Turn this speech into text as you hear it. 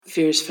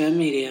Fierce Femme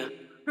Media.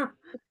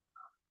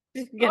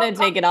 Gonna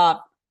take it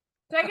off.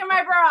 Taking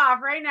my bra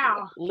off right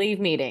now. Leave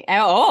meeting.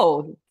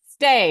 Oh,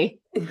 stay.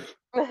 We're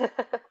playing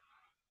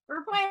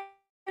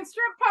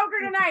strip poker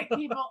tonight,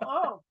 people.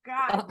 Oh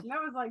God, that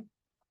was like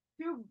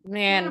two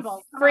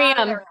cannibals coming out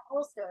of their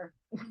holster.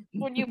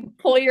 When you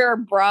pull your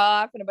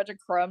bra off and a bunch of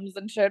crumbs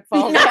and shit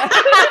falls out.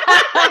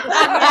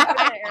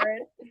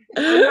 Erin.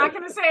 I'm not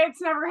gonna say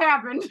it's never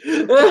happened.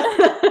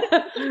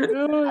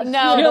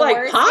 No, you're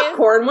like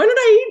popcorn. When did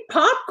I eat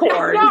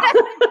popcorn? No,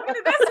 when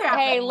did this happen?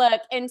 Hey,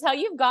 look, until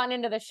you've gotten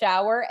into the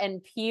shower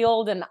and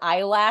peeled an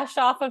eyelash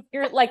off of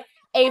your, like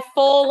a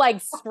full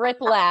like strip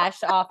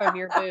lash off of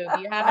your boob,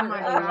 you haven't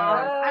really known.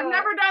 I've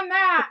never done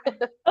that.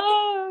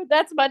 Oh,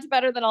 that's much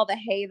better than all the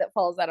hay that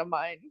falls out of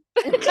mine.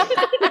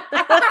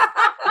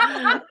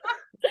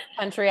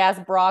 Country ass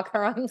bra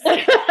crumbs.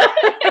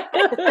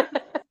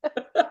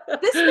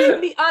 This may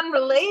be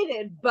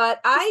unrelated,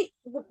 but I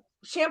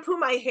shampoo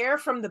my hair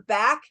from the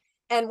back,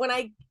 and when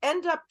I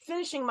end up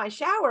finishing my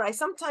shower, I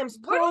sometimes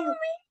pull. What do you mean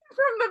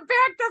from the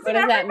back? What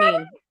does that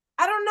mean?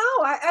 I don't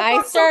know.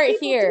 I start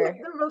here.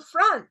 From the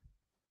front.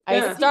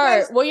 I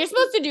start. Well, you're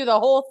supposed to do the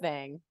whole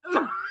thing.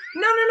 No.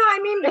 I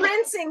mean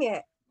rinsing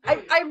it. I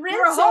rinse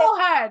your whole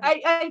head.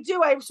 I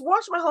do. I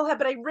wash my whole head,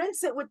 but I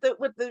rinse it with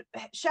the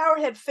shower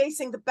head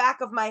facing the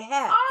back of my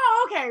head.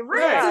 Oh, okay.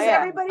 Rinse. Does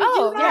everybody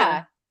do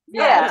that?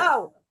 Yeah.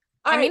 Oh.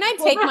 I mean, I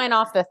take mine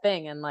off the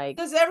thing and like.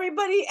 Does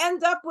everybody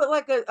end up with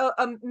like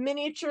a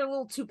miniature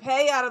little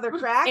toupee out of their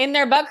crack? In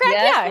their butt crack?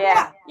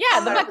 Yeah. Yeah,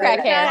 the butt crack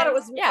hair. All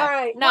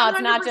right. No,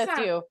 it's not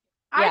just you.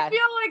 I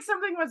feel like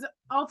something was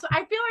also.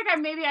 I feel like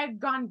maybe I'd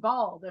gone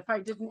bald if I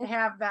didn't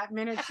have that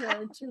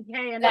miniature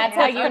toupee. And that's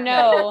how you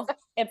know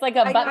it's like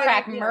a butt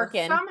crack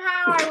merkin.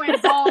 Somehow I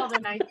went bald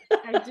and I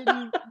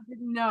didn't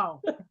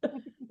know.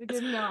 I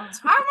didn't know.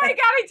 Oh my God!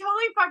 I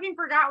totally fucking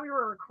forgot we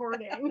were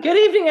recording. Good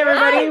evening,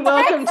 everybody.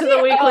 Welcome to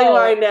the weekly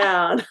wind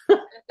down.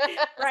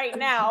 Right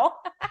now,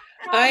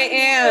 I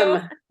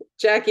am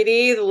Jackie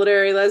D, the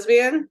literary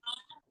lesbian.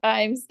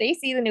 I'm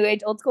Stacy, the new age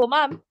old school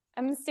mom.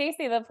 I'm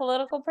Stacy, the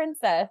political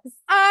princess.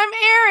 I'm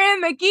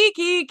Erin, the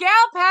geeky gal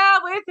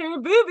pal with her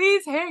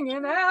boobies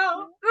hanging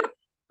out.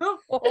 Wow.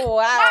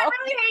 Not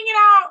really hanging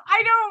out.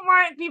 I don't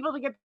want people to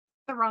get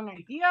the wrong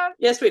idea.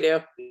 Yes, we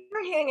do.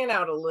 We're hanging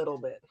out a little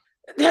bit.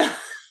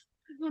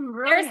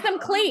 There's some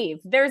cleave.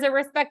 There's a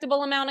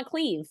respectable amount of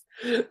cleave.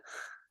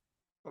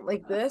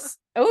 Like this?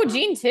 Oh,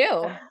 Jean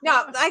too.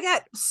 No, I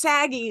got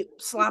saggy,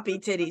 sloppy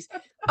titties.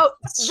 Oh,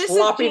 this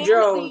Sloppy is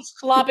Jones.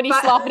 Sloppity,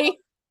 sloppity.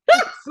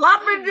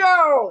 Sloppy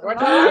Joe.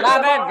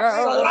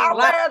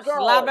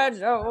 Sloppy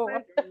Joe.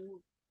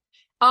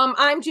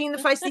 I'm Jean, the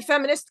Feisty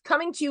Feminist,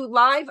 coming to you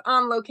live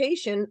on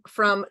location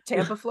from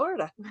Tampa,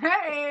 Florida.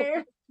 Hey,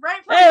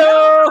 right from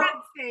Hey-o. Red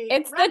State.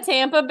 It's the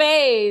Tampa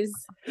Bays.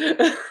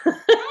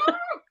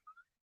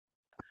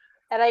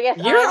 And I guess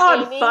You're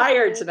I'm on Amy,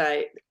 fire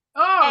tonight.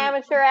 Oh,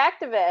 amateur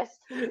activist.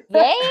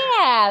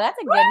 Yeah, that's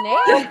a good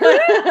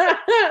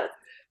name.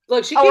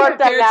 Look, she I came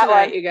worked up on here that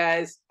tonight, one. you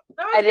guys.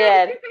 I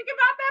did. Did you think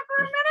about that for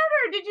a minute,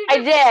 or did you? I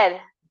Just... did.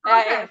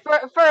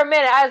 Okay. For a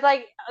minute, I was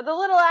like, the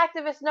little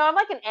activist. No, I'm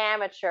like an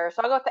amateur,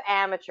 so I'll go with the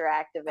amateur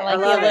activist. I like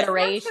the love it.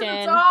 alliteration.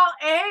 It's all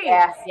A's.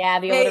 Yeah. Yeah,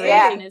 the Hey,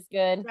 alliteration is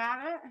good.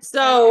 Got it.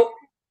 So,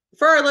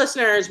 for our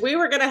listeners, we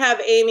were going to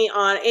have Amy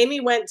on. Amy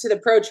went to the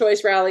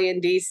pro-choice rally in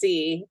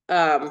DC,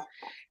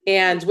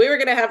 and we were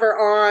going to have her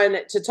on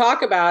to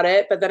talk about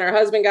it, but then her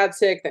husband got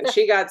sick, then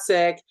she got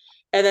sick,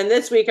 and then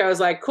this week I was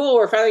like, cool,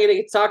 we're finally going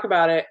to get to talk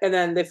about it, and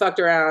then they fucked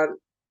around.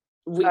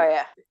 Oh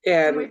yeah.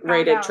 And We found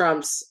raided out.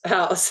 Trump's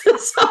house.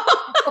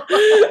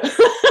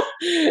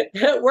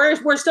 So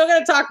we're still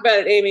going to talk about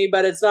it, Amy,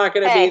 but it's not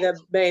going to be the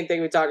main thing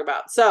we talk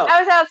about. So I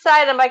was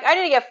outside. I'm like, I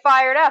need to get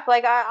fired up.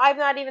 Like I'm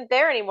not even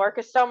there anymore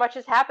because so much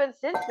has happened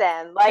since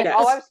then. Like, Yes.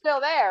 oh, I'm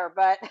still there,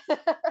 but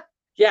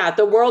yeah,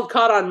 the world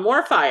caught on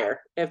more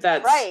fire. If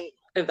that's right.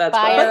 if that's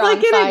Fire but like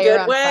on in a fire good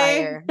on way.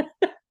 fire.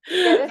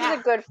 Yeah, this is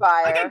a good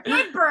fire. Like a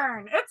good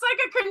burn. It's like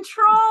a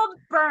controlled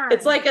burn.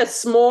 It's like a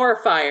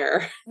s'more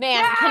fire.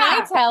 Man, can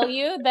I tell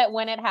you that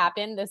when it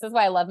happened, this is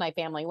why I love my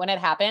family. When it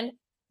happened,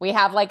 we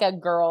have like a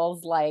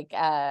girls like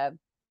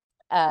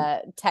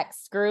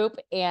text group,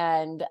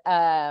 and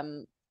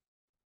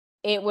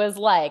it was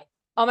like,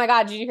 oh my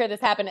God, did you hear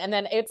this happen? And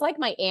then it's like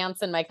my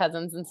aunts and my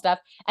cousins and stuff,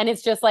 and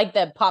it's just like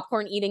the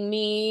popcorn eating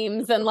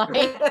memes and like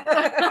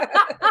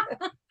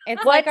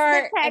it's like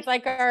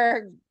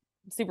our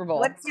Super Bowl.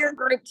 what's your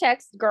group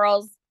text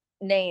girl's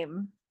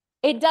name?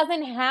 It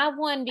doesn't have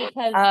one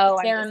because I'm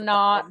they're disappointed.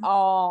 not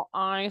all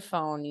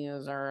iPhone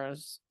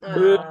users.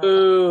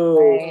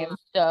 Boo.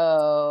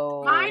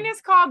 So Mine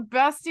is called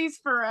Besties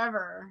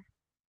Forever.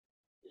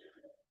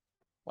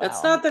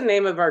 That's wow. not the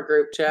name of our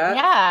group chat.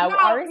 Yeah,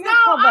 ours is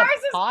called ours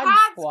the is Pod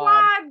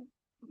Squad.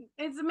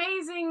 It's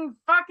amazing,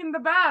 fucking the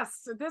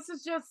best. This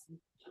is just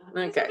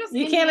Okay. just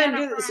You can't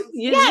Indiana undo this. friends.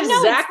 You Yeah, just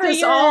no, it's zapped for us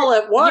your- all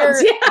at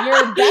once. Your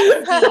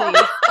besties.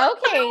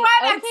 Okay. You know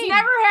what? It's okay.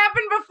 never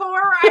happened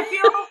before. I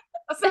feel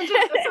A sense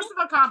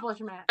of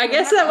accomplishment. I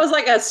guess that was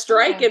like a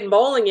strike in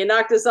bowling. You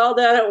knocked us all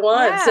down at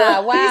once. Yeah,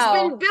 So- wow.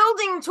 He's been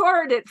building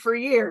toward it for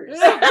years.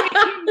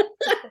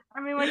 I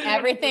mean, what are you gonna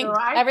Everything do?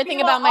 I everything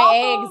feel about my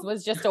awful. eggs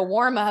was just a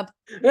warm up.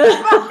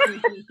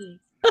 That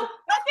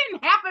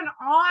didn't happen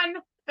on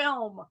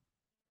film.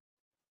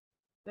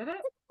 Did it?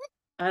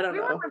 I don't We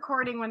know. weren't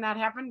recording when that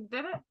happened,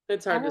 did it?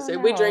 It's hard I to don't say.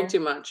 We drank know. too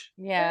much.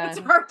 Yeah. It's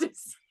hard to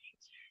say.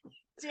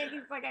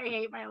 Jakey's like, I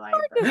hate my life.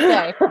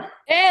 Okay.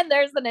 And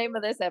there's the name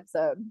of this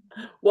episode.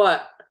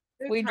 What?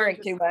 We It's hard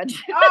drink to too say.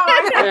 much.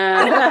 Oh,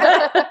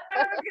 Yeah. I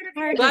was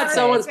gonna be Glad hard to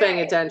someone's say. paying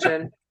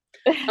attention.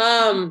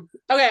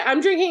 Okay,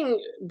 I'm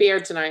drinking beer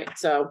tonight,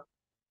 so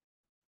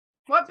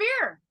What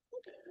beer?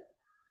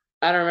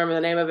 I don't remember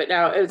the name of it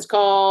now. It's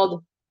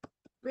called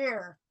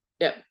Beer.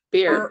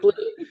 beer. Blue,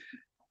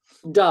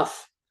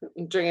 Duff.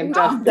 I'm drinking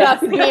Duff.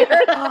 Duff beer.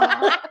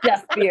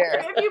 Just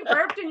beer. If you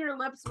burped and your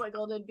lips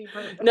wiggled, it'd be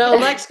perfect. No,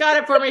 Lex got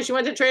it for me. She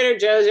went to Trader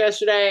Joe's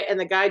yesterday, and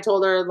the guy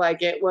told her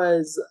like it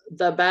was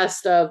the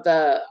best of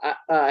the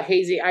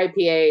hazy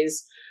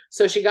IPAs.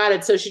 So she got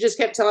it. So she just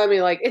kept telling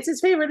me like it's his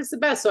favorite. It's the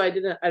best. So I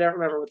don't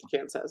remember what the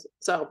can says.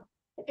 So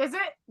Is it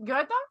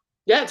good though?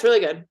 yeah, it's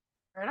really good.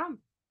 Right on.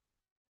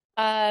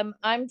 I'm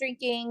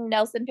drinking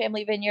Nelson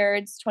Family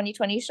Vineyards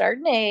 2020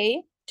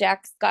 Chardonnay.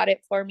 Jax got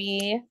it for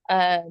me.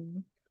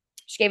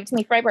 She gave it to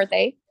me for my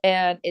birthday,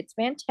 and it's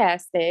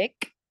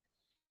fantastic.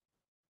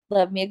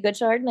 Love me a good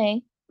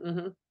Chardonnay.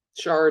 Mm-hmm.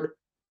 Shard.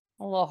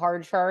 A little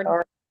hard shard.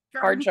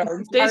 Hard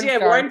Chard. Stacey, I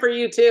have Shard. wine for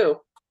you too.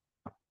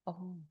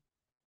 Oh.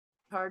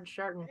 Hard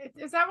Chardonnay.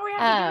 Is that what we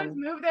have to do? Um,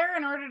 Is move there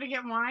in order to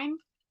get wine?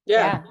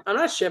 Yeah, I'm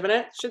not shipping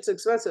it. Shit's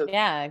expensive.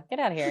 Yeah, get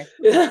out of here.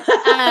 Get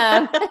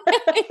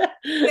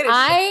it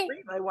I-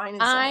 shit-free, my wine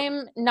inside.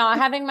 I'm not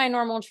having my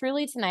normal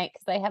Truly tonight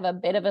because I have a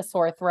bit of a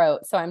sore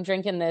throat. So I'm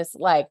drinking this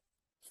like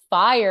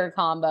fire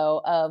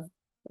combo of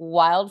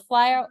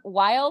wildflower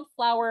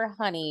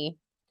honey,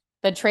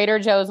 the Trader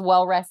Joe's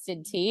well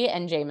rested tea,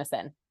 and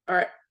Jameson. All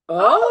right.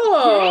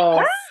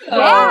 Oh, Yeah.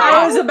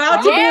 I was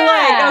about to be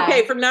Yeah. like,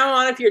 okay, from now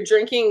on, if you're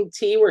drinking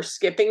tea, we're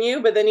skipping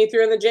you. But then you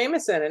threw in the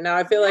Jameson, and now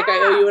I feel like I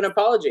owe you an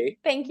apology.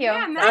 Thank you.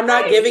 Yeah, and I'm that's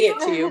not how giving you it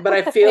to you, but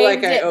I feel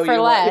like Saved I it owe for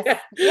you less. one.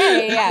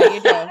 Yeah,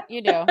 you do.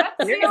 You do. That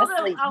You're sealed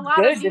gonna sleep a lot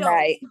good of deals.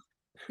 tonight.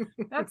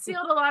 That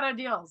sealed a lot of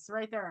deals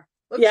right there.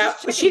 Let's Yeah,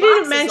 just check she the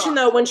didn't boxes mention off.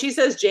 though when she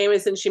says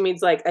Jameson, she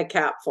means like a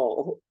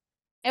capful.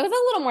 It was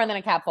a little more than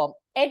a capful.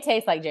 It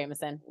tastes like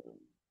Jameson.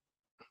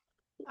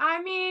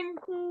 I mean,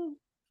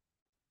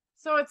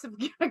 so it's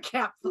a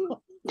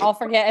capsule. I'll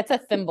forget. It's a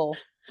thimble.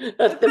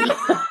 Aaron,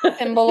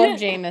 Thimble of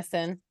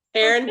Jameson.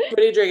 what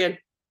are you drinking?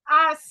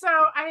 So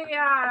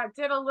I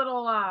did a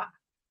little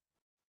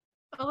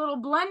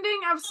blending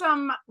of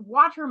some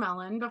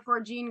watermelon before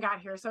Jean got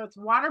here. So it's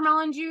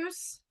watermelon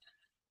juice,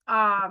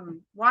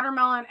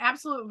 watermelon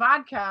absolute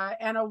vodka,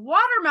 and a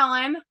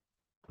watermelon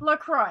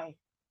LaCroix.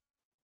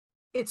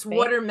 It's Thank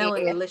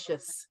watermelon you.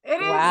 delicious.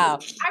 It is. Wow.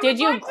 I Did would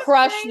you like to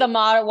crush say- the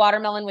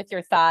watermelon with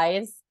your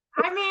thighs?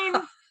 I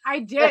mean, I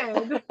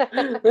did.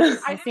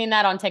 I've seen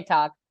that on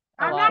TikTok.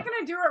 a I'm lot. not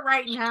gonna do it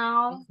right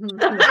now.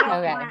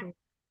 Okay.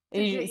 To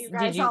get you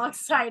guys all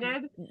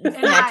excited.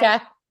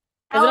 Snapchat?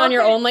 Is it on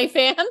your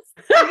OnlyFans?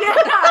 Yeah.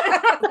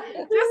 Just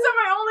on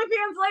my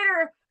OnlyFans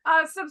later.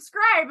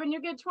 Subscribe and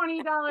you get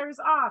 $20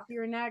 off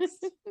your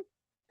next.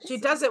 She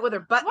does it with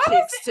her butt What is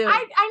cheeks it? too. I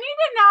need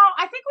to know.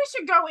 I think we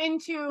should go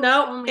into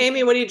No,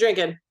 Amy, what are you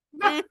drinking?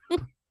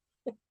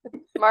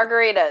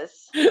 Margaritas.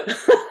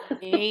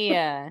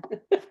 Yeah.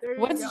 There you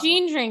What's go.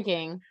 Jean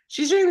drinking?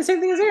 She's drinking the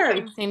same thing as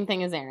Aaron. Same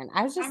thing as Erin.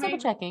 I was just I double mean-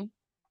 checking.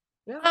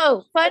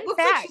 Oh, fun It looks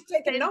like fact. she's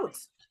taking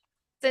notes.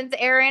 Since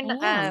Erin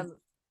Yeah.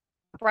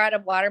 brought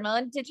up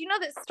watermelon, did you know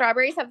that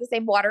strawberries have the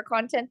same water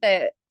content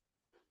that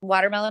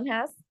watermelon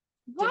has?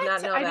 What?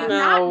 not know I that. did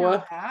not know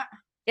No. that.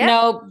 Yeah.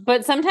 No,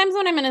 but sometimes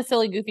when I'm in a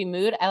silly, goofy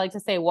mood, I like to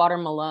say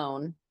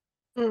watermelon.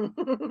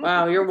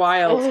 Wow, you're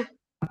wild.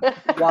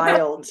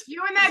 Wild.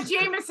 You and that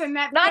Jameson,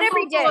 that Not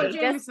every thimble full day, of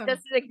just Jameson. in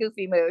a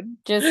goofy mood.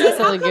 Just a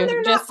How silly, come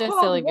they're just not a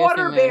called silly, goofy mood.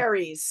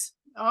 waterberries?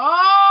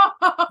 Oh,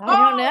 I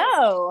don't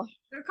know.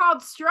 They're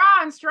called straw,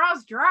 and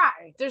straw's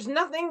dry. There's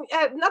nothing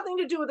had nothing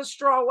to do with a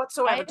straw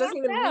whatsoever. I It doesn't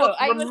don't even know. look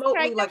I was remotely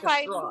trying to like a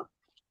find- straw.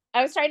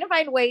 I was trying to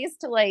find ways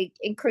to like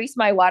increase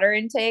my water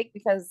intake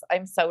because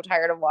I'm so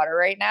tired of water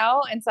right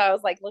now. And so I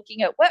was like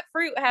looking at what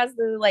fruit has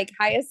the like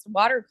highest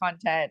water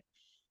content.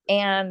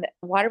 And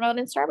watermelon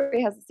and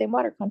strawberry has the same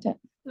water content.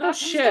 No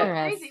shit.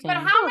 Crazy. But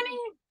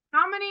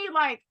how many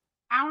like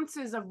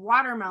ounces of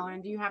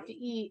watermelon do you have to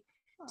eat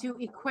to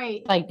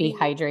equate Like be the-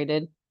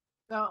 hydrated.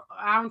 the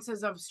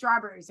ounces of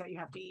strawberries that you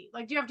have to eat?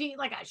 Like, do you have to eat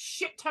like a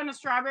shit ton of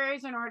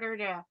strawberries in order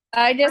to?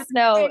 I just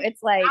know saying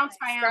it's like ounce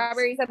by ounce.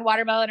 strawberries and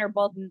watermelon are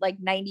both like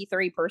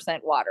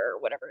 93% water or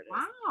whatever it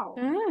is. Wow.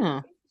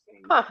 Mm.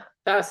 Interesting. Huh.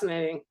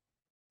 Fascinating.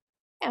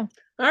 Yeah.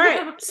 All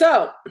right.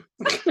 So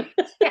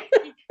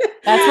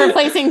That's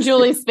replacing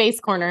Julie's space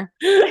corner.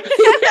 yeah,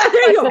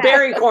 there you go.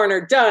 Berry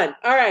corner. Done.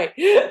 All right.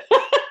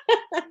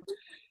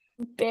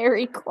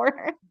 Berry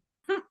corner.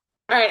 All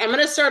right. I'm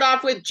gonna start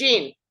off with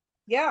Jean.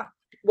 Yeah.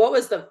 what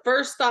was the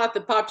first thought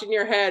that popped in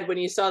your head when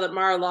you saw that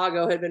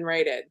Mar-a-Lago had been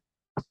raided?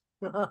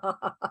 First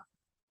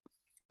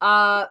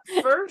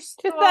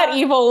Just that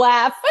evil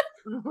laugh.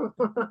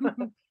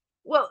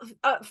 Well,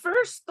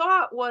 first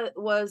thought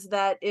was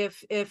that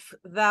if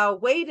thou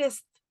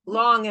waitest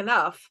long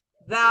enough,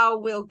 thou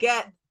will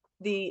get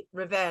the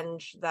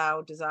revenge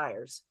thou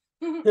desires.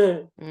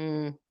 Mm.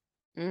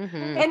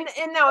 And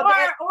now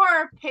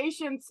or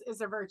patience is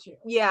a virtue.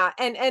 Yeah,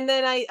 and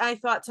then I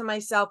thought to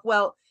myself,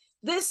 well,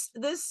 this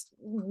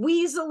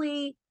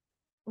weaselly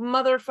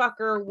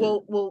motherfucker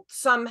will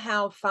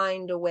somehow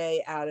find a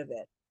way out of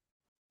it.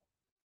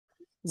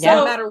 Yeah,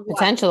 no matter what.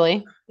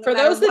 Potentially. No For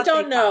matter those that what they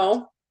don't find.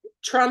 know,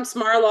 Trump's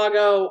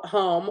Mar-a-Lago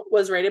home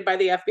was raided by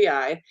the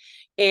FBI,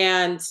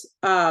 and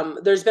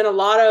there's been a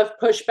lot of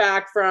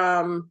pushback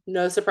from,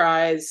 no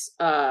surprise,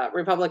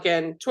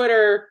 Republican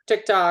Twitter,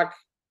 TikTok,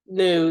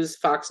 news,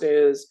 Fox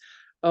News.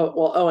 Oh,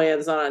 well,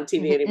 OAN's not on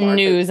TV anymore.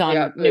 News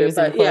on news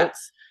and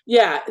quotes.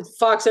 Yeah,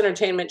 Fox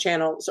entertainment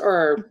channels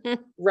or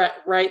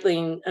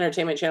right-leaning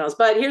entertainment channels.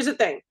 But here's the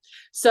thing.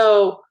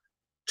 So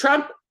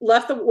Trump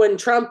when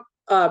Trump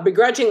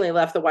begrudgingly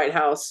left the White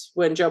House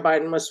when Joe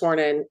Biden was sworn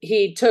in,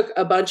 he took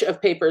a bunch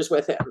of papers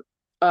with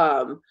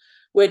him,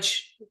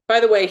 which, by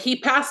the way, he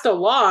passed a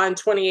law in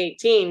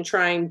 2018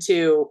 trying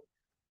to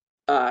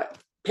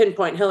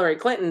pinpoint Hillary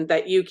Clinton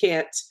that you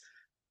can't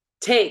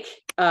take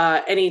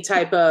any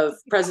type of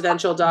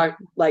presidential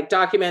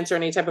documents or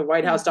any type of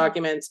White House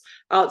documents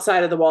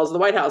outside of the walls of the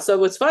White House. So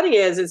what's funny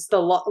is it's the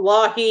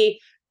law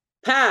he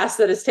passed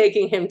that is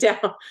taking him down,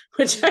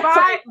 which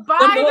I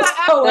find the most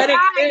poetic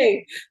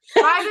thing.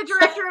 By the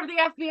director of the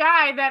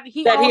FBI that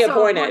he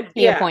appointed.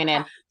 He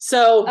appointed.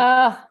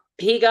 So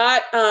he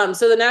got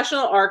so the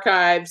National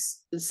Archives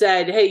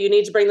said, hey, you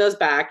need to bring those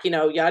back,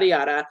 yada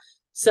yada.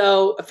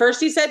 So first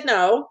he said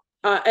no,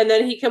 and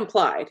then he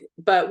complied.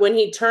 But when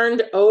he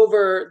turned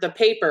over the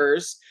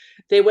papers,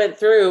 they went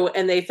through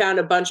and they found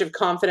a bunch of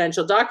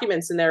confidential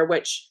documents in there,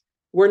 which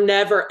were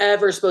never,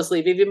 ever supposed to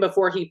leave, even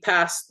before he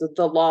passed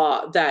the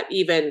law that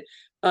even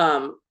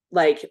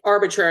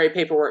arbitrary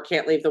paperwork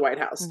can't leave the White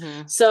House.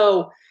 Mm-hmm.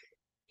 So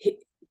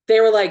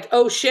they were like,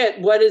 oh shit,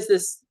 what is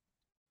this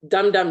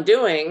dum-dum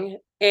doing?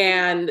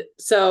 And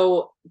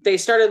so they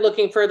started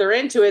looking further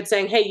into it,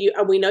 saying, hey,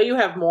 we know you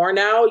have more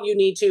now. You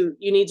need to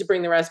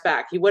bring the rest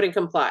back. He wouldn't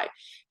comply.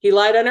 He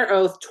lied under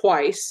oath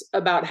twice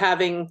about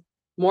having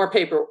more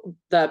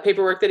the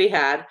paperwork that he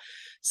had.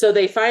 So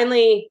they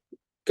finally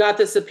got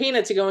the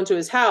subpoena to go into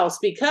his house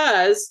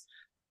because,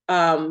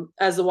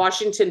 as the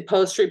Washington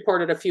Post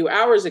reported a few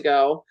hours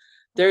ago,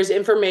 there's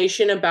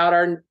information about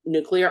our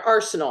nuclear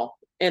arsenal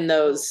in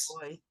those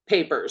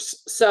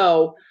papers.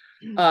 So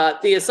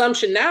the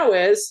assumption now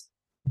is,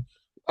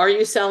 are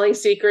you selling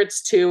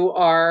secrets to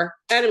our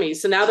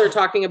enemies? So now they're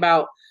talking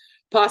about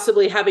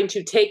possibly having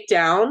to take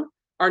down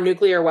our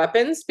nuclear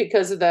weapons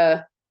because of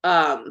the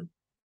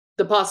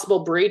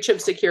possible breach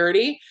of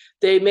security.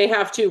 They may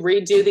have to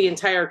redo the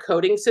entire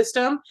coding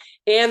system,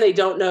 and they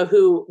don't know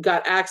who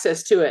got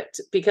access to it,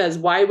 because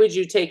why would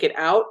you take it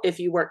out if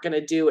you weren't going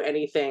to do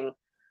anything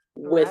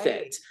with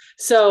it?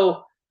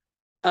 So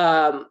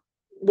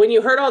when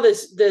you heard all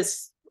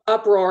this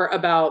uproar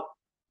about,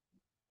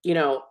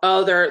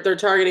 they're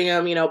targeting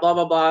him, blah,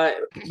 blah, blah,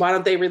 why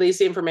don't they release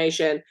the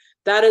information?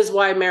 That is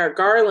why Merrick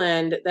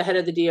Garland, the head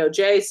of the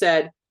DOJ,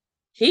 said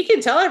he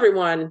can tell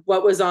everyone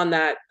what was on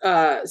that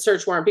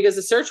search warrant, because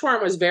the search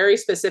warrant was very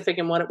specific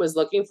in what it was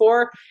looking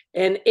for.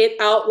 And it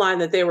outlined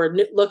that they were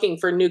looking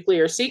for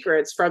nuclear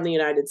secrets from the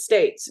United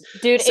States.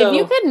 Dude, if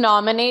you could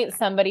nominate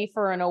somebody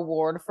for an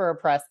award for a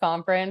press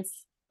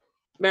conference,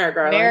 Merrick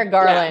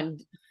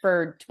Garland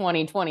for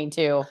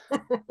 2022.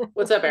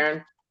 What's up,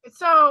 Erin?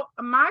 So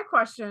my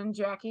question,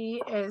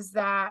 Jackie, is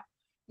that,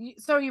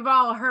 so you've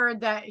all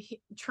heard that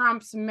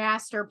Trump's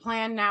master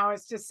plan now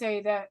is to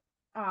say that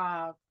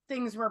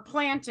things were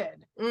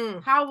planted.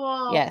 How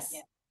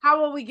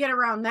will we get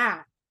around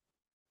that?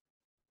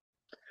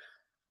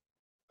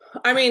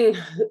 I mean,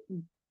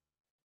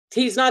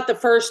 he's not the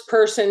first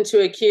person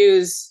to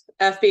accuse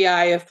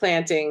FBI of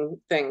planting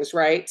things,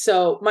 right?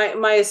 So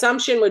my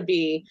assumption would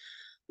be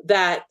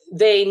that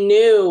they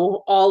knew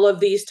all of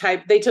these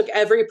they took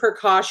every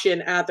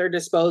precaution at their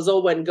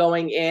disposal when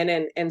going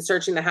in and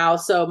searching the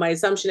house. So my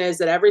assumption is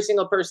that every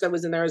single person that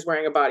was in there was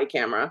wearing a body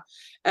camera.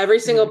 Every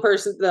single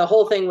person, the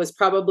whole thing was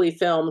probably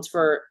filmed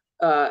for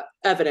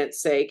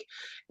evidence sake,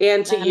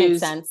 and to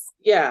use sense.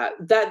 Yeah,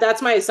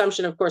 that's my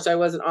assumption. Of course, I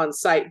wasn't on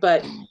site,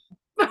 but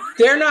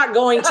they're not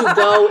going to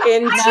go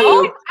into. I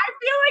feel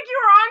like you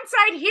were on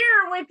site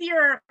here with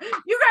you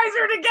guys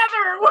are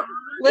together.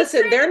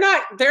 Listen, they're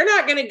not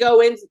going to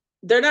go in.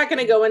 They're not going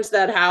to go into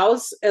that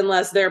house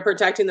unless they're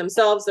protecting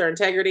themselves, their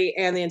integrity,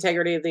 and the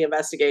integrity of the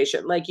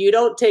investigation. Like, you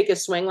don't take a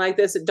swing like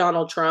this at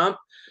Donald Trump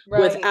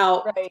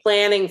without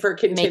planning for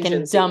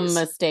contingencies. Making dumb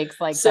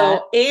mistakes like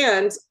that.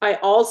 And I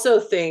also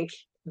think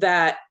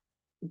that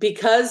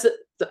because,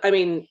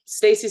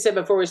 Stacey said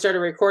before we started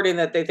recording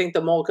that they think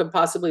the mole could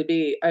possibly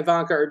be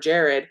Ivanka or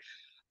Jared.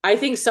 I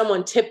think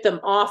someone tipped them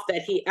off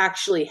that he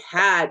actually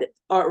had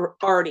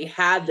already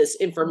had this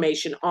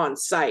information on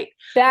site.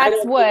 I That's don't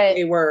think what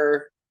they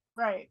were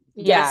Right.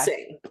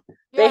 guessing. Yeah,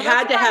 They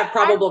had to have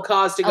probable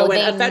cause to go in.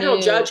 they A federal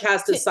knew judge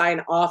has to to-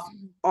 sign off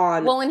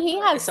on. Well, and he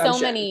has so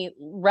assumption. many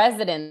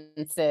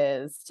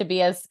residences, to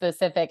be as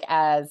specific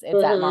as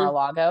it's at Mhm.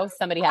 Mar-a-Lago.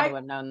 Somebody had to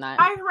have known that.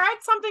 I read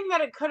something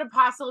that it could have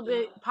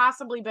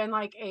possibly been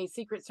like a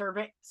Secret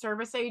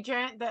Service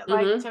agent that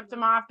like Mhm. tipped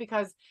him off,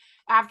 because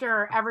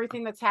after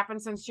everything that's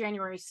happened since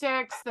January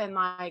 6th, and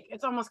like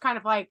it's almost kind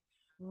of like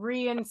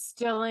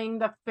reinstilling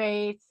the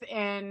faith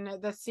in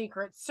the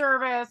Secret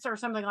Service or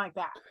something like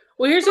that.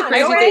 Well, here's the Yeah,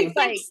 crazy nobody thing.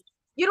 thinks-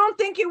 you don't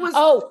think it was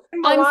Oh,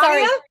 I'm sorry.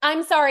 Melania?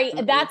 I'm sorry.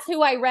 Mhm. That's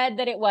who I read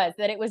that it was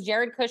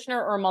Jared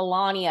Kushner or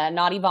Melania,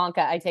 not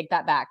Ivanka. I take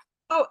that back.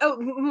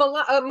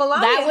 Melania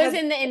That was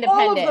had in the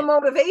all of Independent. the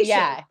motivation.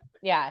 Yeah.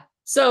 Yeah.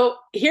 So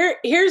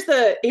here's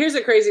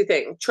the crazy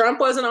thing. Trump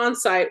wasn't on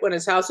site when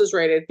his house was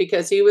raided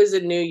because he was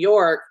in New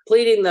York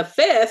pleading the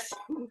fifth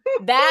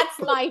That's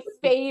my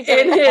favorite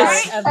In his-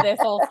 part of this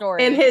whole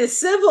story. in his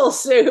civil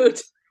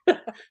suit What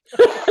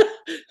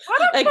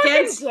a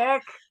against.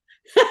 fucking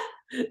dick.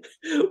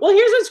 Well,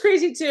 here's what's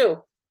crazy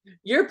too.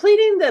 You're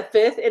pleading the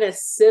fifth in a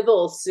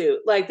civil suit.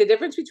 Like the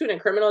difference between a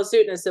criminal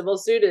suit and a civil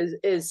suit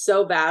is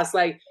so vast.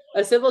 Like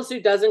a civil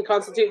suit doesn't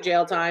constitute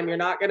jail time. You're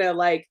not gonna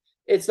like.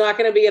 It's not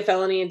going to be a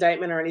felony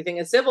indictment or anything.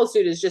 A civil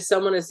suit is just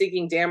someone is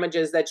seeking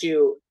damages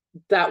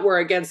that were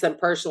against them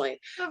personally.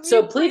 If So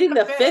you plead pleading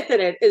the fifth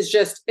in it is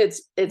just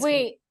it's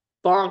Wait,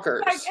 bonkers.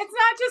 Like, it's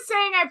not just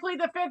saying I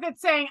plead the fifth,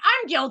 it's saying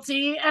I'm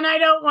guilty and I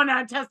don't want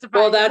to testify.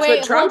 Well, that's wait,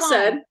 what Trump hold on.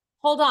 said.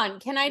 Hold on.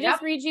 Can I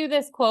just Yep. read you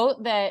this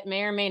quote that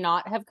may or may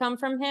not have come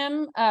from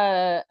him?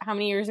 How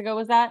many years ago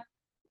was that?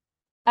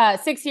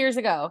 6 years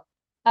ago.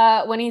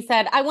 When he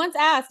said, I once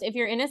asked, if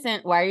you're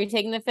innocent, why are you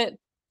taking the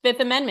Fifth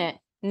Amendment?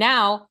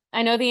 Now,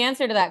 I know the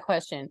answer to that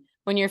question.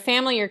 When your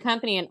family, your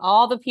company, and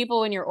all the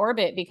people in your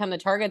orbit become the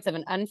targets of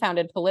an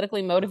unfounded,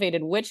 politically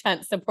motivated witch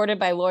hunt supported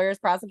by lawyers,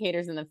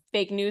 prosecutors, and the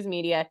fake news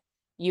media,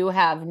 you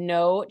have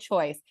no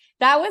choice.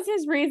 That was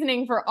his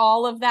reasoning for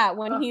all of that,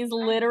 when he's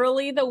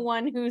literally the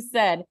one who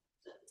said,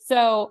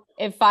 so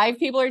if 5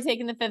 people are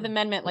taking the Fifth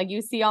Amendment, like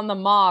you see on the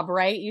mob,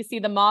 right? You see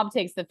the mob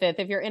takes the fifth.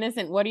 If you're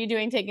innocent, what are you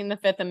doing taking the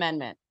Fifth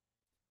Amendment?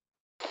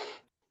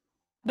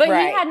 But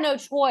Right. he had no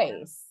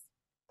choice.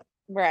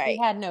 Right. He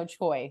had no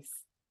choice.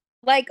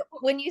 Like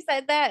when you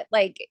said that,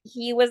 like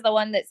he was the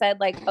one that said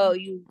like, oh,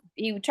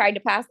 you tried to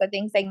pass the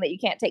thing saying that you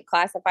can't take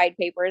classified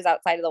papers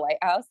outside of the White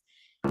House.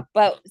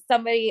 But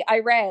somebody I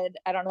read,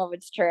 I don't know if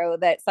it's true,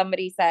 that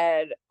somebody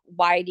said,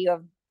 why do you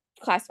have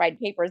classified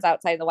papers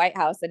outside the White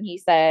House? And he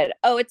said,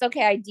 oh, it's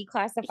okay, I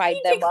declassified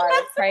them while I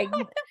was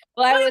pregnant.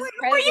 Well, I was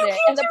president.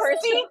 And the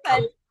person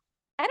said,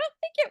 I don't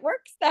think it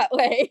works that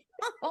way.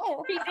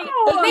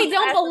 They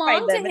don't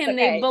belong to them, it's him.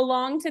 okay. They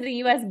belong to the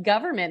U.S.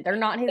 government. They're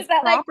not his Is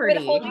that property. like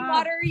with holy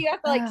water? You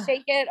have to like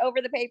shake it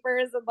over the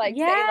papers and like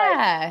say like,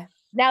 Yeah.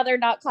 now they're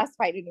not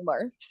classified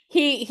anymore.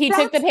 He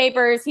took the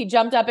papers. He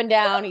jumped up and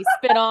down. He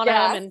spit on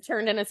Yes. them and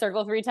turned in a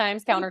circle 3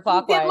 times He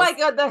counterclockwise. did like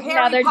the Now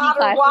Harry they're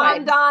Potter declassified.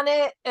 wand on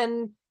it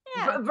and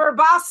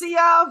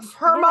Verbacia of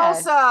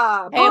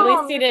Hermosa. Hey, at least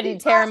Boom, he it's didn't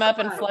tear him up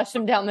and declassified. flush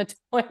him down the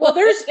toilet. Well,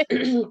 there's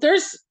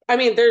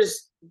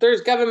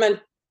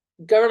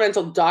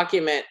governmental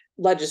document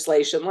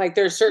legislation. Like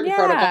there's certain Yeah.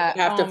 protocols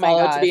you have to Oh my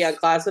follow to be gosh.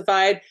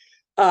 unclassified.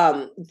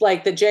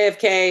 Like the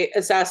JFK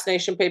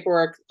assassination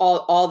paperwork,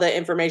 all the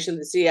information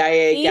the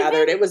CIA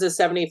gathered, it was a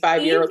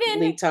 75-year Even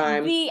lead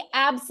time. the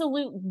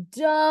absolute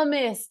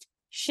dumbest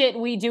shit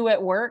we do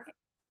at work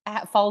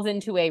falls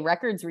into a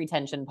records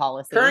retention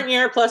policy. Current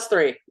year plus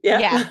 3.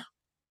 Yeah.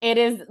 It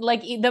is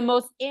like the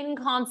most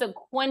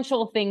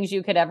inconsequential things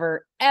you could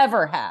ever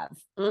have.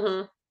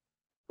 Mm-hmm.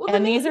 Well,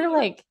 And these are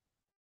like,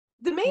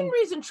 the main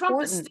reason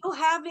Trump is important. still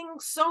having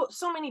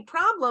so many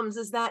problems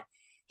is that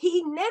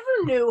he never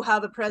knew how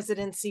the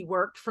presidency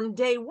worked from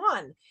day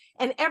one.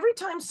 And every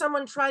time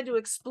someone tried to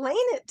explain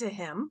it to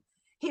him,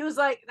 he was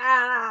like, nah,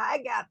 I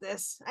got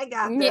this. I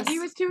got Yes. this. He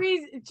was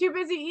too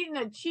busy eating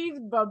a cheese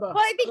bubba. Well,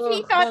 I think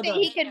he thought that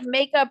he could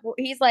make up.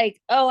 He's like,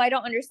 oh, I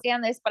don't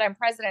understand this, but I'm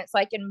president, so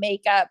I can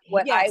make up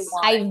what Yes.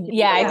 I want. I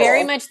Yes.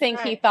 very much think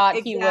he Right. thought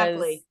he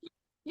Exactly. was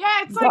Yeah,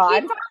 it's like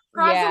God. he thought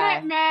president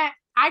Yeah. meant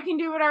I can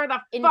do whatever the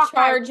in fuck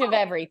charge I of want.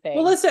 everything.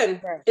 Well, listen,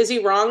 Right. is he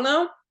wrong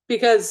though?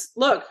 Because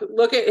look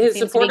at his Seems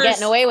to be supporters.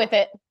 getting away with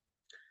it.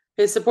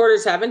 His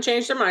supporters haven't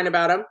changed their mind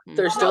about him.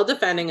 They're Mhm. still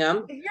defending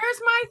him.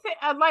 Here's my thing.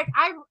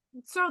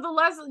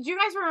 Do you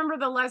guys remember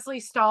the Leslie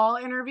Stahl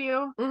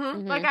interview?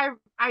 Mhm. Like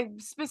I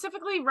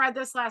specifically read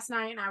this last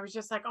night and I was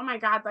just like, oh my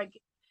God, like,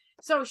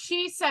 so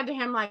she said to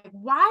him, like,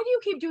 why do you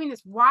keep doing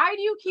this? Why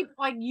do you keep,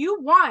 like, you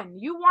won,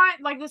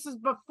 like, this is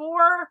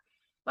before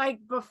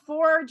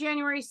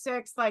January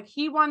 6th, like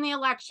he won the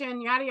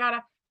election, yada,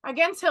 yada,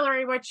 against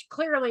Hillary, which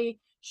clearly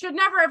should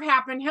never have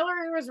happened.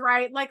 Hillary was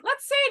right. Like,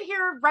 let's say it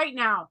here right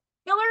now.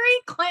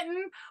 Hillary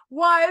Clinton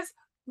was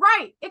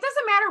right. It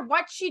doesn't matter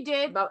what she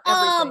did. About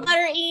Oh, everything. but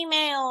her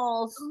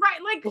emails.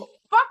 Right, like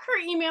fuck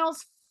her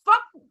emails.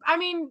 Fuck. I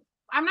mean,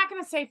 I'm not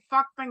going to say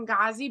fuck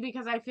Benghazi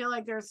because I feel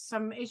like there's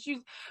some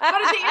issues. But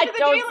at the end of the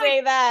Don't day,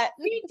 say that.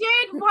 she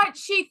did what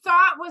she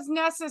thought was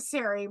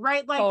necessary,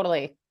 right? Like,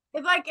 Totally.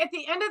 like at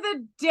the end of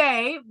the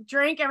day,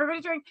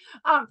 everybody drink.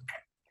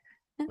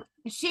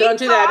 She Don't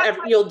do that.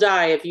 thought, You'll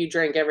die if you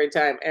drink every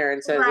time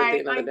Erin says at the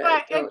end of the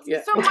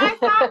day. So my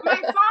thought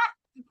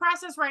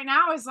process right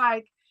now is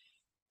like,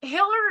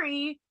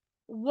 Hillary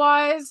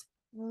was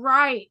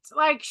right.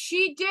 Like,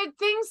 she did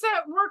things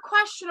that were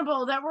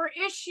questionable, that were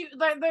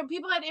that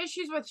people had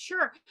issues with,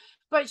 sure,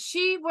 but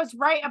she was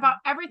right about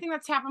everything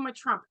that's happened with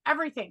Trump,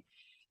 everything.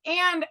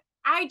 And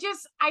I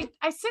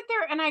sit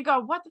there and I go,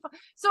 what the fuck?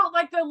 So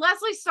like the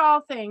Leslie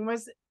Stahl thing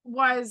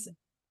was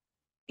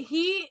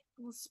he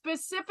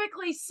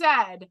specifically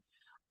said,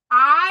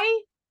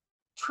 I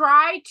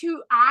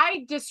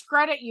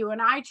discredit you,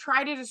 and I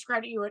try to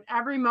discredit you at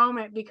every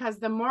moment, because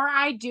the more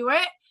I do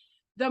it,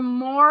 the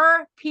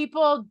more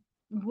people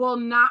will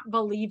not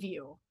believe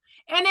you.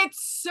 And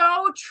it's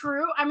so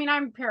true. I mean,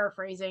 I'm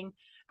paraphrasing.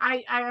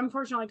 I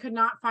unfortunately could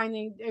not find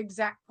the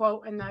exact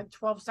quote in the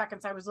 12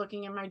 seconds I was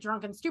looking in my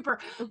drunken stupor.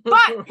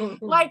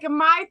 But like,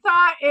 my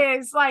thought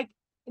is like,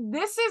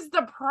 this is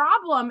the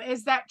problem,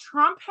 is that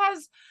Trump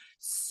has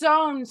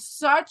sown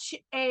such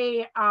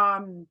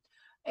an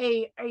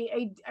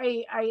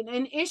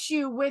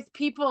issue with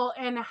people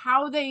and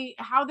how they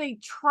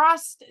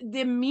trust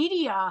the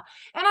media.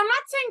 And I'm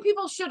not saying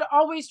people should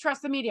always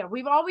trust the media.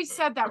 We've always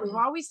said that. We've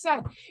always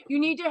said you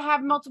need to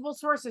have multiple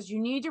sources. You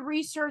need to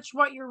research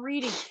what you're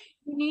reading.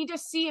 You need to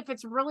see if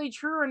it's really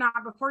true or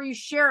not before you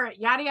share it,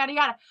 yada, yada,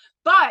 yada.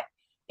 But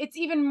it's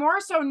even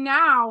more so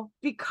now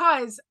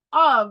because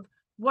of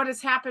what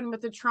has happened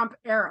with the Trump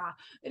era.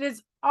 It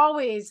is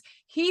always,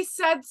 he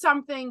said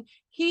something,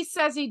 he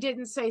says he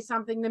didn't say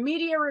something, the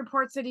media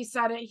reports that he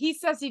said it, he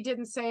says he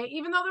didn't say it,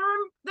 even though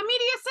the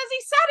media says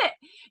he said it.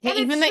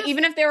 And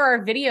even if there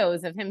are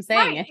videos of him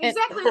saying it.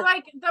 Exactly.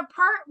 Like the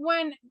part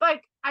when,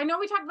 like, I know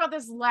we talked about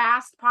this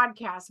last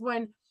podcast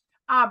when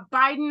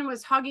Biden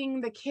was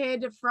hugging the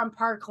kid from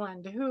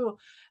Parkland who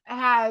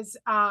has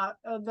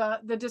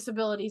the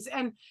disabilities,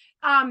 and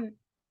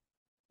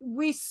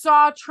we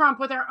saw Trump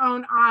with our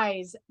own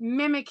eyes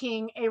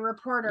mimicking a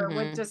reporter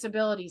with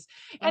disabilities.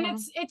 And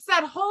it's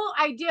that whole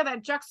idea,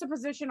 that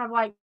juxtaposition of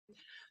like,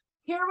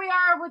 here we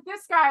are with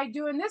this guy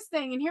doing this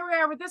thing, and here we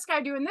are with this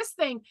guy doing this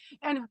thing,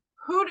 and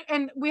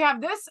we have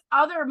this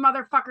other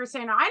motherfucker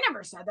saying, I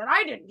never said that,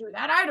 I didn't do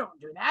that, I don't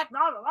do that,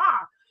 blah blah blah.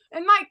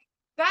 And like,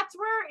 that's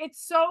where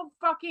it's so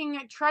fucking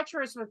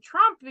treacherous with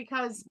Trump,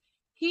 because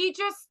he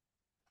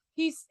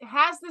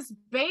has this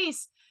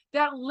base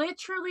that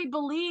literally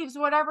believes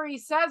whatever he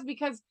says,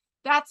 because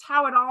that's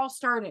how it all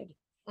started.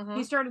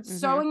 He started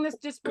sowing this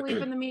disbelief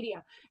in the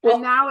media.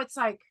 And now it's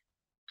like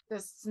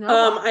this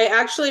snowball. I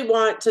actually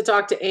want to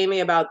talk to Amy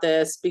about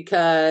this,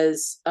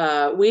 because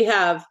we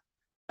have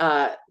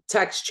a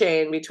text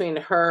chain between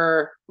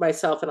her,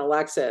 myself, and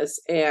Alexis.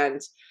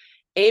 And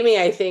Amy,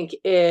 I think,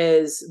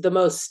 is the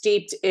most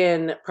steeped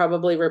in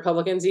probably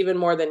Republicans, even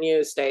more than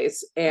you,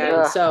 Stace.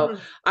 And so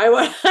I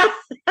want.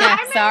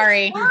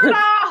 Sorry. Florida,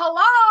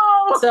 hello.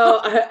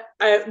 So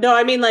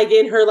I mean, like,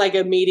 in her like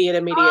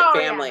immediate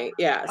family.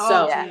 Yeah.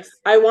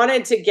 I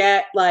wanted to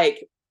get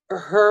like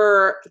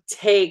her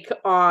take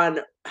on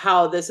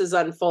how this is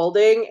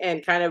unfolding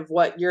and kind of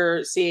what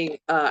you're seeing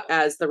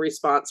as the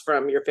response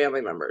from your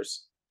family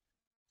members.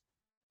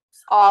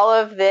 All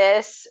of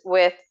this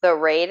with the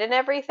raid and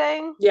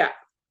everything. Yeah.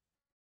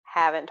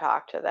 Haven't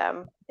talked to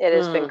them. It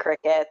has been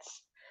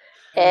crickets.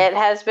 It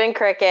has been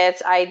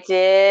crickets. I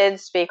did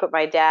speak with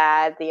my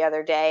dad the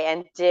other day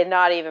and did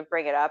not even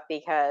bring it up,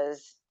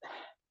 because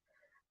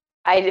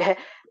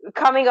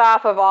coming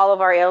off of all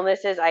of our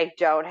illnesses, I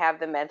don't have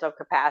the mental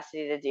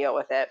capacity to deal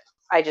with it.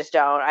 I just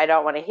don't. I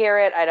don't want to hear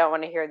it. I don't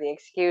want to hear the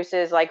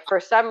excuses. Like, for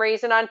some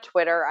reason on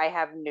Twitter, I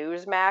have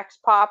Newsmax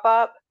pop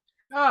up.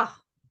 Oh,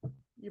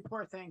 you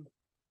poor thing.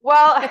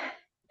 Well,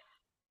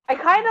 I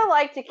kind of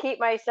like to keep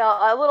myself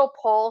a little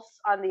pulse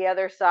on the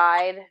other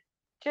side,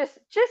 just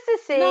to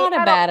see.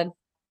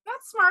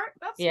 That's smart.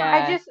 That's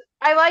smart.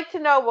 I like to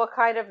know what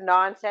kind of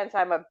nonsense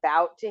I'm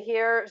about to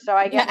hear, so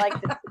I get like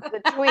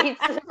the tweets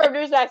from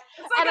Newsmax, like,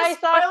 and I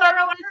saw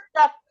some of the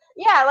stuff.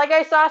 Yeah, like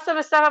I saw some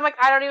of the stuff. I'm like,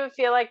 I don't even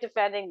feel like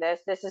defending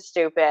this. This is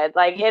stupid.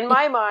 Like, in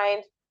my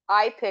mind,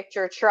 I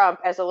picture Trump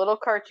as a little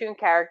cartoon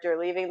character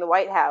leaving the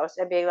White House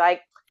and being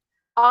like,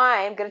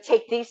 I'm going to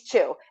take these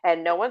two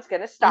and no one's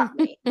going to stop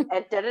me. And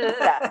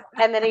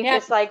And then he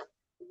just like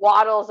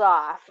waddles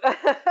off.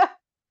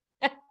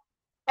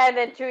 And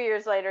then 2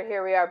 years later,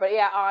 here we are. But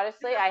yeah,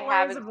 honestly, I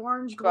haven't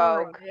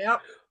spoke.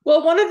 Yep.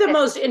 Well, one of the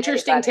most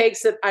interesting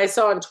takes that I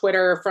saw on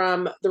Twitter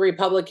from the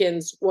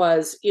Republicans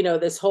was,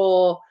 this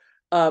whole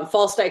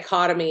false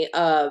dichotomy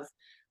of,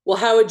 well,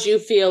 how would you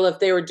feel if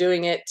they were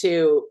doing it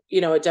to,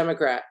 a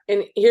Democrat?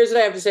 And here's what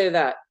I have to say to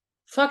that.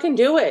 Fucking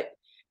do it.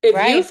 If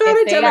you found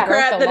a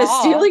Democrat that is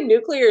stealing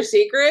nuclear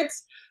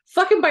secrets,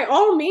 fucking by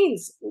all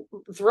means,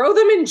 throw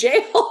them in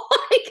jail.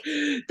 Like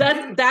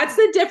that's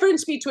the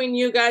difference between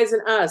you guys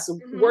and us.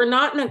 We're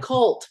not in a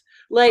cult.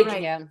 Like,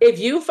 Right. Yeah. if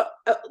you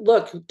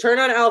look, turn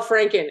on Al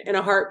Franken in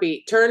a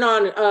heartbeat, turn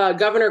on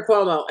Governor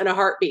Cuomo in a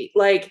heartbeat.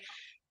 Like,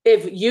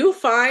 if you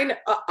find,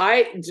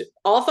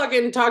 I'll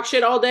fucking talk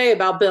shit all day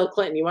about Bill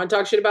Clinton. You want to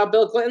talk shit about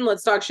Bill Clinton?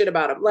 Let's talk shit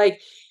about him.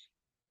 Like,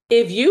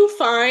 if you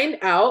find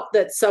out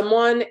that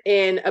someone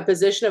in a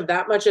position of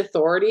that much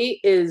authority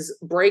is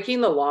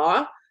breaking the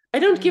law, I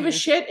don't give a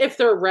shit if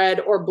they're red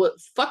or blue.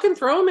 Fucking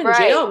throw them in Right.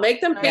 jail. Make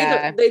them pay.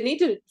 Yeah. They need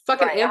to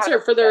fucking Right, answer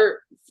 100%. for their,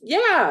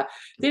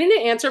 they need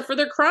to answer for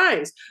their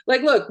crimes.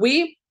 Like, look,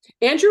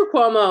 Andrew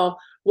Cuomo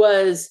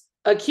was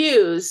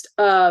accused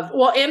of,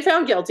 and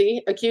found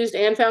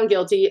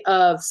guilty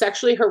of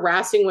sexually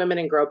harassing women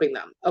and groping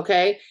them.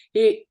 Okay.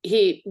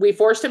 We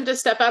forced him to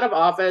step out of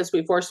office.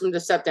 We forced him to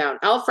step down.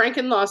 Al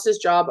Franken lost his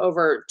job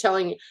over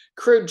telling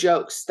crude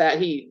jokes that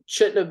he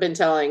shouldn't have been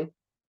telling.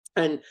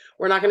 And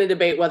we're not going to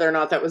debate whether or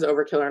not that was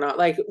overkill or not.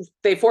 Like,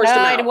 they forced him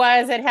out. It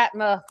was. It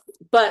happened.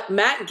 But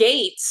Matt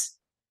Gaetz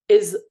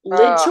is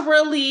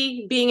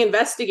literally being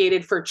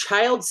investigated for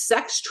child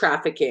sex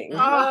trafficking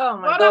Oh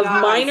my what of a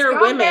minor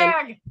women.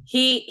 scumbag.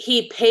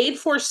 He paid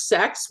for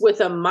sex with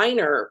a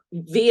minor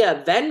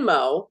via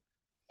Venmo,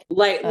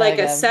 like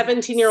a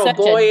 17-year-old such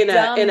boy a in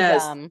a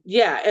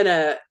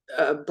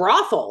dum-dum.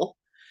 brothel,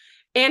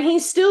 and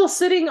he's still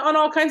sitting on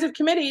all kinds of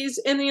committees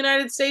in the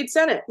United States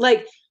Senate.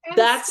 Like, And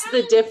that's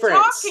the still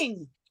difference.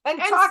 Talking. And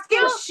And talking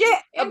still- shit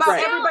And about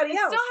still- everybody it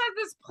else. still has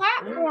this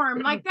platform.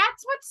 Like,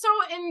 that's what's so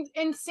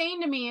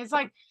insane to me is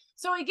like,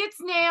 so he gets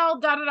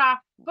nailed,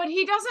 but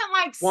he doesn't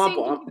like Womp sing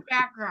womp. in the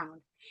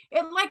background.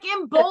 It like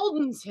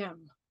emboldens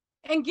him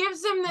and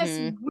gives him this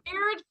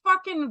weird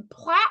fucking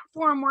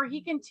platform where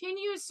he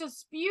continues to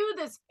spew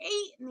this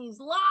hate and these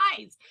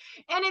lies.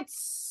 And it's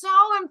so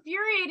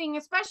infuriating,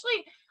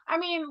 especially, I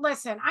mean,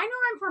 listen, I know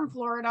I'm from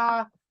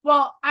Florida.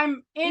 Well,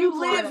 I'm in You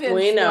Florida. live in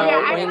We know,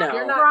 Florida. we I'm know.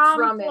 You're not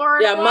from from it.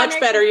 Florida. Yeah, much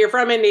better. You're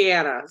from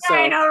Indiana, so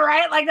I know,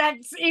 right? Like,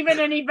 that's even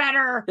any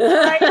better,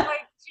 right? Like,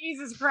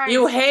 Jesus Christ.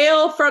 you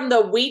hail from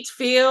the wheat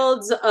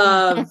fields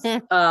of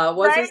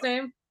what's his Right?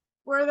 name?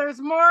 Where there's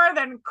more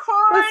than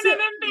corn in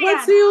Indiana.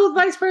 What's the old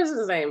vice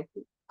president's name?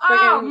 Oh,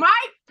 fucking-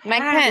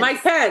 Mike Pence.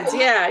 Mike Pence.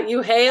 Yeah,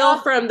 you hail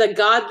from the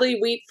godly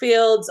wheat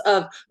fields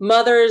of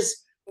mother's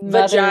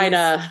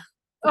vagina.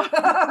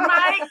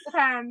 Mike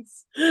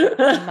Pence.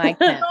 Mike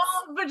Pence.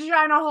 Old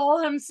vagina hole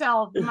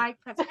himself, Mike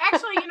Pence.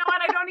 Actually, you know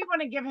what? I don't even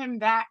want to give him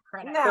that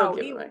credit. No,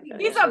 Okay, right.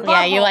 He's a butthole.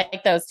 Yeah, you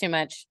like those too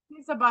much.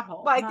 He's a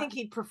butthole. Well, I not- think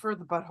he'd prefer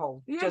the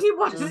butthole. Yeah, just he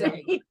would. to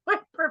say. He would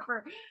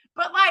prefer.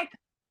 But like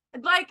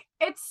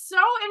it's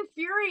so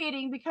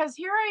infuriating because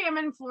here I am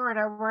in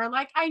Florida where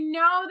like I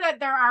know that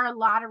there are a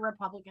lot of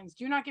Republicans.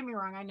 Do not get me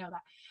wrong, I know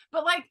that.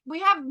 But like we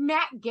have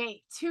Matt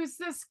Gaetz, who's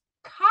this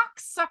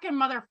cock-sucking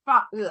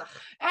motherfucker. Ugh.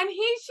 And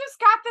he's just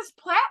got this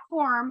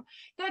platform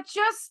that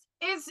just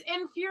is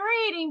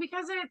infuriating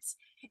because it's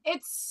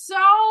so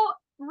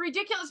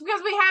ridiculous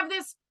because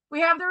we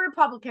have the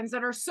Republicans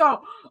that are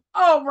so,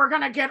 we're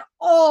going to get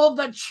all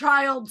the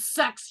child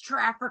sex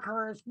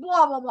traffickers,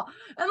 blah, blah, blah.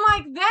 And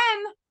like, then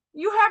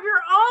you have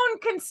your own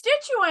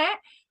constituent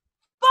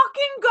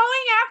fucking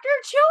going after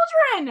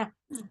children.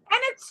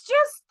 And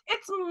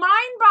it's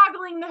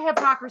mind-boggling,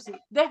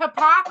 the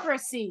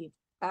hypocrisy.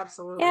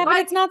 Absolutely. Yeah, but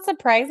it's not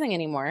surprising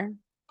anymore.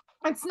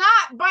 It's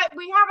not, but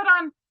we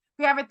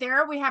have it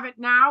there. We have it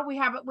now. We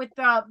have it with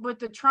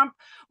the Trump,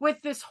 with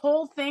this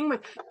whole thing with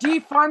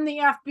defund the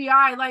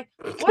FBI. Like,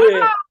 what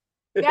about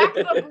back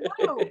the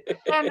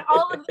blue and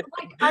all of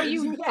like? Are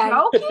you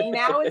joking?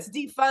 Now it's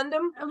defund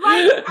them.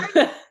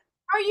 Like,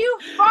 are you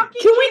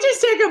fucking? Can we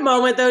just take a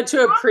moment though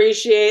to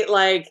appreciate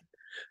like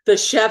the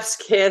chef's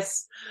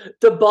kiss,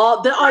 the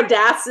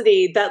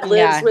audacity that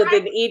lives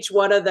within each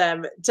one of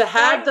them to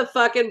have the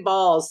fucking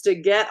balls to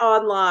get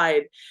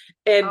online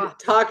and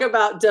talk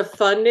about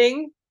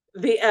defunding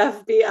the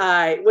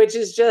FBI, which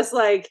is just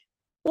like,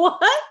 what?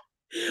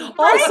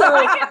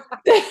 Also,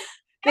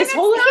 this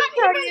whole it's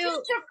not even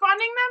just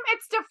defunding them,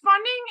 it's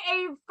defunding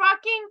a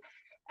fucking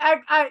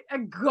a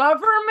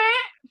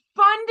government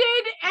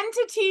funded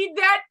entity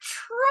that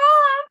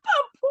Trump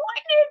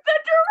appointed the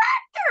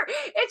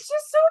director. It's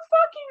just so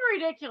fucking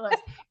ridiculous.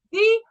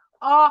 The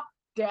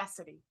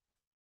audacity.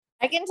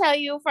 I can tell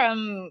you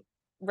from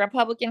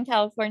Republican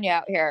California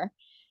out here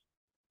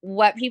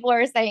what people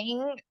are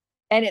saying,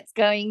 and it's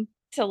going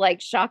to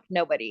like shock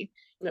nobody.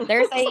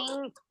 They're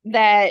saying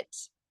that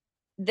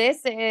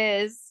this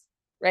is,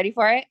 ready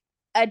for it,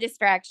 a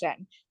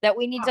distraction, that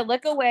we need to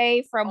look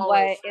away from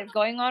what is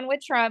going on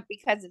with Trump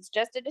because it's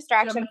just a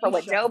distraction for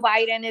what Joe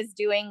Biden is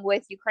doing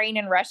with Ukraine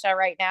and Russia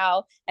right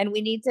now. And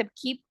we need to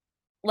keep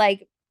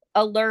like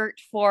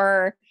alert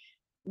for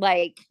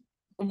like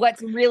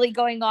what's really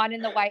going on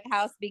in the White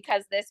House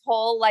because this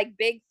whole like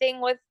big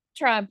thing with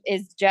Trump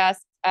is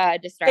just a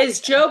distraction. Is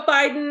Joe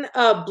Biden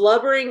a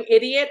blubbering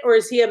idiot or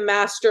is he a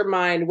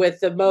mastermind with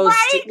the most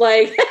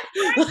like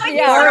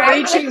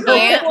far-reaching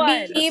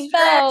Can't be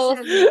both.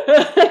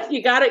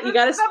 You gotta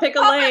pick a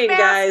lane,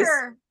 guys.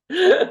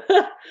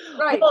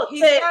 Right. Well,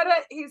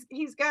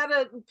 he's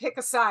gotta pick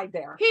a side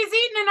there. He's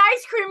eating an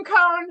ice cream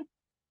cone,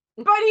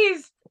 but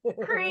he's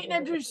creating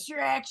a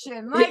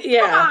distraction. Like,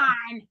 Yeah. come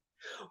on.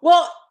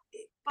 Well,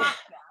 Fuck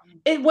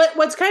them.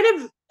 what's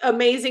kind of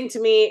amazing to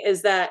me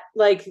is that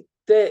like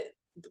the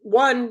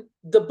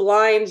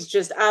blinds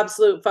just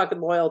absolute fucking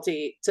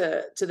loyalty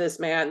to this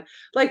man.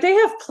 Like they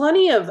have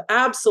plenty of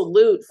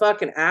absolute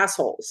fucking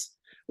assholes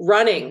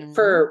running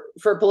for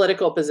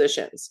political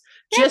positions.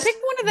 Yeah, Just pick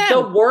one of them.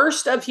 the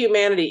worst of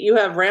humanity. You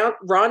have Ron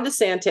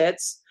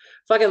DeSantis,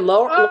 fucking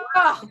Lauren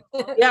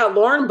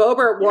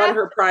Boebert won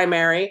her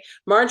primary.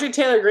 Marjorie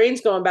Taylor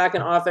Greene's going back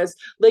in office.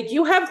 Like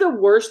you have the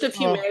worst of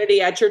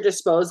humanity at your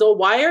disposal.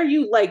 Why are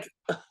you like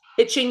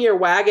hitching your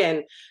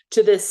wagon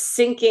to this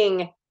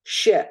sinking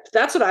ship?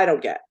 That's what I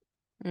don't get.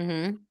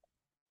 Yeah,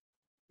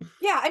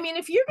 I mean,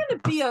 if you're going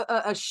to be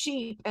a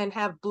sheep and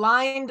have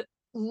blind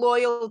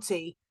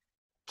loyalty,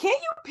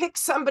 can't you pick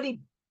somebody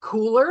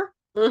cooler?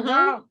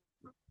 No.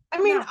 I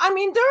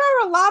mean, there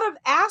are a lot of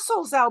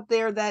assholes out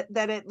there that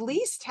at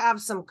least have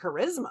some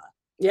charisma.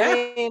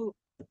 Yeah.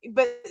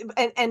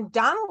 And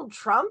Donald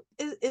Trump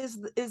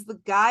is the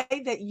guy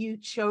that you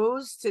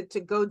chose to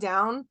go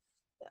down,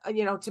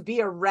 to be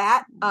a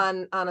rat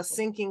on a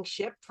sinking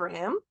ship for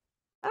him.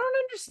 I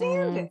don't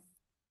understand it.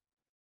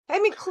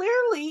 I mean,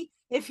 clearly,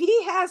 if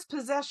he has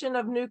possession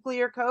of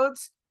nuclear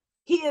codes,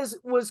 he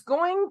was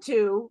going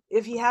to,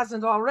 if he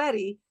hasn't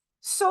already,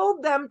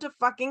 sold them to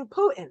fucking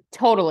Putin.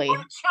 Totally.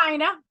 Or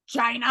China.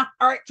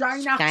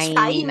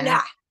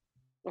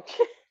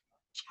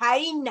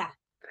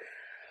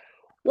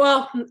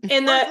 Well,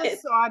 the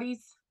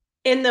Saudis.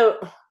 The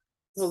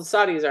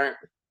Saudis aren't.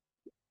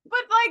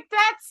 But like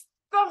that's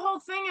the whole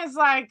thing is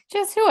like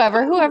just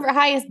whoever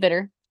highest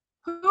bidder.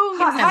 Who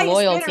doesn't have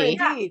loyalty.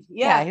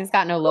 Yeah, he's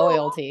got no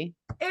loyalty.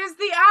 Is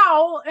the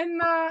owl in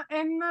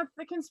the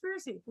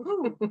conspiracy?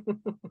 Who?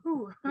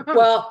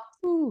 Well,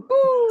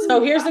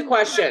 so here's the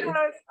question: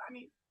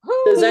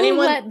 Does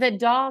anyone let the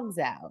dogs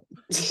out?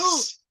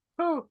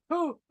 Who?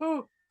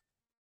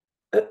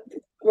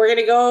 We're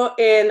gonna go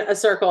in a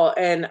circle,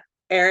 and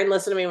Erin,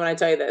 listen to me when I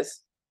tell you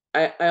this.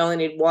 I only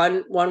need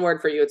one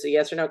word for you. It's a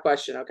yes or no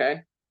question.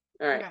 Okay.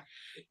 All right. Okay.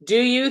 Do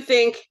you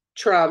think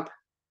Trump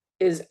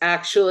is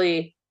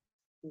actually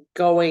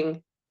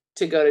going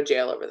to go to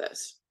jail over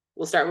this?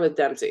 We'll start with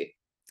Dempsey.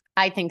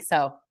 I think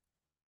so.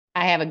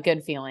 I have a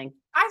good feeling.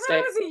 I thought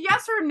it was a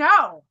yes or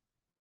no.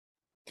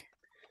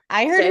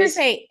 I heard her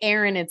say,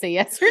 Erin, it's a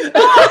yes or no.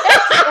 I'll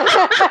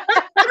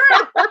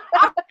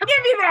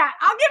give you that.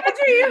 I'll give it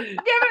to you.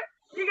 Give it.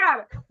 You got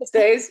it.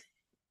 Stace?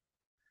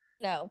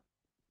 No.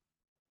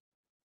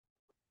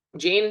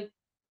 Jean?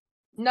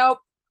 Nope.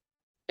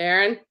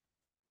 Erin?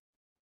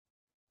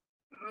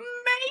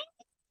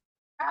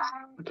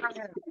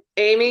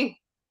 Amy?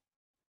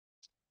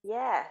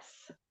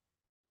 Yes.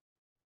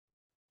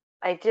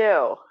 I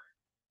do.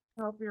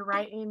 I hope you're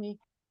right, Amy.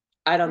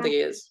 I don't think he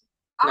is.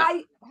 No.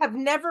 I have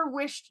never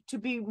wished to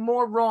be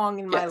more wrong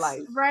in my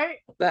life. Right?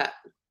 That.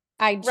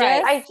 I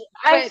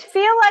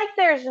feel like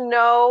there's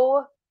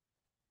no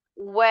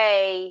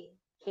way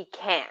he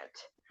can't.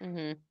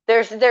 Mm-hmm.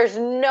 There's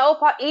no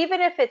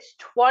even if it's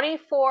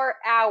 24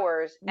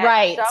 hours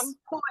at some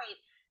point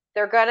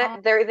they're gonna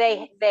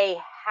they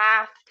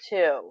have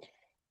to.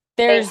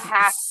 There's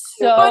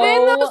so but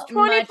in those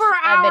 24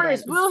 hours,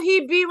 evidence. will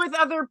he be with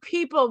other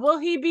people? Will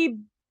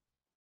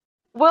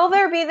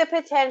there be the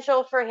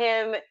potential for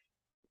him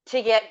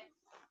to get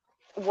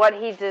what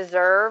he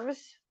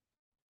deserves?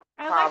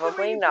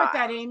 Probably not. Put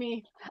that,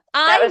 Amy.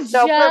 That was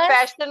so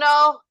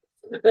professional.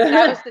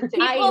 That was the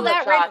people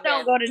that rich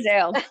don't go to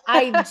jail.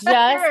 I just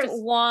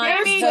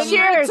want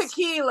cheers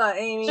tequila,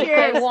 Amy.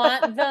 Cheers. I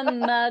want the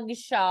mug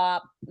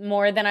shop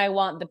more than I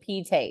want the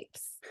P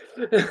tapes.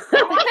 I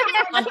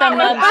want the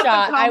mug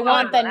shot. I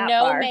want the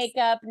no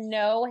makeup,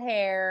 no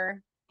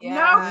hair. Yeah.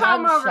 No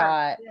come over.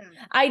 Shot. Yeah.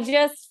 I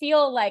just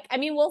feel like, I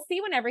mean, we'll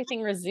see when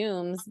everything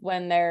resumes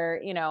when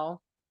they're,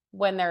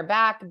 when they're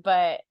back,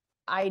 but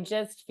I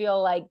just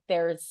feel like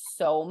there's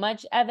so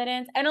much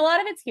evidence and a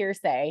lot of it's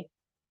hearsay.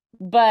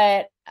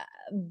 But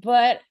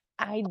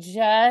I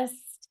just,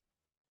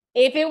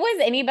 if it was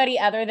anybody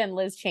other than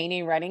Liz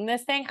Cheney running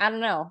this thing, I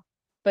don't know.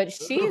 But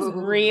she's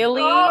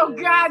really. Oh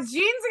God, Jean's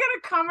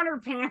gonna come in her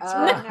pants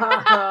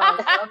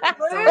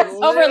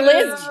over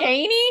Liz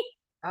Cheney.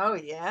 Oh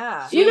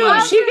yeah, she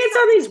gets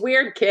on these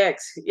weird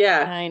kicks.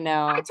 Yeah, I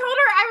know. I told her,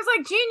 I was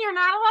like, Jean, you're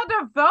not allowed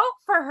to vote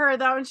for her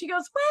though, and she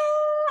goes,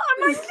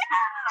 well, I'm like,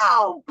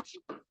 no.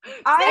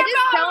 I just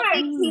don't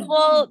think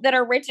people that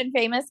are rich and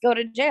famous go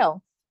to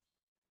jail.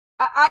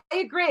 I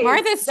agree.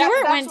 Martha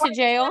Stewart went to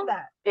jail.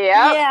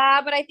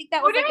 Yeah, but I think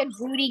that was like a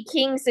Judy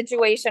King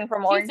situation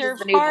from Orange is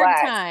the New hard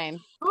Black.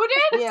 Time. Who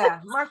did? Yeah,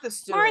 Martha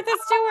Stewart. Martha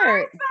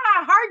Stewart.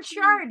 Hard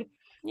shard.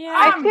 Yeah.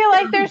 I feel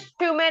like there's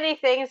too many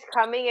things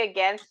coming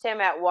against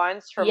him at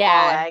once from all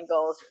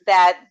angles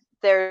that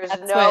there's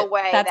no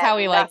way that's that how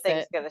he likes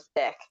nothing's it. gonna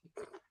stick.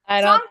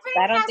 Something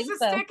has to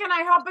stick, and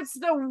I hope it's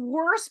the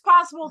worst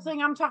possible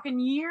thing. I'm talking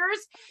years,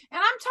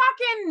 and I'm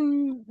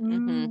talking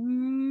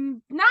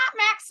not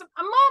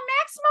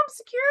maximum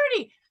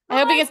security. I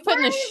hope he gets put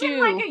in the shoe.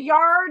 Like a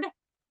yard.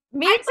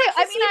 Me too.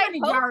 I mean, I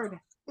hope.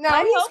 No,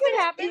 I he's hope it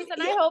gonna- happens,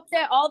 and I hope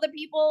that all the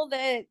people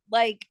that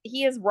like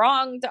he has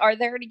wronged are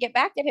there to get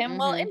back at him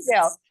while in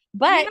jail.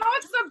 But You know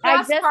what's the I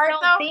best just part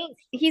don't though? think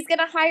he's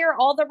gonna hire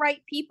all the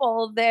right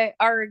people that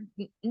are.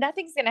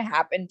 Nothing's gonna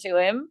happen to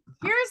him.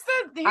 Here's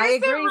the I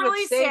agree with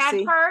really sad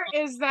Stacy. part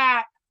is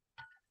that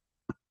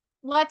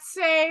let's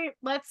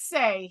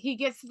say he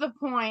gets to the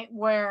point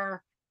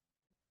where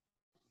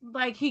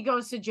like he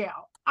goes to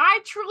jail. I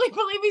truly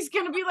believe he's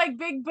gonna be like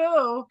Big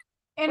Boo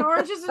in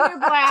Orange is the New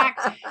Black,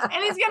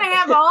 and he's gonna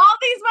have all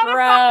these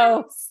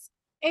motherfuckers. Gross.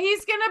 And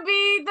he's gonna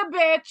be the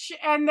bitch,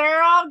 and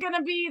they're all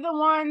gonna be the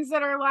ones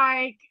that are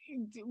like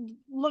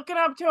looking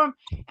up to him,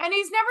 and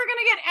he's never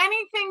gonna get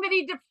anything that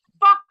he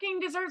fucking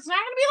deserves. It's not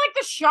gonna be like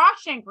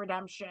the Shawshank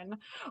Redemption,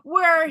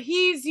 where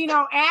he's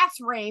ass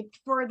raped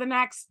for the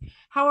next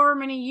however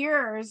many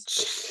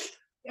years.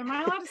 Am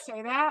I allowed to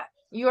say that?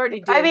 You already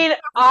did. I mean,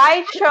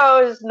 I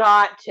chose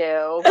not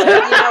to, but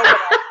you know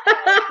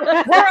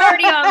what? We're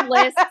already on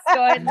lists.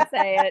 Go ahead and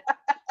say it.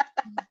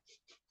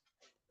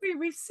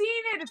 We've seen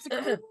it. It's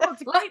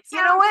a great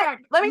you know what? soundtrack.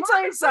 Let me tell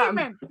you Morgan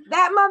something. Freeman.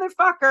 That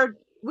motherfucker,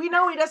 we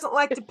know he doesn't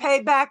like to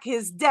pay back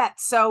his debt.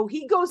 So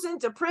he goes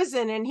into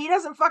prison and he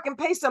doesn't fucking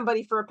pay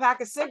somebody for a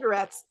pack of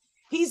cigarettes.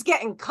 He's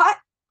getting cut.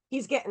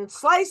 He's getting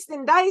sliced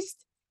and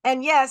diced.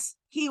 And yes,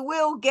 he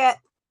will get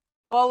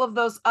all of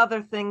those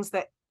other things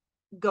that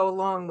go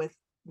along with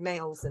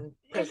males in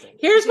prison.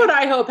 Here's what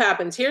I hope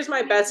happens. Here's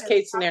my best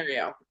case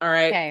scenario. All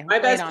right. Okay, My lay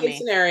it best on case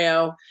me.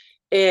 scenario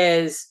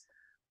is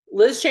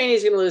Liz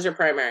Cheney's going to lose her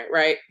primary,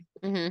 right?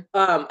 Mhm.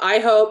 I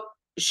hope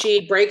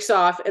she breaks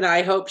off, and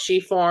I hope she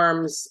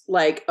forms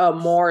like a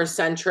more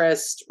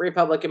centrist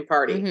Republican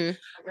Party. Mhm.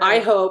 I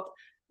hope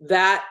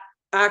that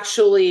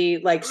actually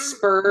like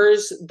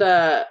spurs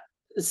the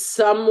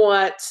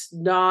somewhat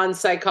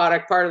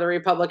non-psychotic part of the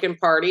Republican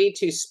Party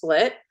to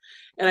split.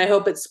 And I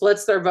hope it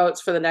splits their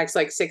votes for the next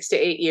like 6 to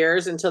 8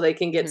 years until they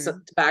can get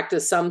back to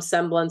some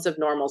semblance of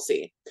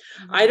normalcy.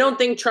 I don't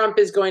think Trump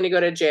is going to go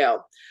to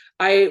jail.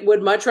 I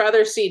would much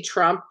rather see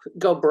Trump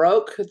go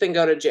broke than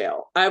go to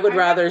jail. I would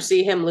rather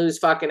see him lose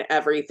fucking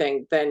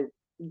everything than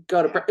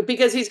go to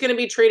because he's going to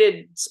be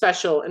treated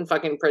special in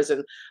fucking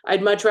prison.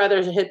 I'd much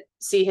rather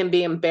see him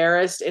be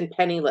embarrassed and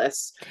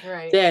penniless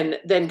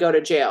than go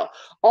to jail.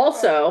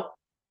 Also,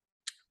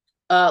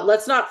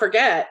 let's not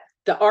forget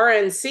the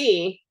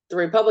RNC, the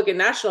Republican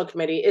National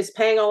Committee, is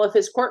paying all of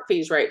his court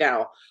fees right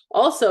now.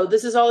 Also,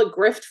 this is all a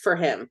grift for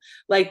him.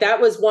 Like that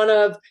was one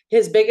of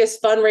his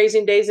biggest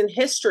fundraising days in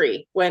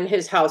history when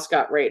his house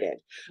got raided.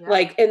 Yeah.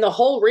 Like, and the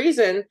whole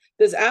reason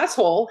this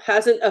asshole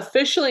hasn't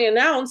officially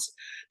announced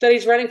that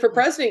he's running for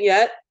president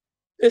yet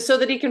is so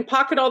that he can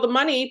pocket all the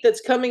money that's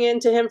coming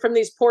into him from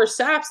these poor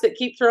saps that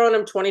keep throwing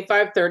him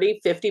 25, 30,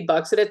 50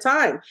 bucks at a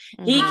time.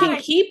 Mm-hmm. He can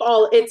keep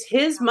it's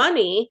his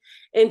money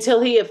until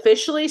he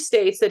officially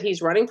states that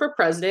he's running for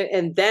president.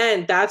 And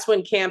then that's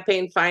when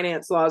campaign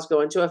finance laws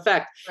go into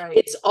effect. Right.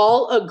 It's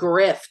all a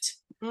grift.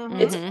 Mm-hmm.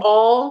 It's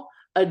all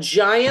a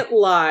giant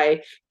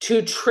lie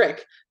to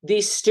trick the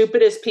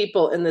stupidest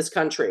people in this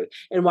country.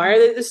 And why are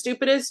they the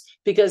stupidest?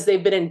 Because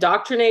they've been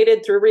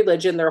indoctrinated through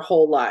religion their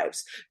whole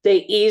lives. They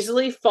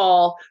easily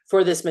fall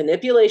for this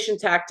manipulation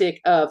tactic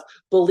of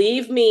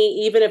believe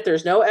me, even if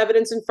there's no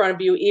evidence in front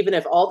of you, even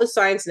if all the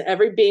science and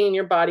every being in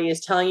your body is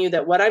telling you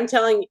that what I'm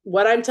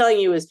telling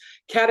you is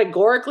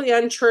categorically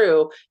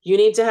untrue. You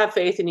need to have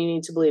faith and you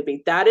need to believe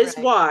me. That is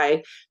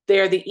why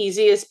they're the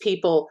easiest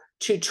people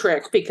to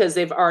trick, because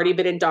they've already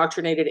been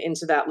indoctrinated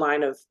into that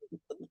line of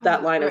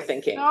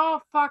thinking. So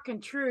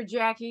fucking true,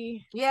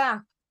 Jackie.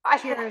 Yeah.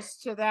 Cheers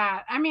to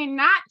that. I mean,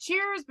 not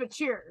cheers, but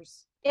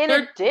cheers. In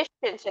addition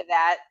to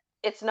that,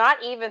 it's not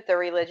even the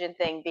religion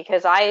thing,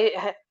 because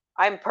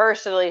I'm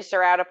personally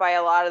surrounded by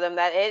a lot of them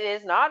that it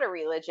is not a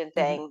religion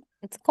thing.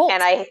 It's cult.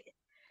 And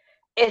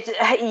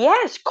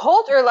it's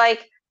cult, or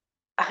like,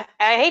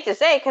 I hate to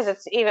say it because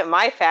it's even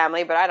my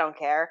family, but I don't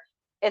care.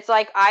 It's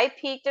like I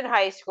peaked in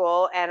high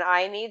school and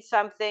I need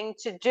something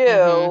to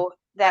do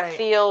that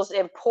feels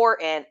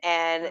important.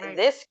 And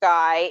this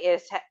guy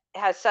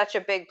has such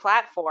a big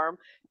platform.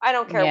 I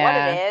don't care what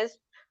it is.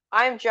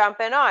 I'm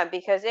jumping on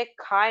because it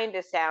kind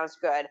of sounds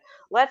good.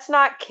 Let's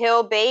not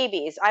kill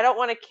babies. I don't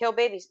want to kill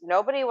babies.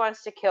 Nobody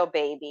wants to kill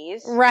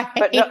babies. Right.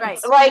 But no, Welcome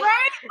to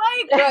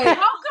America.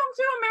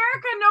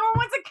 No one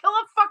wants to kill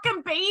a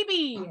fucking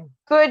baby.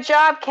 Good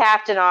job,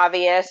 Captain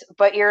Obvious.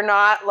 But you're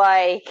not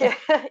like...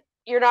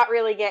 You're not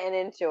really getting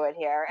into it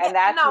here. And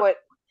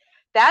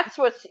that's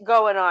what's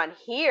going on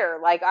here.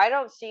 Like, I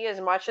don't see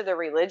as much of the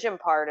religion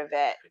part of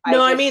it.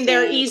 No, I mean,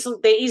 they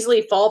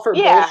easily fall for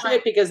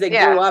bullshit because they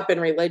grew up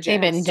in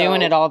religion. They've been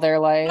doing it all their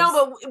lives.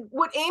 No, but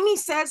what Amy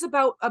says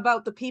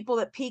about the people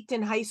that peaked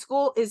in high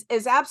school is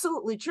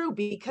absolutely true,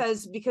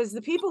 because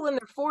the people in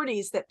their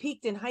 40s that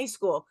peaked in high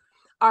school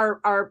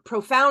are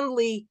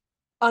profoundly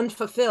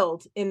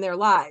unfulfilled in their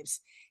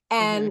lives.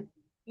 And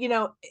you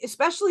know,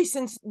 especially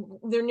since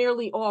they're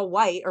nearly all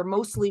white, or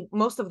most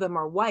of them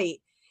are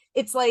white,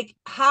 it's like,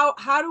 how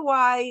do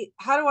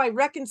I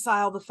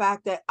reconcile the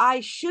fact that I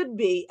should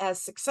be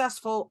as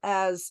successful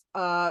as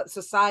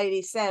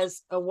society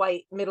says a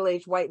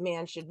middle-aged white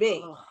man should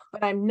be,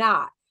 but I'm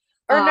not.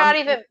 Or not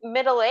even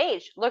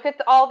middle-aged. Look at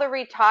all the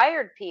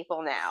retired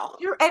people now.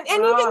 And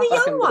even the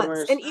young ones,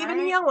 boomers. and even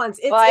the young ones.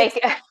 It's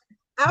Like,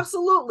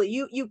 absolutely.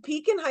 You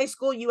peak in high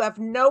school, you have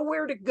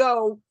nowhere to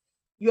go.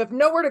 You have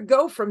nowhere to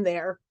go from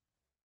there.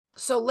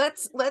 So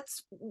let's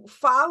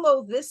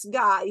follow this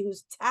guy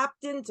who's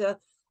tapped into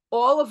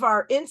all of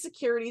our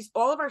insecurities,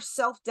 all of our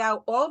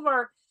self-doubt, all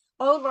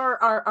of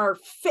our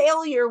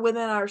failure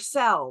within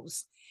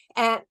ourselves.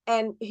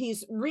 And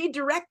he's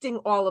redirecting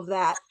all of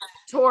that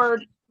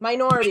toward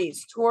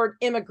minorities, toward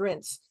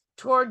immigrants,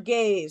 toward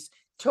gays,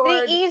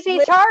 toward the easy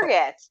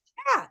targets.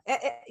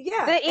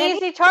 Yeah. The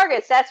easy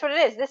targets. That's what it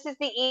is. This is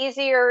the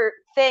easier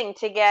thing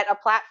to get a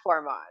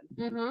platform on.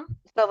 Mm-hmm.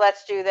 So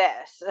let's do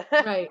this.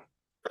 Right.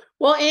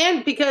 Well,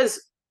 and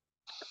because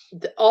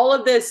all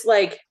of this,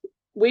 like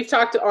we've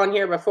talked on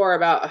here before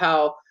about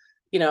how,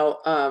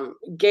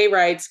 gay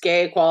rights,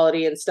 gay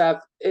equality and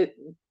stuff,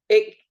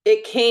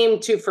 it came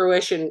to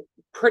fruition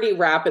pretty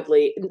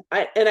rapidly.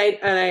 And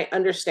I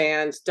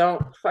understand,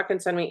 don't fucking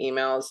send me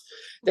emails,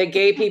 that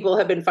gay people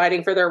have been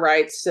fighting for their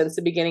rights since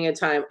the beginning of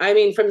time. I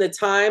mean, from the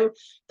time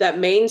that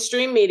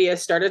mainstream media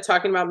started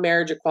talking about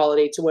marriage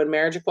equality to when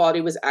marriage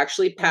equality was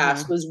actually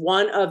passed was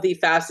one of the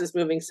fastest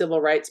moving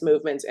civil rights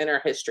movements in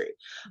our history.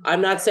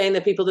 I'm not saying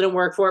that people didn't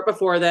work for it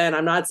before then.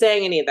 I'm not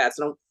saying any of that.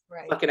 So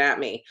don't fucking at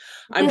me.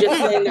 I'm just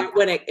saying that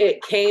when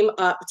it came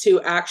up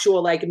to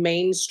actual like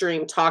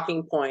mainstream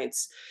talking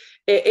points,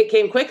 it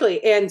came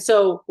quickly. And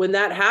so when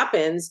that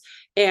happens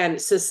and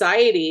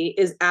society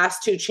is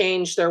asked to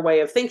change their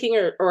way of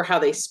thinking or how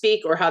they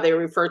speak or how they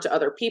refer to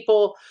other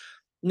people,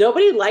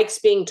 nobody likes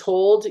being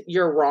told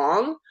you're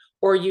wrong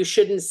or you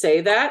shouldn't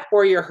say that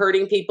or you're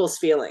hurting people's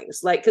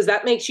feelings. Like, because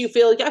that makes you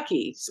feel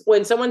yucky.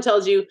 When someone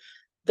tells you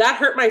that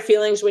hurt my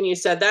feelings when you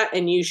said that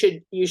and you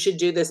should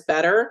do this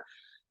better,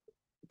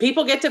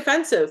 people get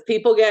defensive.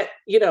 People get,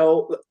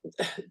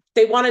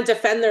 they want to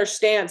defend their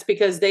stance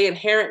because they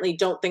inherently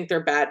don't think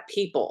they're bad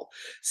people.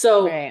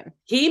 So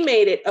he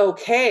made it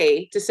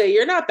okay to say,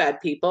 you're not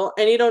bad people.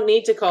 And you don't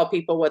need to call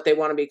people what they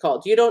want to be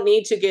called. You don't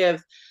need to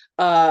give,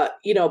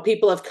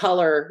 people of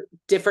color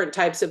different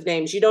types of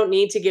names. You don't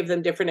need to give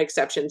them different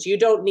exceptions. You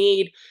don't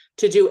need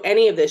to do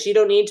any of this. You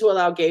don't need to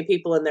allow gay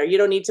people in there. You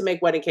don't need to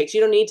make wedding cakes.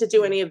 You don't need to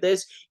do any of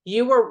this.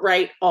 You were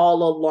right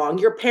all along.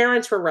 Your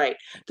parents were right.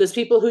 Those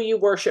people who you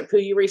worship, who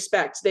you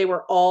respect, they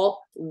were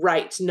all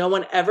right. No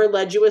one ever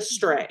led you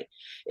astray.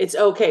 It's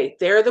okay.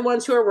 They're the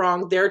ones who are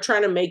wrong. They're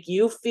trying to make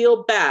you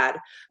feel bad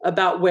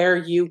about where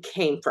you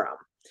came from.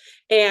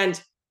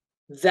 And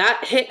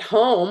that hit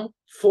home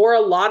for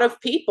a lot of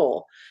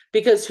people,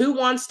 because who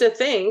wants to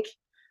think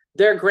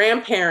their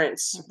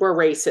grandparents were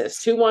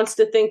racist? Who wants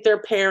to think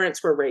their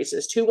parents were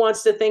racist? Who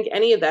wants to think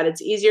any of that?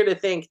 It's easier to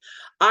think,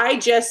 I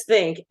just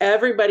think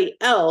everybody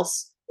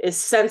else is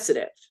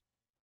sensitive.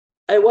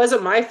 It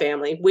wasn't my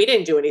family. We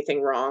didn't do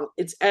anything wrong.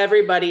 It's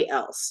everybody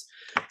else.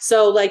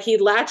 So like he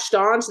latched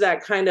on to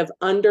that kind of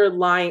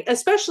underlying,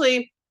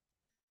 especially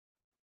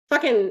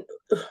fucking,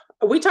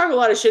 we talk a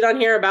lot of shit on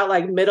here about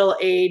like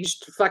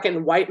middle-aged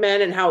fucking white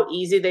men and how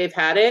easy they've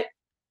had it.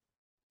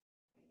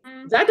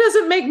 That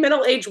doesn't make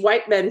middle-aged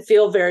white men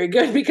feel very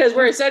good, because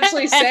we're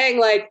essentially saying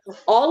like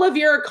all of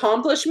your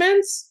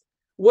accomplishments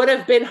would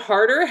have been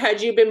harder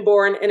had you been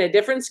born in a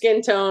different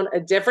skin tone, a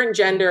different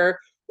gender,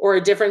 or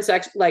a different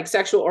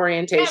sexual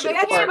orientation.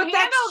 But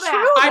that's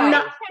true. I'm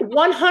not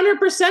 100%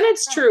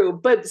 it's true,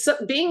 but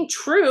being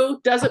true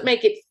doesn't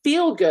make it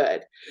feel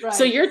good. Right.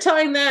 So you're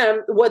telling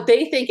them what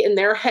they think in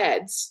their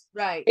heads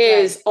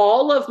is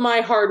all of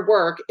my hard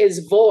work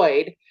is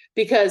void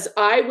because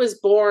I was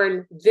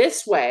born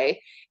this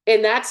way.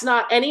 And that's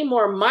not any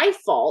more my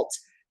fault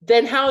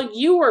than how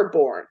you were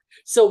born.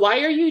 So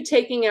why are you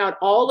taking out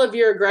all of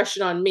your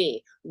aggression on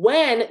me?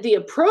 When the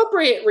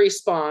appropriate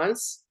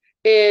response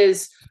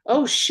is,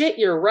 oh shit,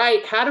 you're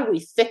right. How do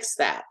we fix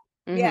that?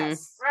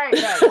 Yes. Right.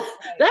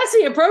 That's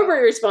the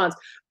appropriate response.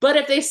 But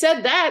if they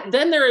said that,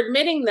 then they're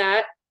admitting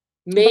that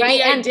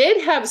maybe I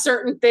did have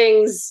certain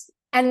things.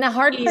 And the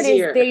hard part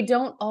is they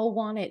don't all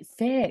want it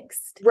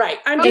fixed. Right.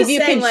 I'm just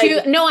saying, like,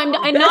 choose, no, I'm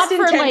not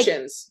for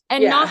intentions.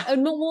 Like, and not,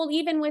 well,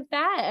 even with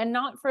that, and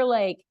not for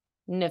like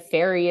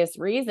nefarious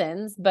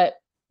reasons, but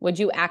would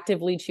you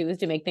actively choose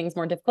to make things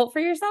more difficult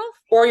for yourself?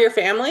 Or your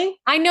family?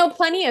 I know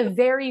plenty of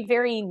very,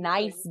 very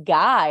nice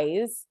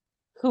guys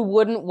who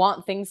wouldn't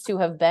want things to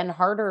have been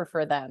harder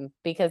for them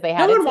because they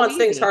had no one wants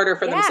things harder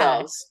for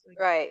themselves.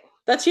 Right.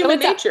 That's human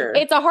nature.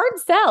 It's a hard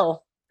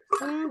sell.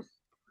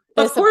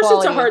 Of course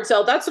it's a hard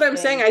sell. That's what I'm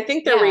saying. I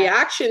think the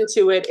reaction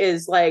to it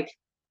is like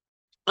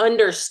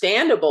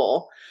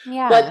understandable,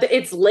 but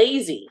it's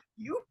lazy.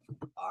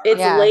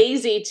 It's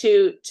lazy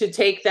to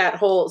take that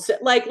whole,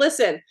 like,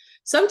 listen,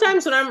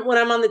 sometimes when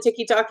I'm on the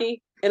TikTok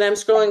and I'm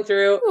scrolling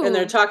through and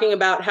they're talking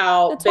about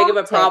how big of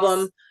a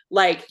problem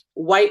like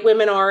white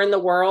women are in the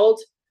world,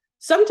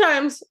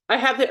 sometimes I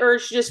have the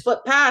urge to just flip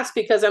past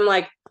because I'm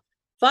like,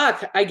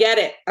 fuck, I get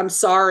it. I'm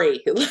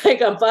sorry.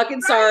 Like, I'm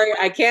fucking sorry.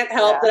 I can't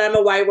help that I'm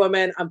a white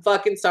woman. I'm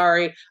fucking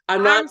sorry.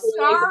 I'm not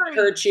going to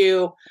hurt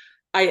you.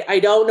 I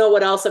don't know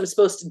what else I'm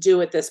supposed to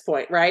do at this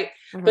point, right?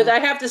 Mhm. But I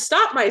have to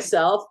stop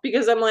myself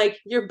because I'm like,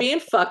 you're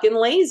being fucking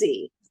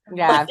lazy.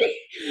 Yeah.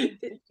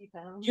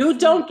 You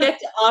don't get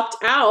to opt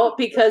out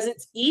because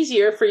it's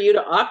easier for you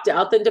to opt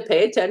out than to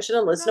pay attention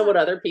and listen to what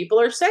other people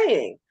are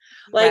saying.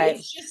 Like, Right.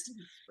 it's just,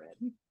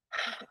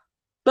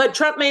 but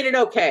Trump made it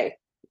okay.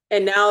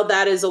 And now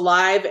that is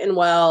alive and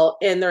well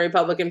in the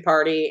Republican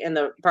Party, in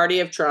the party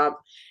of Trump.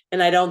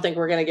 And I don't think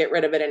we're going to get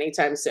rid of it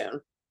anytime soon.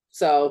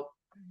 So.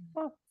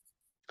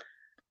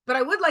 But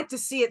I would like to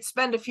see it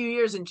spend a few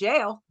years in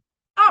jail.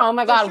 Oh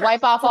my God,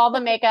 wipe off all the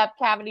makeup,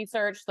 cavity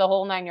search, the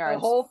whole 9 yards.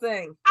 The whole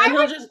thing. And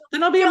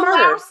then I'll be a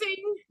martyr.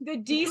 The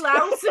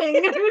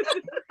delousing.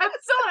 That's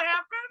still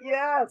happening.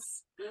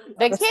 Yes.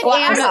 The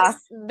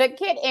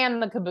kit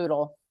and the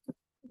caboodle.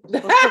 I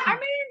mean,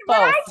 when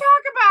I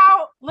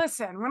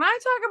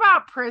talk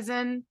about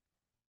prison,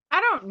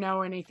 I don't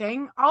know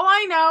anything. All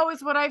I know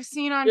is what I've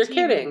seen on You're TV.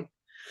 kidding.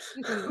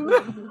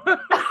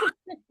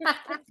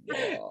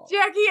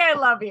 Jackie, I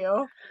love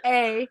you.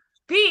 A.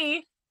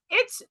 B.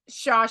 It's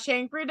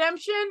Shawshank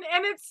Redemption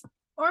and it's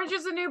Orange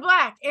is the New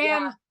Black.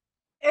 And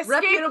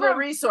reputable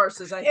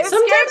resources, I think.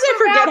 Sometimes I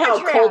forget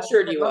how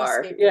cultured you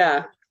are.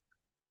 Yeah.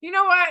 You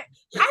know what?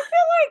 I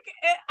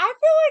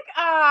feel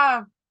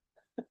like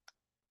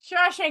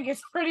Shawshank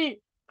is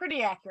pretty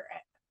accurate.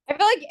 I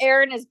feel like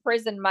Erin is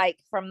Prison Mike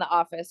from The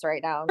Office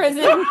right now.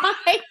 Prison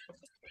Mike.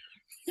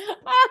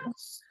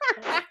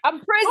 I'm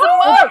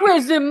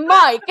Prison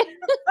Mike.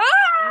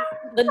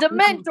 The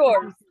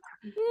Dementors.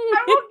 I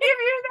will give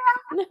you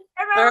that.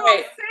 And I All will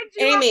right, send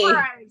you Amy, a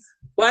prize.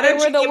 why don't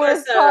you give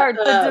us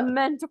the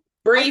Dementor.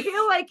 brief? I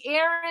feel like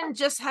Erin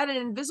just had an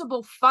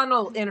invisible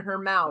funnel in her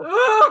mouth.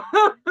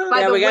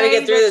 Yeah, we got to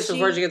get through this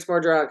before she gets more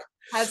drunk.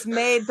 Has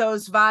made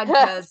those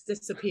vodkas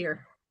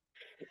disappear.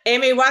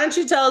 Amy, why don't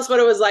you tell us what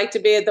it was like to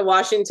be at the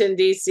Washington,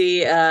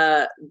 D.C.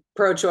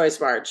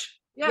 pro-choice march?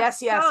 Yes.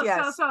 Here.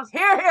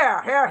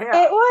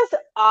 It was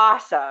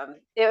awesome.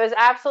 It was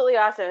absolutely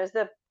awesome. It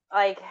was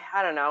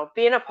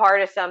being a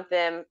part of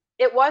something.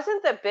 It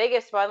wasn't the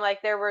biggest one.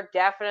 Like, there were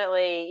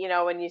definitely,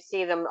 when you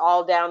see them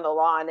all down the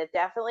lawn, it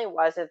definitely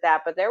wasn't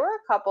that, but there were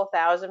a couple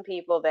thousand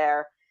people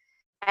there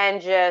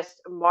and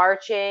just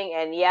marching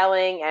and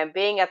yelling and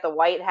being at the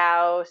White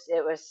House.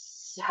 It was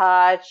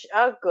such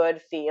a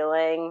good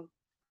feeling.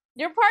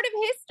 You're part of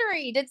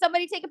history. Did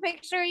somebody take a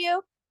picture of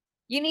you?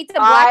 You need to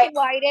black and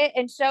white it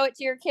and show it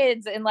to your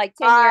kids in like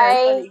 10 years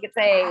so that you could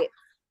say,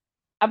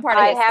 I'm part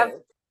of history. I have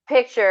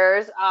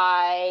pictures.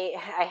 I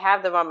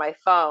have them on my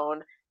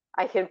phone.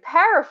 I can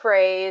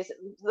paraphrase.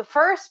 The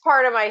first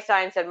part of my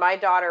sign said, "My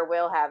daughter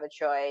will have a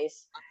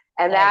choice."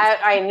 And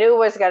that I knew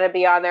was going to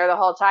be on there the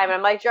whole time.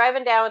 I'm like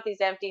driving down with these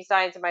empty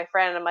signs and my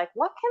friend, and I'm like,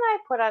 what can I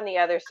put on the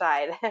other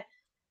side?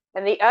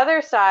 And the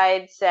other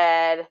side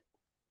said,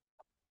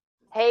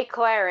 "Hey,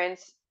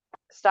 Clarence,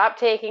 stop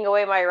taking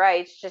away my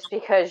rights just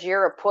because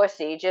you're a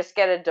pussy. Just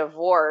get a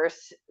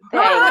divorce.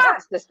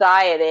 Thanks,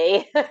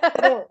 society."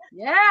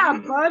 Yeah,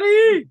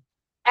 buddy.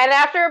 And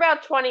after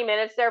about 20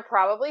 minutes, there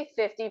probably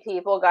 50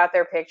 people got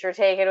their picture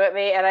taken with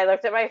me. And I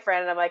looked at my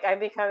friend and I'm like, I'm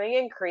becoming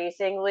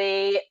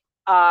increasingly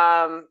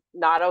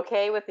not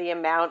okay with the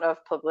amount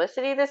of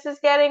publicity this is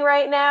getting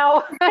right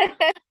now.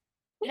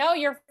 No,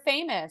 you're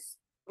famous.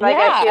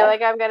 I feel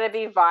like I'm going to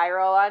be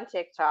viral on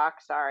TikTok.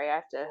 Sorry, I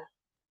have to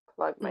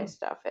plug my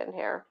stuff in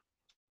here.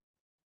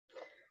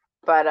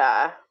 But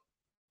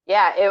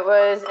it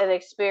was an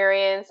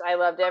experience. I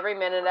loved every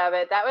minute of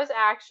it. That was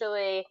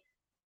actually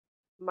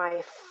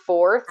my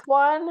fourth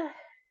one.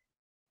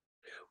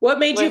 What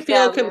made you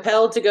feel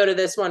compelled to go to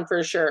this one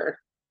for sure?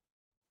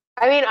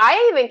 I mean,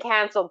 I even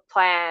canceled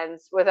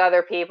plans with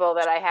other people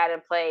that I had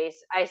in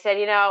place. I said,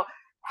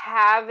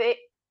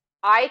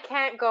 I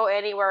can't go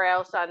anywhere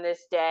else on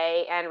this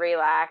day and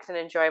relax and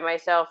enjoy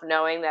myself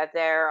knowing that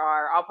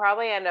I'll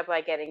probably end up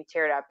like getting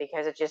teared up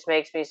because it just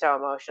makes me so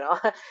emotional.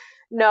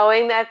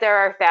 Knowing that there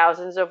are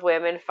thousands of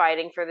women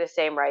fighting for the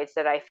same rights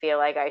that I feel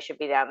like I should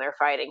be down there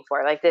fighting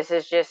for. Like, this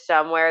is just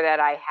somewhere that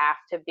I have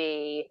to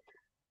be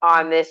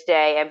on this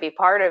day and be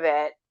part of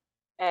it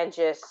and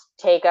just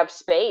take up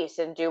space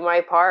and do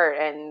my part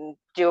and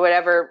do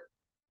whatever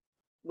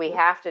we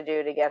have to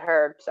do to get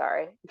heard.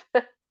 Sorry.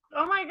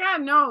 Oh my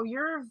God, no,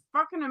 you're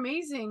fucking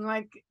amazing.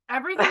 Like,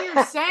 everything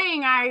you're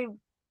saying, I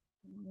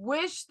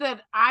wish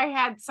that I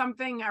had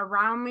something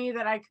around me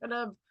that I could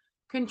have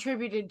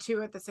contributed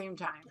to at the same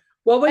time.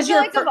 What was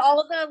your of all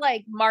of the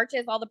like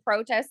marches, all the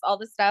protests, all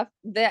the stuff,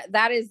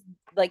 that is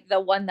like the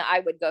one that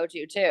I would go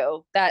to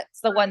too.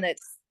 That's the one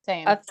that's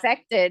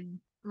affected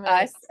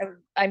us.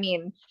 I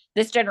mean,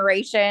 this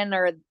generation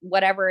or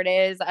whatever it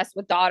is, us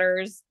with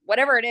daughters,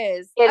 whatever it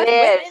is. It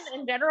is. Women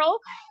in general,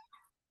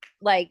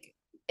 like,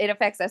 it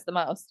affects us the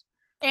most.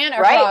 And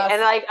right.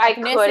 And like, I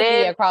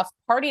couldn't, across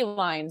party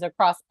lines,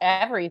 across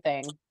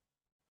everything.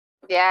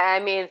 Yeah.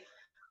 I mean,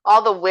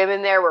 all the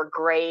women there were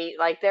great.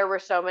 Like, there were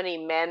so many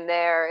men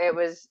there. It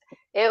was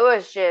it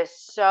was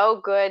just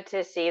so good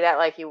to see that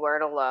like you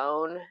weren't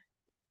alone.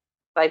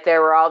 Like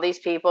there were all these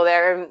people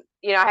there,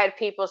 and I had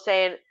people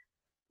saying,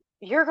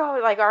 "You're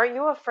going like, aren't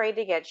you afraid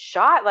to get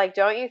shot? Like,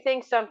 don't you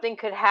think something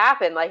could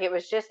happen?" Like it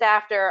was just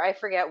after I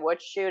forget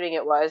which shooting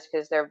it was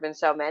because there have been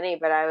so many,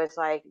 but I was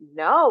like,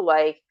 no,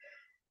 like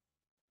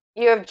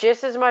you have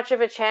just as much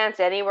of a chance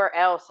anywhere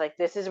else. Like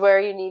this is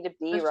where you need to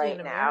be Especially right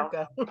in now.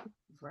 America.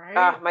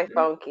 Right. My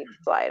phone keeps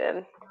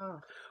sliding. Oh.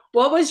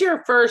 What was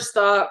your first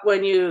thought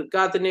when you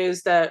got the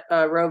news that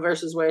Roe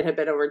versus Wade had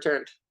been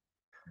overturned?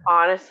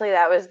 Honestly,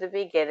 that was the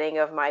beginning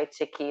of my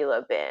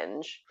tequila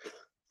binge.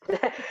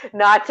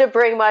 Not to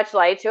bring much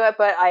light to it,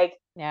 but like,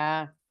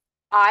 Yeah.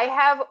 I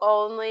have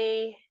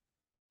only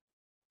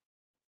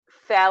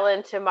fell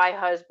into my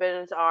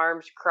husband's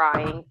arms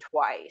crying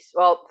twice.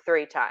 Well,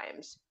 3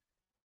 times.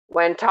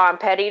 When Tom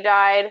Petty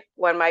died,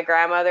 when my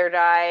grandmother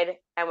died,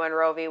 and when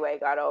Roe v. Wade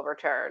got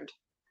overturned.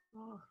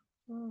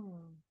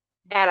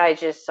 And I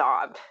just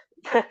sobbed.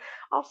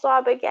 I'll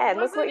sob again.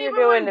 Look what you're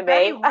doing to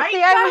me. I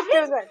was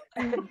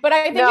doing good. But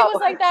I think it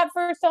was like that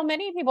for so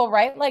many people,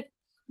 right? Like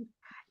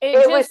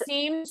it just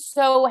seemed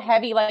so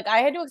heavy. Like I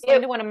had to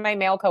explain to one of my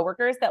male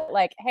coworkers that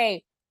like,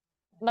 hey,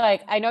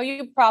 like I know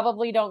you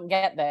probably don't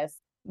get this,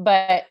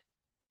 but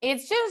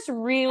it's just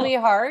really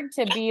hard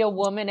to be a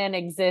woman and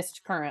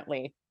exist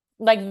currently.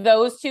 Like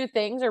those two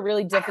things are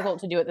really difficult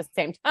to do at the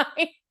same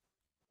time.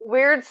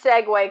 Weird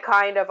segue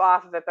kind of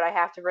off of it, but I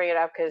have to bring it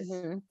up because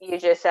you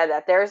just said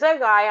that. There's a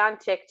guy on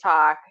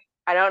TikTok.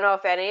 I don't know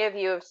if any of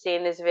you have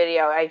seen this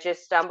video. I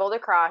just stumbled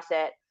across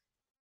it.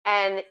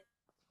 And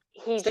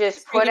he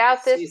just put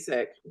out this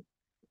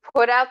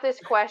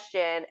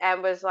question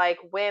and was like,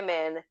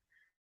 women,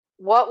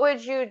 what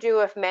would you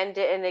do if men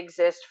didn't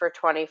exist for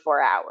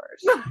 24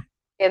 hours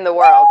in the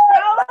world?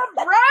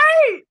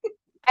 Right.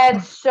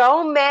 And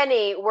so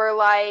many were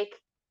like,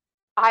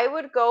 I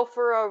would go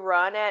for a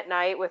run at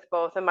night with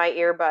both of my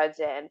earbuds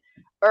in,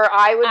 or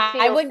I would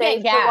feel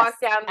safe to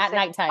walk down at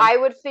nighttime. I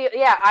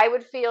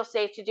would feel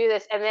safe to do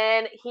this. And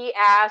then he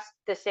asked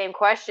the same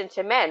question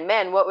to men.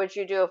 Men, what would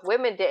you do if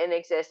women didn't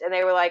exist? And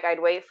they were like,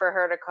 I'd wait for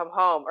her to come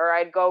home, or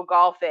I'd go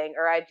golfing,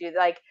 or I'd do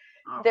like.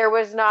 There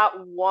was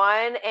not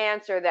one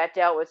answer that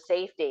dealt with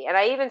safety. And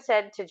I even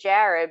said to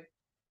Jared,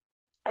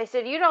 I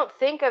said, you don't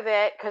think of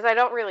it, because I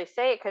don't really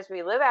say it because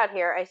we live out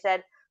here. I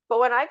said, but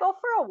when I go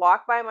for a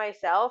walk by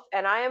myself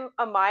and I am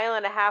 1.5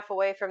 miles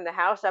away from the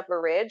house up a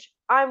ridge,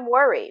 I'm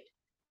worried.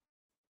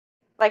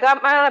 Like I'm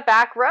on a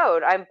back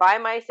road. I'm by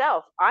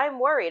myself. I'm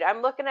worried.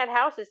 I'm looking at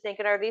houses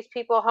thinking, are these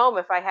people home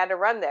if I had to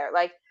run there?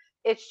 Like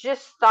it's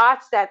just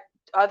thoughts that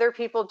other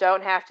people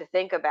don't have to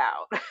think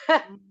about.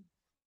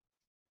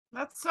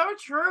 That's so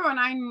true.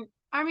 And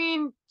I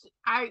mean,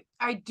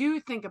 I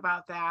do think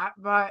about that,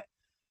 but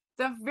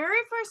the very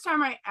first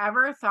time I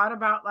ever thought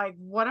about like,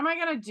 what am I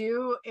going to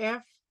do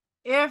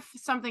if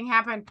something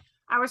happened?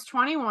 I was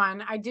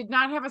 21. I did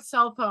not have a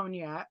cell phone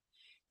yet.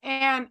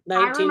 And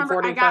I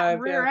remember I got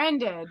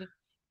rear-ended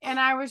and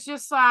I was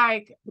just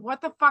like,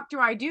 what the fuck do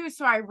I do?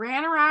 So I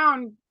ran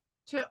around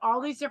to all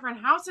these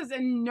different houses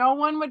and no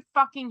one would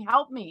fucking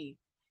help me.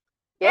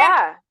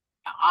 Yeah.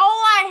 And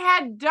all I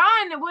had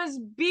done was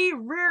be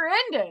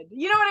rear-ended.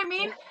 You know what I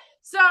mean?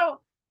 So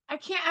I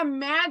can't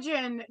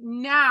imagine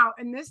now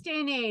in this day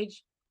and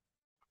age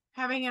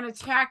having an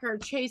attacker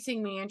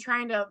chasing me and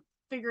trying to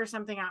figure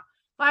something out.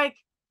 Like,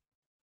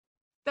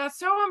 that's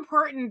so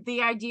important.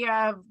 The idea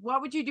of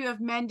what would you do if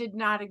men did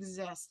not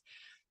exist?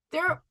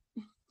 There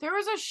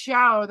was a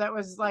show that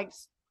was like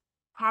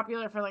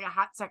popular for like a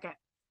hot second.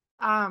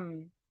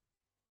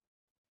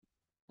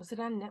 Was it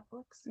on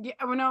Netflix? Yeah,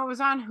 well, no, it was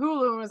on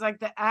Hulu. It was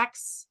like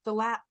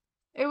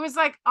it was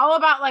like all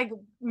about like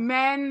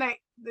men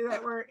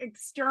that were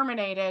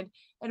exterminated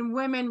and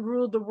women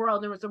ruled the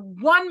world. There was a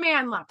one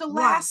man left. The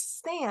Last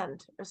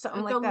Stand or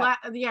something like that.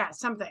 Yeah,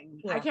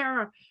 something. Yeah. I can't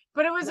remember.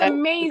 But it was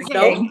amazing.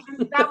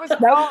 Nope. That was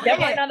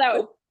definitely not that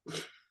one.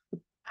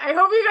 I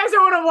hope you guys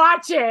don't want to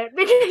watch it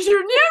because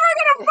you're never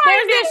gonna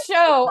find There's this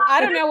show. I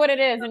don't know what it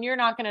is, and you're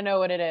not gonna know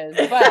what it is.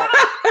 But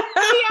to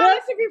be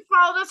honest, if you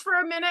followed us for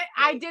a minute,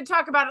 I did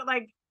talk about it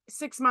like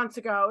 6 months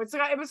ago.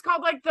 It was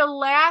called like The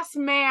Last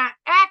Man,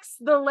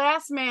 The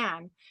Last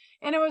Man.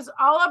 And it was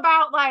all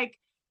about like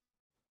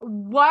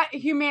what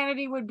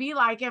humanity would be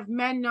like if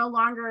men no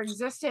longer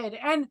existed.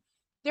 And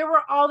there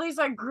were all these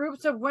like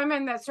groups of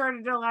women that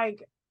started to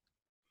like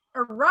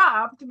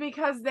erupt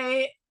because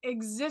they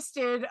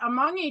existed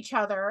among each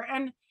other.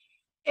 And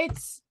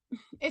it's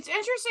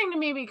interesting to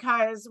me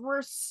because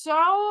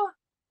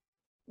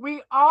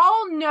we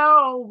all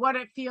know what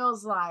it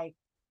feels like.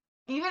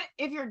 Even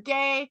if you're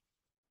gay,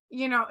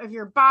 you know, if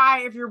you're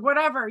bi, if you're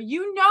whatever,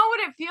 you know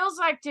what it feels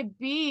like to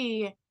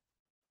be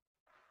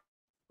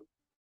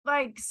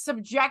like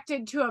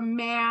subjected to a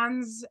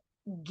man's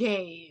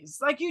gaze.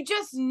 Like you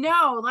just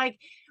know, like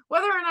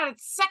whether or not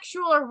it's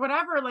sexual or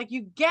whatever, like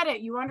you get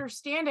it, you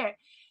understand it.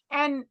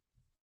 And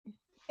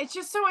it's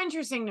just so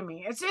interesting to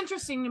me. It's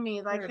interesting to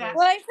me like that.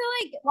 Well, I feel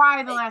like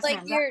why The Last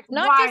Man? You're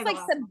not just like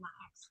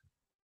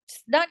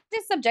not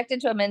just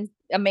subjected to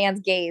a man's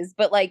gaze,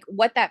 but like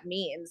what that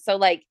means. So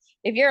like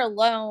if you're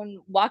alone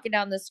walking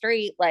down the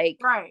street, like,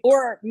 Right.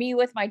 or me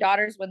with my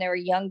daughters when they were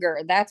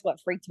younger, that's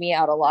what freaked me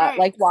out a lot. Right.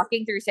 Like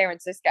walking through San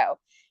Francisco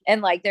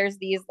and like there's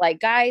these like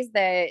guys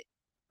that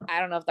I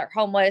don't know if they're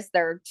homeless,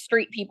 they're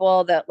street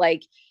people that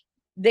like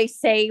they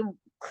say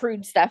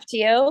crude stuff to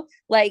you.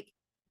 Like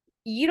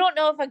you don't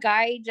know if a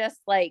guy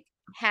just like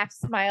half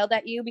smiled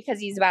at you because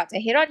he's about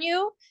to hit on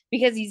you,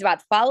 because he's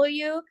about to follow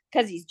you,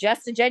 because he's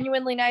just a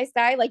genuinely nice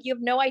guy. Like you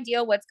have no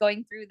idea what's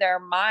going through their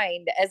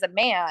mind as a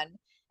man.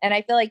 And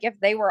I feel like if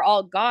they were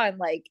all gone,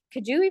 like,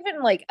 could you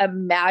even like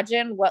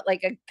imagine what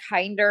like a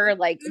kinder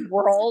like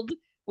world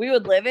we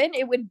would live in?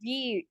 It would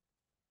be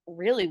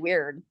really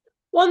weird.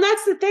 Well, and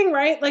that's the thing,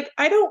 right? Like,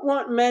 I don't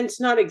want men to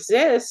not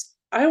exist.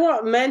 I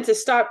want men to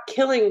stop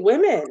killing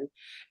women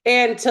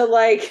and to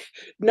like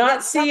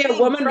not see a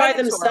woman by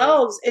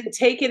themselves and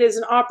take it as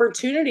an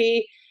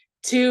opportunity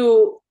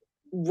to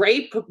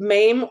rape,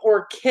 maim,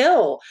 or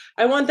kill.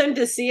 I want them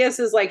to see us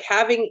as like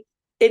having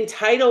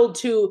entitled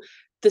to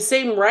the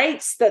same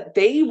rights that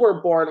they were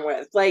born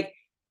with. Like,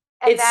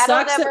 And it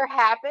that'll sucks never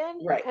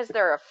happen Right. because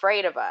they're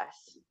afraid of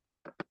us.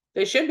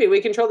 They should be.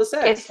 We control the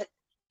sex.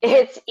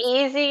 It's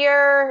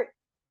easier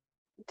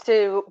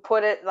to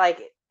put it like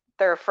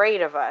they're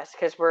afraid of us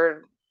because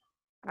we're,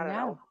 I don't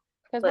know.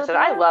 Listen,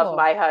 I love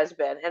my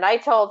husband, and I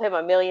told him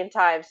a million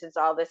times since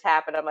all this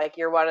happened, I'm like,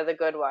 you're one of the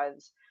good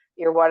ones.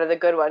 You're one of the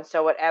good ones.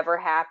 So whatever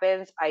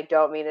happens, I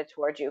don't mean it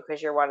towards you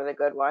because you're one of the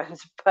good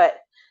ones. But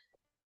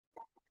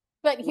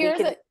here's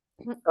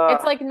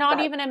it's like not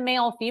even a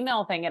male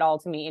female thing at all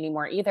to me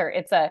anymore either.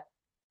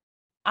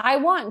 I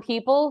want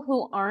people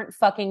who aren't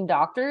fucking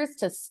doctors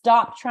to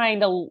stop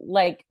trying to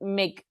like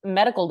make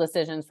medical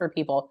decisions for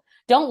people.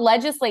 Don't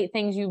legislate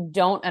things you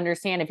don't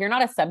understand. If you're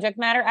not a subject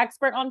matter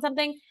expert on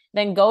something,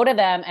 then go to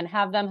them and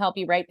have them help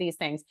you write these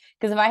things.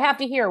 Because if I have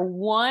to hear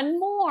one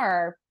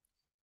more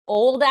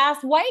old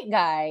ass white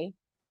guy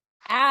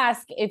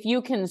ask if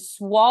you can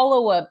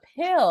swallow a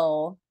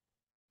pill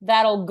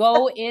that'll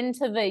go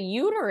into the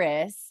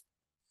uterus,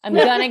 I'm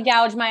gonna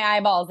gouge my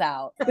eyeballs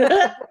out. Like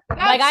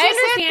I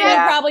understand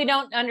you probably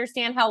don't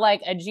understand how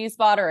like a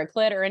G-spot or a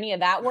clit or any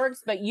of that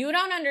works, but you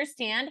don't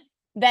understand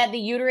that the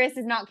uterus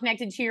is not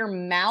connected to your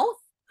mouth.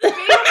 Human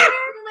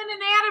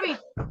anatomy.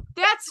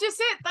 That's just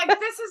it. Like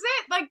this is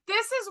it. Like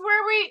this is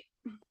where we.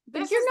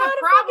 This you're is not the a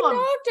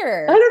problem.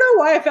 doctor. I don't know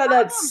why I found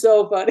that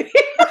so funny.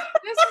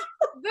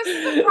 This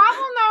is the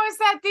problem though, is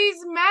that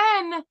these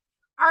men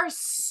are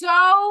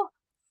so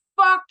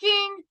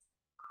fucking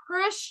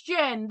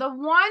Christian. The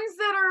ones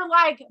that are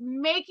like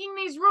making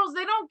these rules,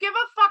 they don't give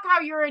a fuck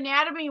how your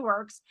anatomy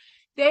works.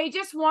 They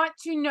just want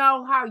to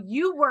know how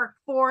you work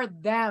for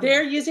them.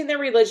 They're using their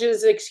religion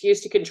as an excuse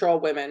to control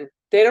women.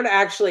 They don't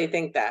actually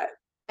think that.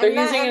 They're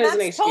using it as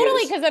an excuse.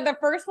 Totally, because they're the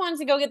first ones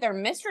to go get their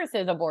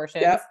mistresses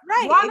abortions. Yep.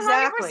 Right, 100%.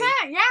 exactly.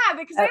 Yeah,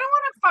 because they don't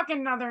want a fucking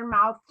another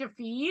mouth to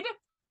feed.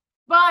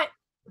 But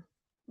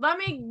let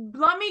me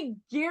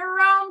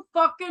around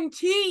fucking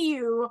tee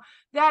you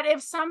that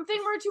if something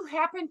were to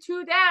happen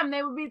to them,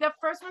 they would be the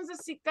first ones to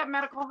seek that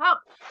medical help.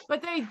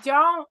 But they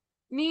don't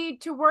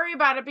need to worry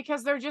about it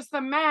because they're just the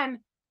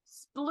men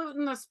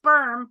splooting the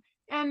sperm,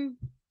 and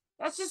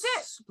that's just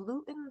it.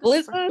 Splooting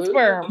the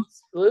sperm.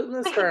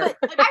 Splooting the sperm.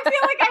 I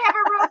feel like I have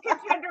a real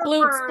contender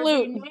for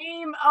the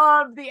name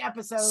of the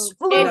episode.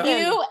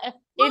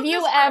 If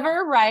you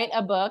ever write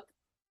a book,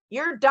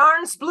 you're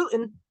darn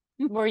splooting,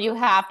 where you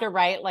have to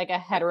write like a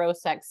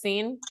heterosex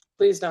scene,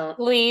 please don't.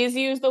 Please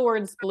use the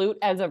word sploot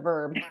as a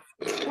verb.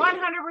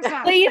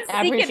 100%. Please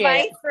seek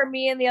advice for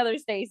me and the other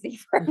Stacy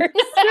first. At the end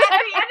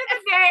of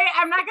the day,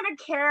 I'm not gonna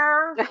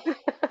care,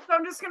 so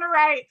I'm just gonna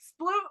write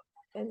sploot.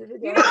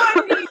 You know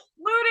what?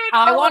 Splooted.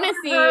 I want to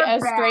see a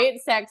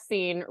straight sex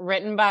scene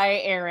written by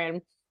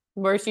Erin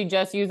where she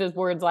just uses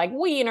words like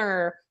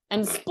wiener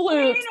and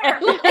sploot. She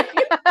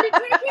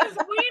takes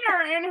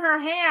wiener in her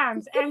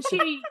hands, and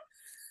she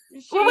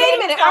well, wait a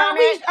minute. Aren't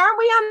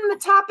we on the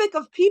topic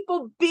of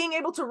people being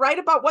able to write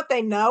about what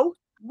they know?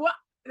 What?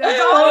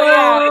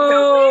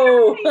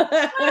 Oh.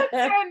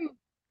 I'm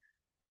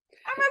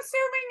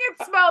assuming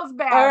it smells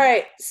bad. All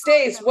right,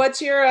 Stace,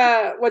 what's your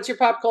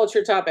pop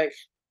culture topic?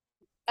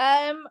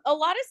 A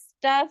lot of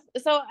stuff.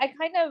 So I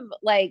kind of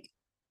like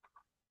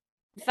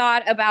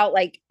thought about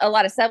like a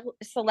lot of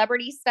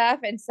celebrity stuff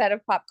instead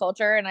of pop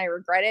culture, and I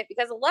regret it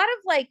because a lot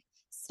of like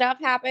stuff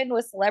happened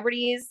with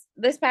celebrities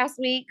this past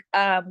week.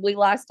 We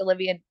lost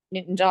Olivia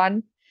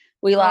Newton-John.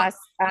 We lost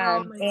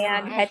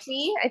Anne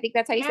Hetchy. I think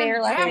that's how you say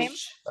her last name.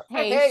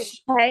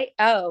 Hey.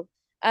 Oh.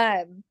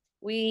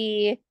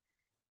 We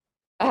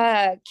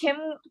Kim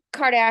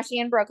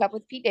Kardashian broke up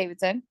with Pete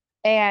Davidson,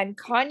 and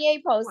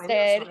Kanye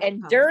posted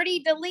and dirty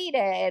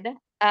deleted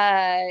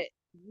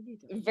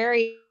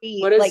very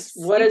what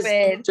does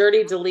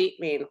dirty delete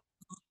mean?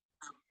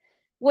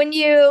 When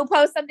you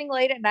post something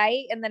late at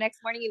night and the next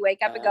morning you wake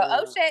up and go,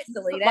 oh shit,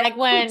 delete it. Like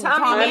when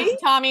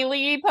Tommy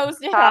Lee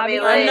posted.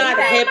 I'm not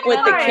hip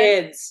with the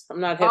kids. I'm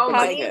not hip with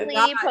the kids. Tommy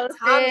Lee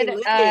posted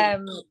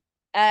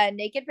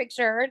naked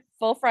picture,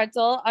 full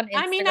frontal on Instagram.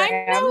 I mean,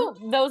 I know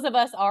those of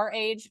us our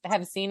age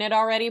have seen it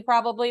already,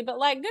 probably, but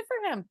like, good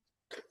for him.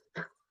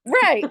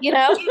 Right, you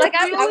know, like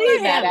I'm not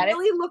mad at it.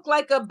 Really look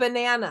like a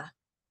banana.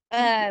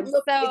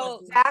 So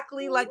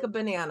exactly like a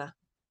banana.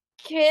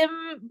 Kim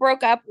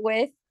broke up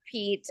with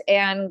Pete,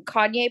 and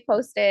Kanye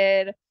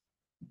posted,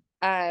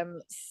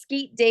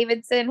 Skeet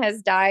Davidson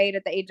has died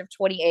at the age of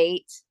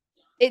 28.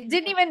 It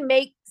didn't even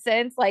make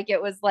sense. Like,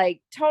 it was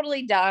like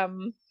totally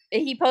dumb.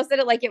 He posted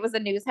it like it was a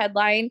news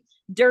headline.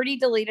 Dirty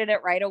deleted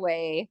it right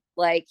away.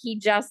 Like, he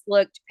just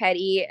looked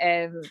petty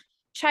and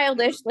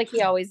childish, like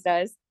he always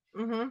does.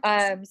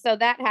 So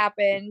that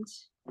happened.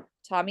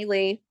 Tommy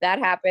Lee, that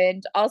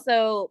happened.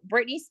 Also,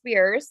 Britney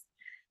Spears.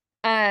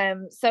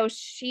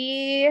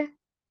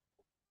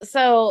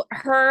 So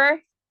her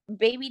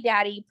baby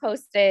daddy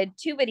posted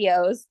 2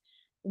 videos.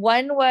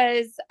 One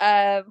was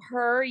of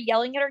her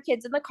yelling at her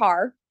kids in the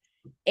car,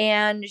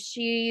 and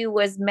she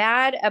was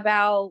mad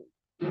about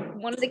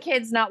one of the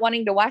kids not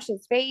wanting to wash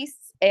his face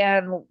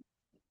and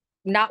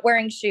not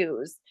wearing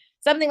shoes.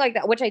 Something like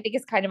that, which I think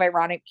is kind of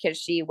ironic because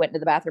she went to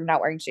the bathroom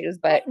not wearing shoes.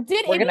 But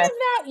did any of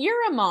that,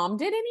 you're a mom,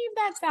 did any of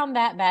that sound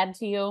that bad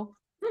to you?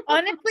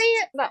 Honestly,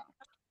 no.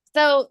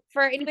 So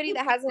for anybody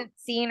that hasn't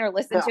seen or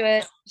listened to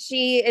it,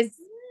 she is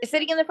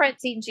sitting in the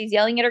front seat and she's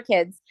yelling at her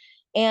kids.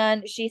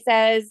 And she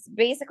says,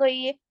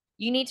 basically,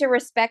 you need to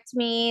respect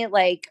me.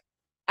 Like,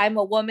 I'm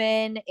a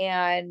woman.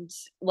 And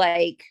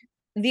like,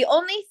 the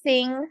only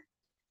thing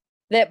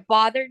that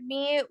bothered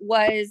me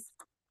was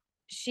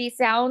she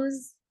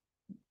sounds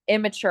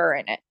immature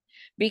in it,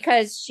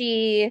 because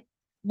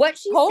what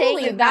she's saying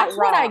is that's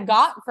not wrong. What I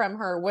got from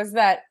her was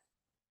that,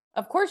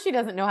 of course, she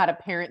doesn't know how to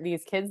parent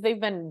these kids. They've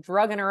been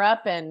drugging her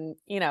up and,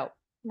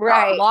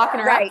 locking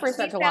her up for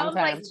such a long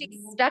time. Like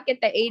she's stuck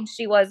at the age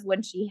she was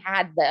when she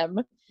had them.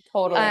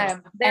 Totally.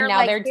 And now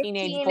like they're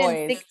teenage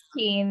boys,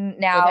 16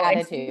 now, with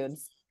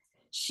attitudes.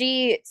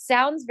 She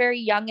sounds very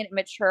young and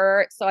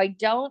immature. So I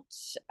don't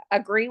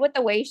agree with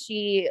the way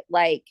she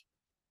like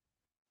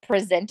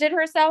presented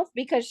herself,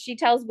 because she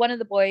tells one of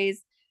the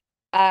boys,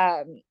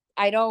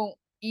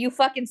 you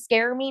fucking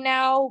scare me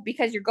now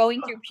because you're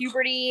going through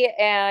puberty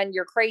and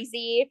you're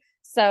crazy.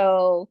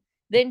 So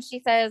then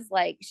she says,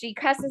 like, she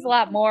cusses a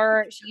lot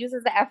more. She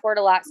uses the F word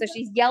a lot. So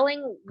she's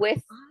yelling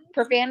with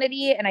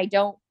profanity, and I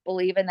don't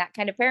believe in that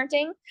kind of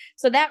parenting.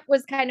 So that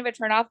was kind of a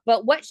turnoff.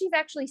 But what she's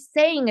actually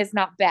saying is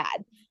not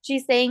bad.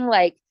 She's saying,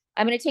 like,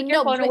 I'm going to take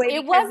your phone away.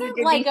 It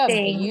wasn't like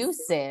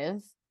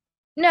abusive.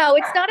 No,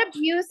 it's not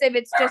abusive.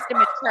 It's just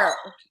immature.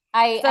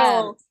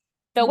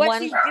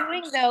 What she's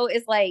doing though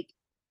is like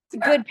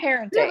good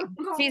parenting.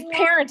 She's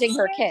parenting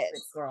her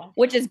kids,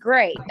 which is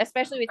great,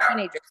 especially with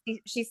teenagers.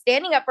 She's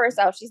standing up for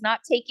herself. She's not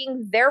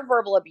taking their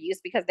verbal abuse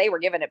because they were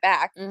giving it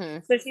back.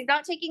 So she's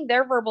not taking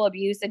their verbal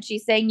abuse, and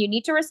she's saying, you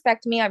need to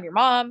respect me. I'm your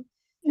mom.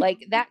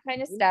 Like that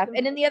kind of stuff.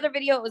 And in the other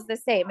video, it was the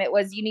same. It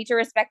was, you need to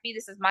respect me.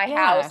 This is my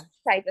house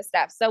type of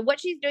stuff. So what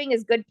she's doing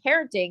is good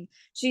parenting.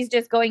 She's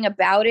just going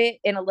about it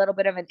in a little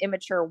bit of an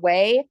immature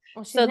way.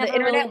 Well, so the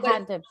internet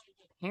had to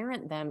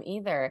parent them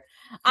either.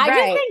 I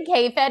just think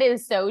K-Fed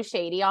is so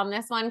shady on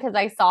this one, because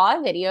I saw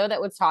a video that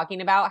was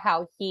talking about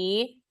how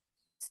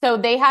so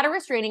they had a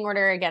restraining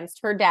order against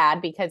her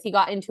dad because he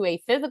got into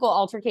a physical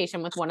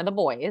altercation with one of the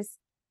boys.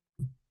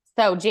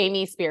 So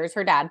Jamie Spears,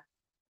 her dad.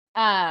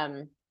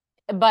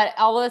 But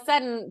all of a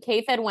sudden,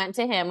 K-Fed went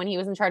to him when he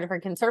was in charge of her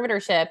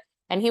conservatorship,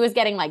 and he was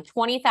getting like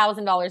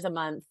 $20,000 a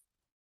month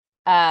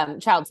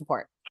child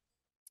support.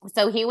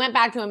 So he went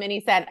back to him and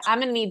he said, I'm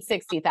going to need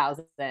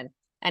 $60,000.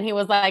 And he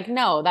was like,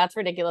 no, that's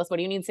ridiculous. What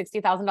do you need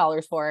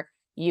 $60,000 for?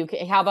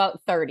 How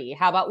about 30?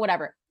 How about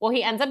whatever? Well,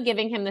 he ends up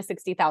giving him the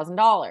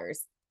 $60,000.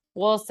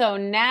 Well, so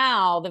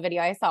now the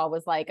video I saw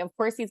was like, of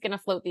course he's going to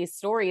float these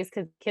stories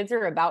because kids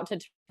are about to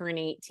turn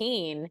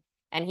 18.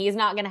 And he's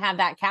not going to have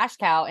that cash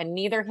cow, and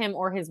neither him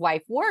or his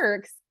wife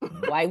works.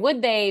 Why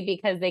would they?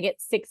 Because they get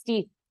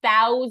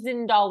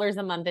 $60,000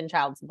 a month in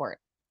child support.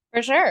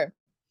 For sure.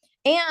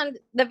 And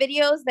the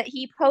videos that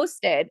he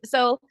posted.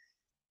 So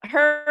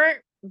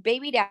her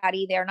baby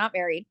daddy, they're not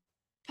married,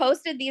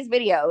 posted these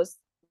videos,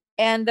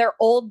 and they're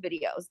old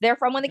videos. They're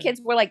from when the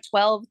kids were like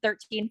 12,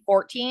 13,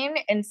 14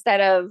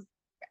 instead of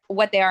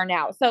what they are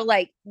now. So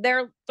like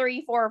they're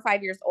 3, 4, or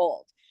 5 years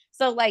old.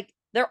 So like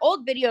they're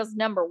old videos,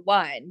 number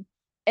one.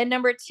 And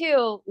number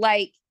two,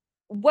 like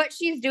what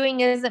she's doing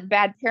isn't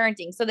bad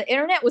parenting. So the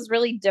internet was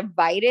really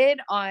divided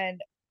on,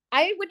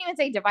 I wouldn't even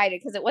say divided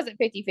because it wasn't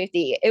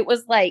 50-50. It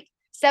was like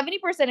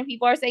 70% of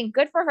people are saying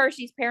good for her.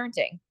 She's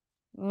parenting.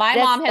 My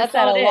mom has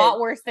said a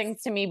lot worse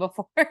things to me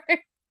before.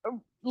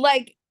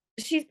 Like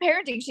she's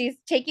parenting. She's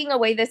taking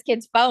away this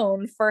kid's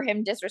phone for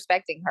him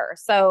disrespecting her.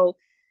 So,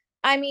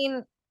 I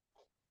mean,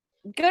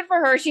 good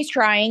for her. She's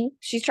trying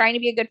to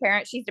be a good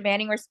parent. She's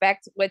demanding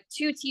respect with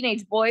 2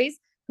 teenage boys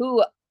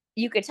who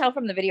you could tell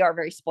from the video are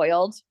very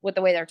spoiled with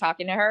the way they're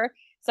talking to her.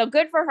 So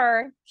good for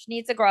her. She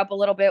needs to grow up a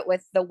little bit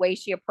with the way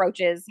she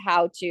approaches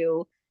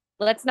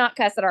let's not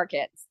cuss at our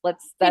kids.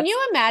 Can you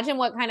imagine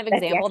what kind of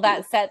example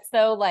that sets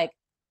though? Like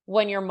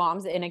when your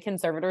mom's in a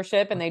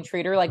conservatorship and they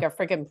treat her like a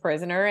freaking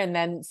prisoner, and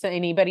then so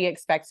anybody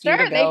expects you to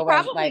go. They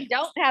probably like,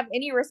 don't have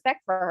any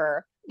respect for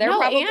her. They're No,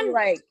 probably and-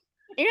 like,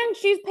 and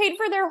she's paid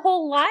for their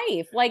whole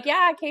life. Like,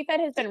 yeah, K-Fed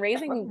has been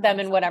raising them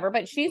and whatever,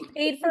 but she's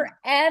paid for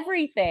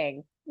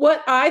everything.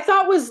 What I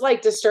thought was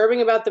like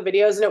disturbing about the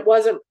videos, and it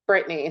wasn't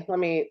Brittany. Let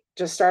me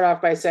just start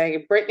off by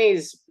saying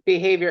Brittany's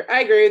behavior.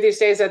 I agree with you,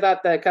 Stacey. I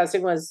thought the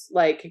cussing was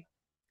like,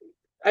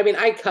 I mean,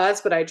 I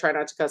cuss, but I try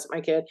not to cuss at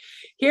my kid.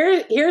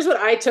 Here's what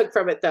I took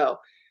from it though.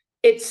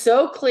 It's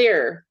so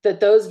clear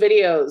that those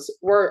videos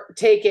were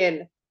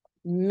taken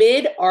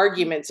mid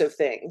arguments of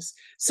things.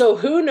 So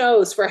who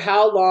knows for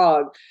how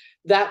long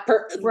that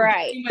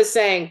he was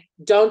saying,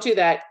 don't do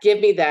that,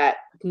 give me that,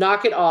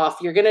 knock it off,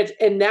 you're gonna,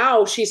 and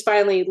now she's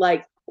finally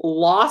like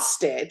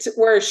lost it,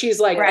 where she's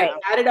like, I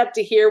had it up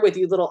to here with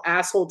you little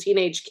asshole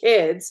teenage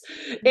kids.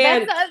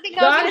 And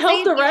God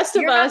help the rest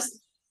of us.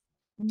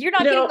 You're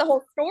not getting the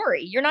whole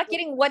story. You're not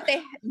getting what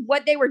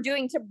they were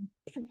doing to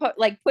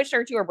like push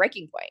her to a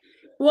breaking point.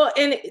 Well,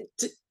 and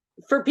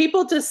for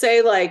people to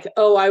say like,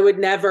 oh, I would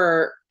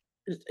never,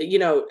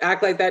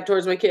 act like that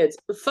towards my kids.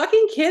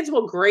 Fucking kids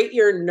will grate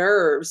your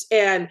nerves.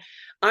 And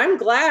I'm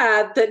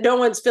glad that no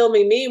one's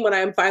filming me when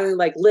I'm finally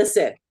like,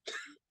 listen,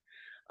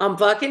 I'm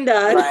fucking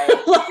done.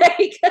 Right.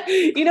 Like,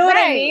 you know what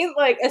I mean?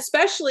 Like,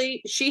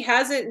 especially she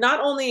hasn't, not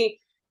only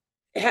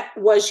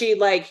was she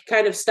like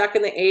kind of stuck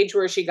in the age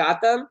where she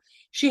got them,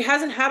 she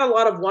hasn't had a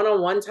lot of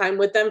one-on-one time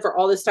with them for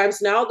all this time.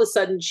 So now all of a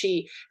sudden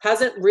she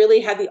hasn't really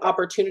had the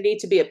opportunity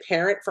to be a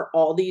parent for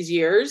all these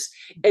years.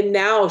 And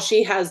now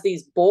she has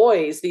these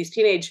boys, these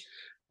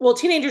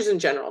teenagers in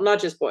general,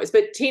 not just boys,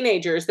 but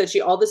teenagers that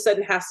she all of a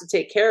sudden has to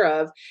take care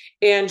of.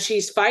 And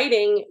she's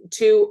fighting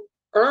to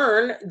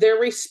earn their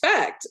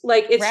respect.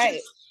 Like it's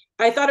just,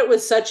 I thought it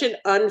was such an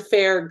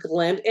unfair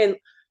glimpse. And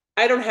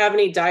I don't have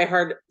any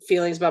diehard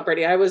feelings about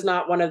Brittany. I was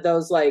not one of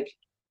those like,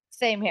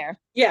 same here.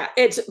 Yeah,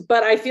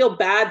 but I feel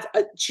bad.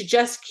 She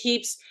just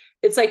keeps,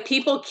 it's like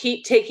people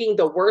keep taking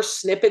the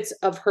worst snippets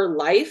of her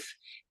life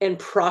and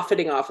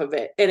profiting off of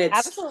it. And it's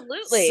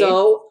absolutely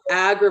so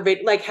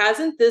aggravating. Like,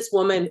 hasn't this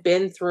woman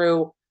been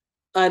through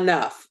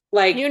enough?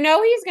 Like,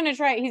 he's going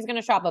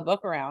to shop a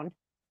book around.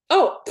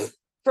 Oh,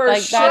 for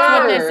like, sure.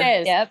 That's what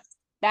this is. Yep.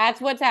 That's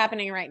what's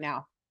happening right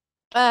now.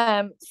 So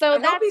I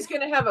hope he's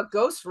going to have a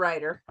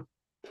ghostwriter.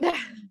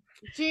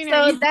 Gina,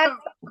 so that's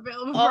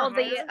all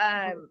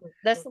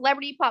the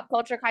celebrity pop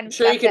culture kind of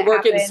sure stuff. You can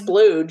work in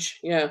splooge.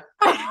 Yeah.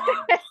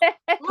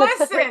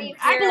 Listen,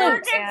 I can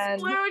work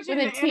in splooge in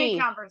any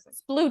conversation.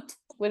 Sploot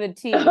with a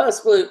T. Oh,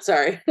 sploot,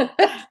 sorry.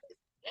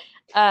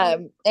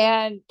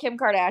 And Kim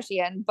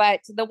Kardashian.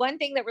 But the one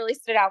thing that really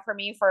stood out for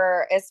me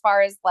for as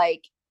far as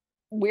like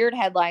weird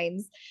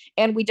headlines,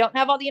 and we don't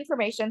have all the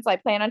information, so I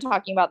plan on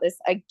talking about this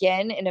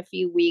again in a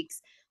few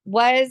weeks,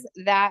 was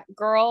that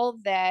girl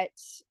that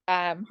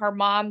her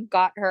mom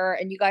got her,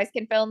 and you guys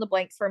can fill in the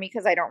blanks for me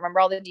because I don't remember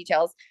all the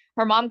details.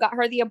 Her mom got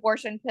her the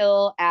abortion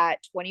pill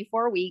at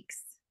 24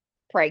 weeks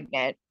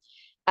pregnant.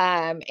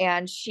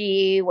 And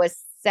she was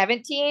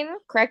 17.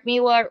 Correct me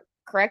where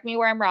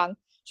I'm wrong.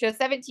 She was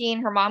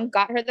 17. Her mom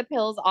got her the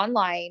pills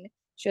online.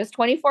 She was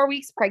 24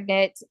 weeks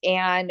pregnant,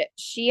 and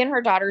she and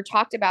her daughter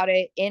talked about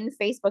it in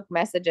Facebook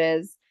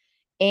messages,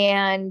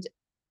 and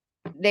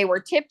they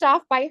were tipped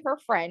off by her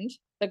friend.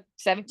 The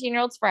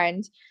 17-year-old's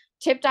friend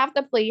tipped off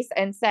the police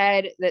and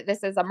said that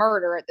this is a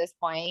murder at this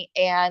point.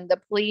 And the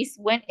police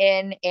went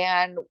in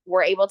and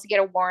were able to get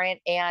a warrant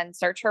and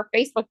search her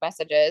Facebook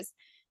messages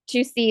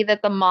to see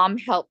that the mom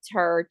helped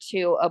her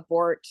to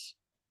abort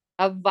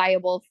a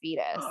viable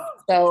fetus.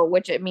 So,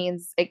 which it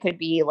means it could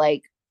be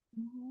like.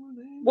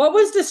 What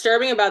was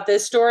disturbing about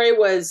this story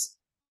was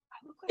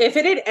if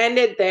it had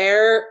ended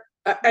there,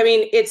 I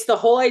mean, it's the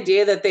whole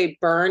idea that they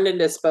burned and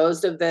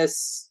disposed of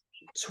this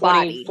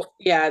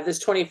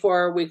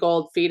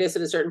 24-week-old fetus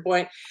at a certain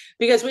point,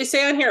 because we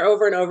say on here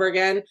over and over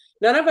again,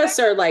 none of us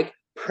are like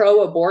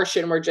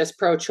pro-abortion, we're just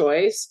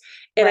pro-choice.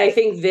 And I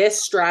think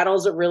this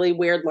straddles a really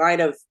weird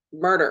line of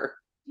murder.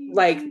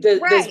 Like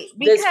this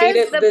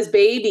fetus, this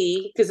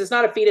baby, because it's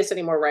not a fetus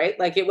anymore, right?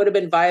 Like it would have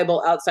been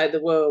viable outside the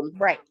womb.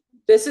 Right.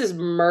 This is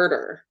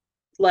murder.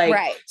 Like,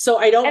 so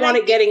I don't want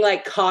it getting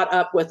like caught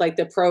up with like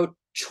the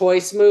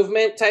pro-choice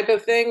movement type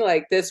of thing.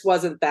 Like this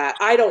wasn't that.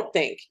 I don't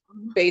think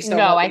based on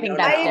I think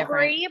that's I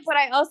agree, but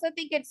I also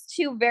think it's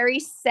two very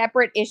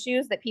separate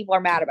issues that people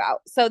are mad about.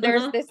 So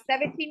there's this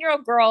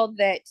 17-year-old girl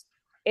that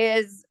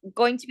is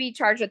going to be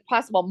charged with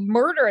possible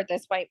murder at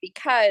this point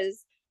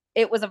because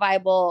it was a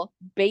viable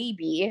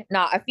baby,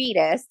 not a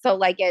fetus. So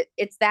like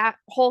it's that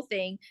whole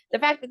thing. The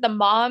fact that the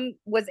mom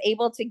was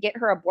able to get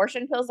her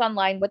abortion pills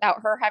online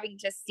without her having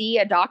to see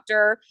a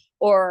doctor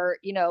or,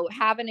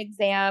 have an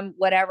exam,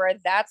 whatever,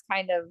 that's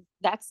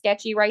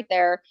sketchy right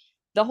there.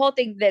 The whole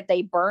thing that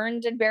they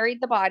burned and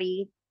buried the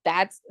body,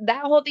 that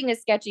whole thing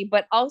is sketchy.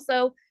 But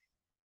also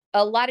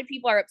a lot of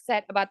people are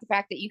upset about the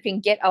fact that you can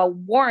get a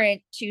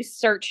warrant to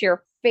search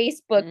your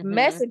Facebook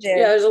messages.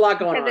 Yeah, there's a lot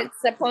going on.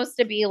 It's supposed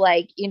to be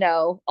like,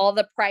 all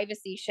the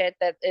privacy shit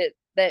that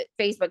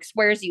Facebook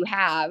swears you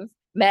have,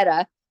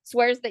 Meta,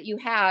 swears that you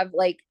have,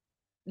 like,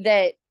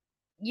 that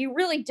you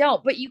really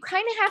don't. But you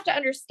kind of have to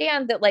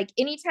understand that, like,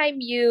 anytime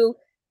you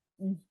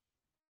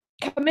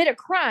commit a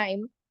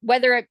crime,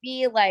 whether it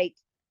be like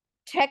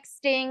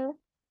texting,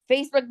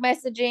 Facebook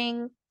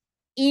messaging,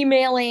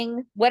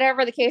 emailing,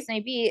 whatever the case may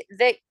be,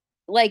 that,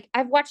 like,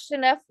 I've watched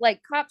enough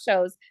like cop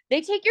shows.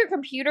 They take your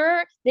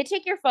computer, they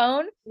take your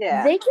phone,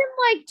 Yeah. they can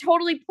like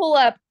totally pull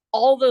up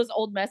all those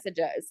old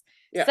messages.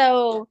 Yeah.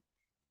 So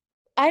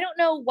I don't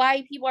know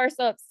why people are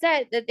so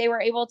upset that they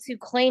were able to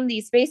claim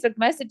these Facebook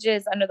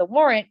messages under the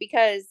warrant,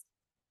 because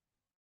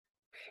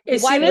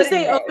as why soon as wouldn't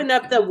they they? opened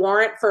up the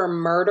warrant for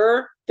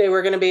murder, they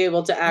were going to be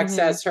able to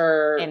access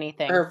her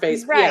Anything. her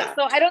face. Right. Yeah.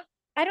 So I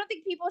don't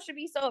think people should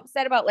be so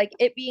upset about like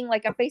it being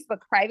like a Facebook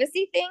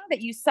privacy thing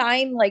that you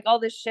sign like all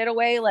this shit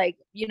away, like,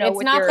 you know, It's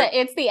with not your,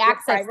 it's the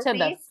access to the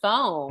privacy.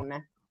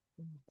 phone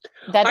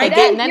that I they get,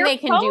 think and then your they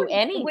can do phone,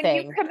 when you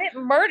anything. commit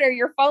murder,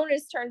 your phone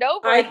is turned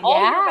over, I- and all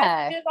your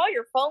Yeah. messages, all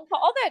your phone call,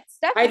 all that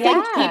stuff. I is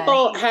think Yeah.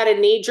 people had a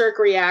knee-jerk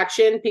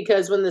reaction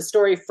because when the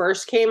story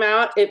first came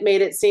out, it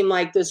made it seem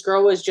like this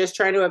girl was just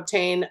trying to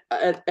obtain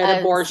an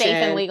abortion, safe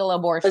and legal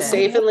abortion. a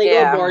safe and legal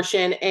Yeah.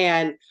 abortion,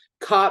 and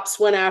cops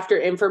went after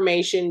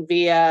information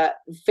via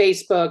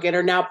Facebook and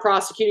are now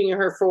prosecuting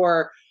her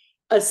for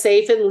a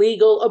safe and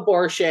legal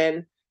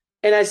abortion.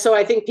 And so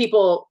I think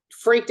people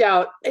freaked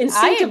out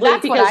instinctively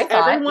that's what because I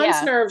thought, everyone's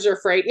yeah. nerves are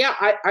frayed. Yeah,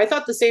 I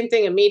thought the same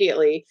thing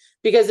immediately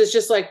because it's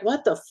just like,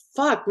 what the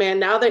fuck, man?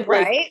 Now that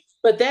like, right.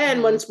 but then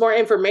Mhm. once more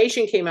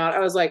information came out, I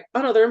was like,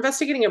 oh no, they're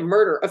investigating a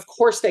murder. Of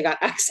course they got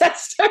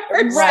access to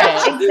her Right.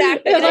 stuff.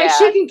 Exactly. It's like, Yeah.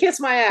 she can kiss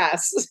my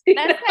ass. You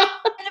That's know?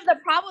 kind of the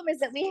problem, is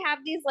that we have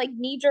these like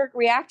knee-jerk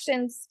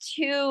reactions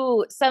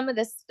to some of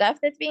the stuff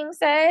that's being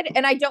said.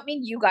 And I don't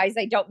mean you guys,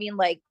 I don't mean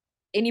like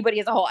anybody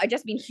as a whole, I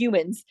just mean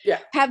humans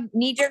have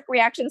knee-jerk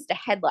reactions to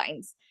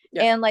headlines.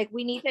 Yeah. And like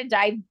we need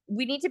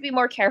to be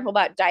more careful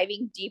about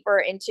diving deeper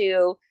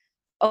into,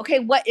 okay,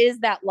 what is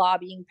that law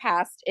being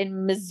passed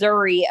in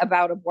Missouri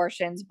about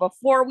abortions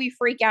before we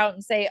freak out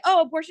and say,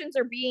 oh, abortions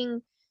are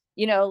being,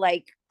 you know,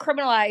 like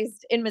criminalized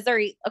in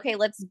Missouri. Okay,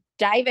 let's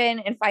dive in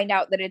and find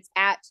out that it's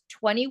at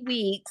 20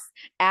 weeks,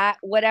 at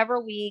whatever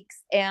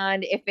weeks,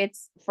 and if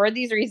it's for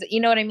these reasons, you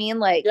know what I mean?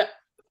 Like, Yeah,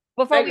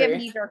 before I we have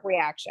agree. knee-jerk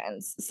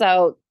reactions.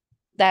 So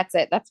that's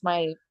it. That's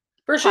my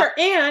For sure.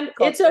 And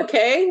it's culture.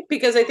 okay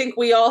because I think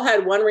we all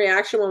had one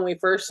reaction when we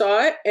first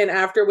saw it. And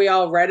after we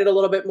all read it a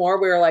little bit more,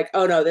 we were like,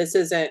 oh no, this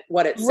isn't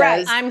what it Right.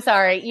 says. I'm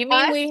sorry. You mean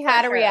Us, we for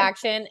had a sure.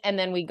 reaction and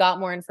then we got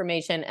more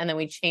information and then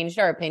we changed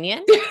our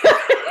opinion?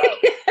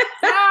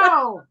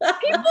 No.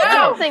 I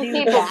don't think do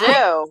people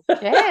that. do.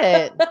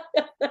 Shit.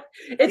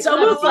 It's People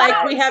almost don't like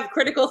lie. we have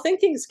critical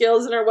thinking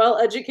skills and are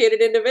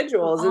well-educated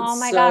individuals. Oh It's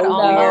my so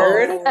God,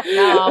 weird. almost.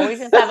 No, we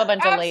just have a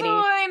bunch of ladies.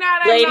 Absolutely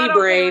not. I'm Lady not okay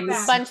with brains.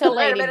 that. Bunch of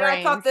Wait a lady minute,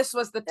 I thought brains. this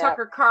was the Yeah.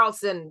 Tucker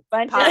Carlson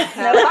Bunch of podcast.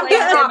 I'm snowflake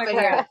getting off of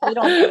here. Democrats. We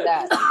don't do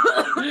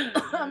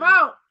that. I'm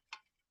out.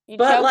 You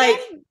But choking? like,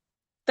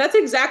 that's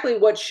exactly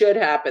what should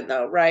happen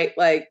though, right?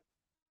 Like,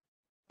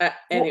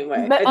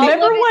 anyway. Well, I All think-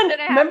 remember of it when- should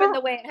have remember- happened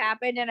the way it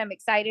happened, and I'm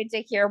excited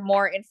to hear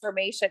more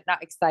information.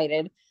 Not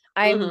excited.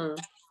 I'm Mhm.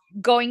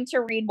 going to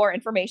read more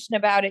information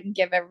about it and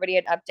give everybody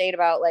an update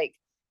about like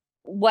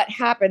what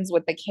happens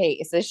with the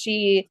case.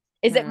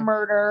 Is it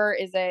murder?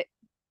 Is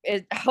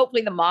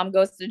hopefully the mom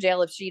goes to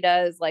jail if she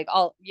does, like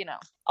all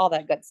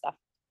that good stuff.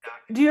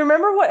 Do you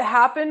remember what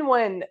happened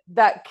when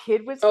that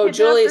kid was Oh, kidnapped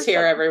Julie's or here,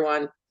 something?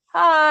 everyone.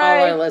 Hi.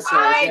 All our listeners.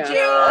 Hi, yeah.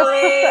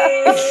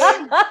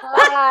 Julie.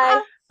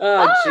 Hi.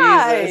 Oh,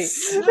 Hi.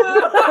 Jesus.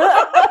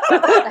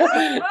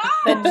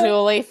 The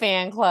Julie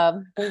fan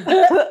club.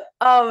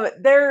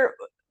 There,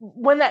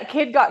 when that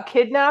kid got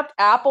kidnapped,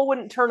 Apple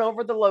wouldn't turn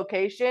over the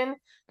location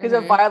because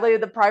it Mhm.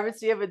 violated the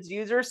privacy of its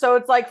users. So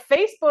it's like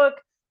Facebook,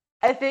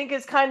 I think,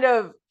 is kind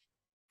of,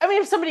 I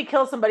mean, if somebody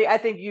kills somebody, I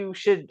think you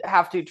should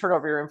have to turn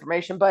over your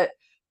information. But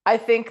I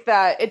think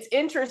that it's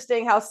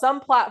interesting how some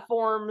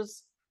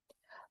platforms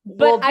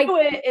will do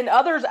it and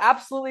others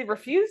absolutely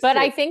refuse But to.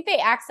 I think they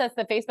access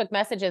the Facebook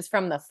messages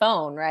from the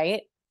phone,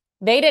 right?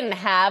 They didn't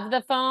have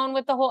the phone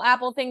with the whole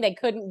Apple thing. They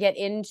couldn't get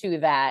into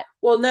that.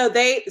 Well, no,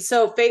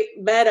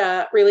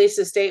 Meta released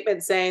a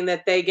statement saying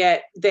that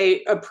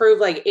they approve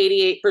like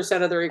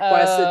 88% of the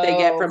requests that they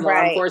get Oh, from law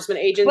right. enforcement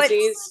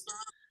agencies.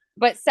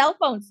 But cell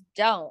phones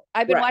don't.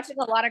 I've been Right. watching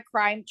a lot of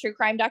true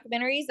crime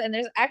documentaries, and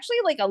there's actually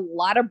like a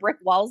lot of brick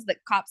walls that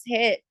cops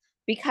hit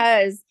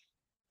because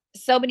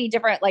so many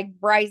different like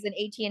Verizon,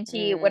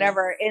 AT&T,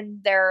 whatever in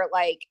their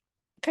like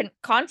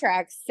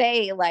contracts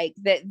say like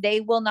that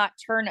they will not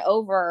turn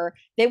over.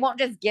 They won't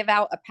just give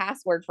out a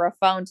password for a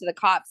phone to the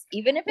cops,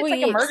 even if it's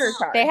like a murder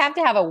charge. They have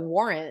to have a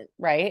warrant,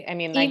 right? I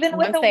mean, like Even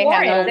with once a they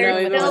warrant, have no, there's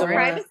even with a still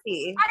warrant.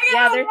 privacy. I got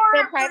Yeah, a there's warrant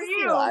still for privacy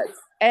you. laws,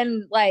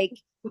 and like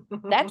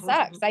that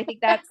sucks. I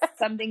think that's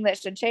something that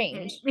should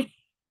change.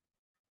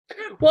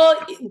 Well,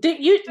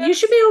 you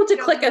should be able to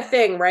click a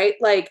thing, right?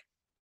 Like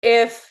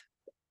if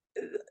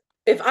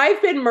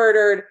I've been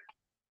murdered,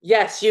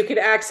 Yes, you can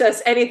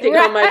access anything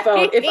on my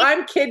phone. If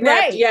I'm kidnapped,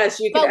 Right. yes,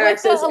 you can But with the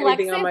access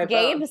anything on my Alexis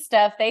phone. Gabe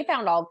stuff, they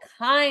found all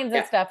kinds Yeah.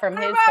 of stuff from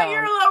What his about phone.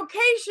 your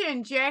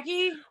location,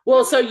 Jackie?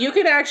 Well, so you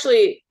can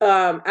actually,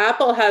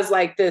 Apple has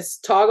like this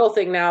toggle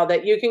thing now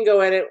that you can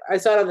go in it. I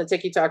saw it on the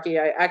Tiki Talkie.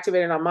 I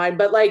activated it on mine,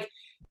 but like,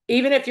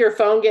 even if your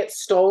phone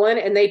gets stolen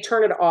and they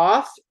turn it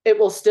off, it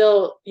will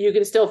still, you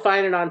can still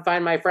find it on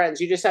Find My Friends.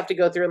 You just have to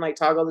go through and like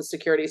toggle the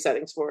security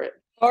settings for it.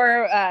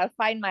 Or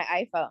Find My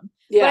iPhone.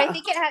 Yeah. But I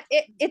think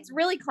it's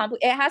really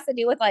complicated. It has to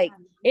do with like,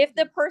 if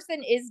the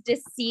person is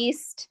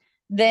deceased,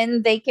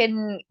 then they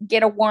can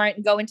get a warrant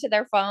and go into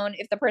their phone.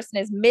 If the person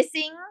is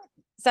missing,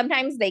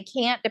 sometimes they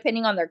can't,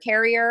 depending on their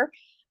carrier.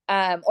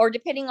 Or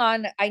depending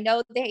on, I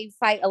know they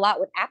fight a lot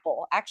with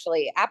Apple.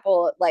 Actually,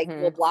 Apple like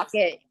will block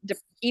it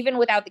even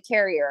without the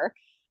carrier.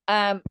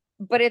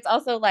 But it's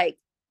also like,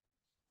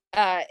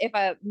 if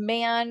a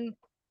man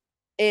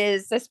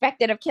is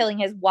suspected of killing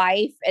his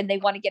wife and they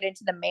want to get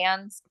into the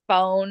man's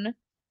phone,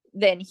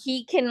 then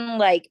he can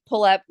like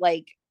pull up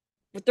like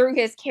through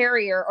his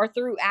carrier or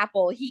through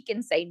Apple, he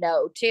can say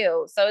no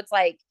too. So it's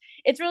like,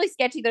 it's really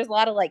sketchy. There's a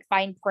lot of like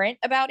fine print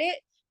about it,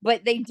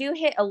 but they do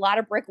hit a lot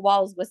of brick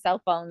walls with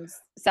cell phone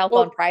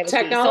privacy.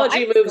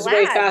 Technology moves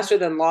way faster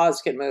than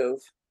laws can move.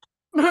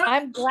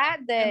 I'm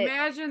glad that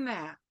Imagine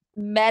that.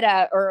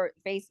 Meta or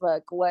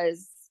Facebook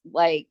was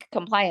like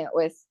compliant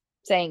with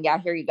saying, yeah,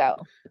 here you go.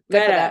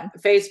 Meta,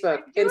 Facebook,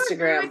 I do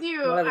Instagram, agree with you.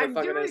 whatever I the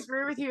fuck do it is.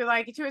 agree with you.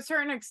 Like to a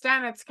certain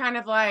extent, it's kind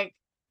of like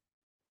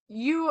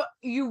you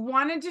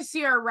wanted to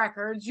see our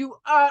records. You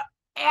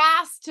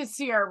asked to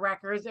see our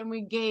records, and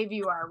we gave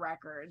you our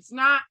records.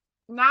 Not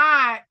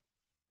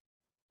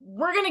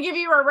we're gonna give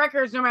you our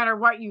records no matter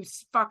what you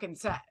fucking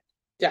said.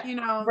 Yeah. You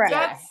know,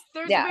 Right.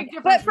 there's Yeah. a big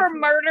difference. But for between-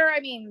 murder, I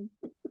mean,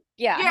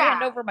 yeah, Yeah.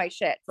 hand over my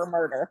shit for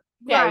murder.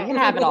 Yeah, you can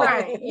have it all.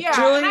 Right. Yeah.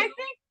 Julie- And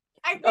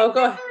I think Oh,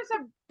 go that ahead.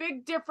 there's a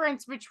big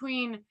difference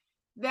between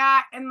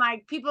that and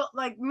like people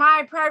like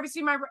my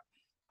privacy,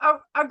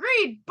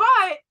 agreed.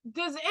 But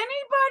does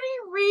anybody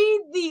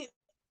read the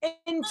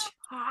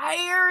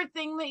entire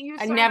thing that you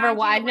I'd sign never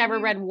onto I'd when never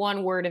you- read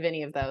one word of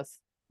any of those.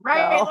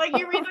 right? No. Like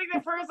you read like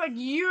the first, like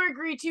you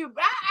agree to.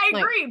 I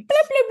Like, agree.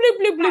 Bloop, bloop, bloop,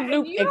 bloop, bloop,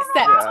 bloop. You don't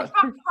know how Except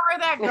far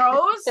that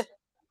goes.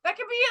 That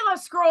could be a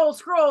scroll.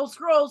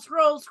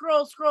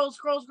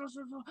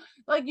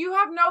 Like you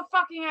have no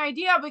fucking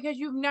idea because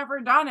you've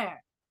never done it.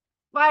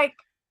 Like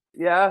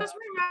Yeah. just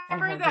I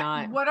remember have that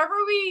not. whatever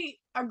we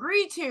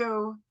agree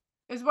to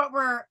is what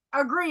we're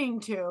agreeing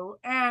to,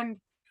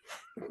 and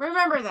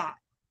remember that.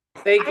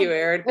 Thank you,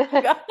 Erin. such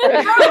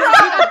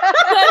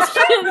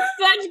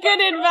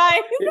good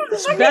advice.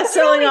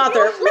 Best-selling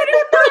author.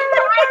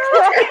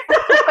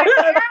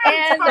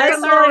 And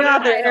Best-selling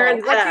author,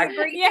 Erin Zach.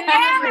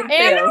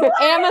 Yeah.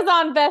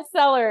 Amazon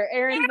bestseller,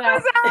 Erin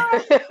Zach.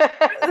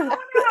 No one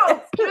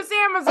else. Just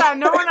Amazon.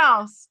 No one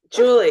else.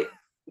 Julie.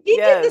 He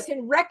Yes. did this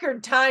in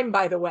record time,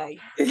 by the way.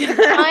 I'm so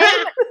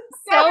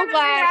Definitely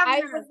glad I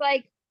answer. was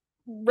like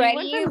He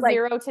ready. went from Like,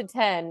 0 to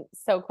 10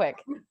 so quick.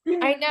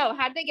 I know.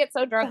 How'd they get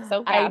so drunk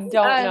so I fast?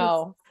 don't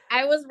know.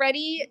 I was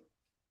ready,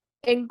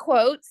 in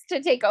quotes,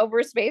 to take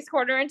over Space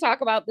Corner and talk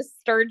about the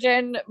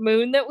sturgeon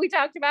moon that we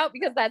talked about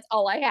because that's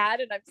all I had,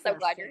 and I'm so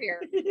glad you're here.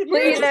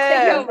 Please take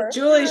Yeah. over.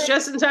 Julie's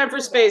just in time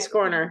for Space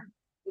Corner.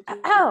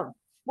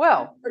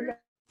 Well,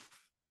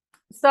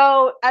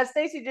 so as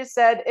Stacy just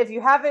said, if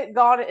you haven't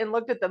gone and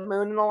looked at the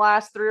moon in the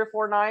last 3 or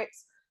 4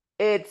 nights,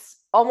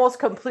 it's almost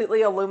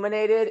completely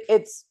illuminated.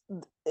 It's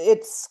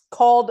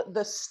called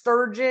the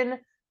Sturgeon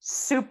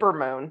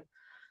Supermoon.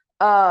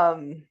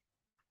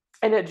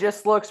 And it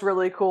just looks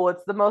really cool.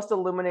 It's the most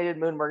illuminated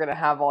moon we're gonna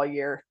have all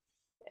year,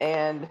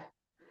 and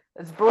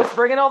it's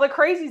bringing all the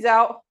crazies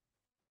out.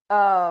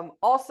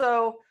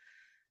 Also,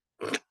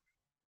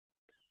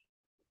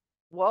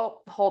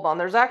 well, hold on.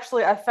 There's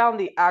actually, I found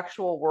the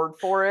actual word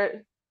for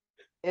it.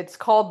 It's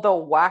called the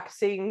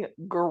waxing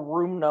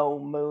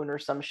Garumno moon or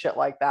some shit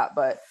like that.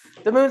 But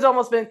the moon's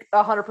almost been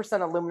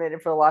 100%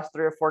 illuminated for the last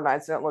 3 or 4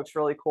 nights, and it looks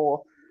really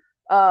cool.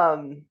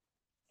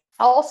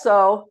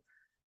 Also,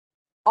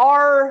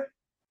 our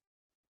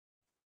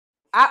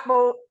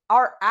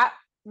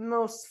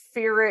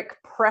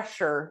atmospheric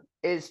pressure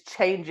is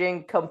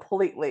changing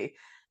completely.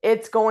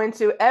 It's going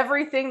to,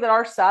 everything that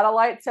our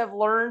satellites have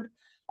learned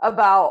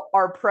about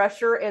our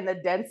pressure and the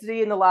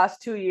density in the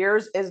last 2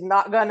 years is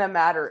not going to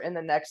matter in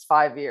the next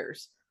 5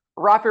 years.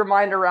 Wrap your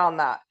mind around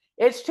that.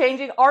 It's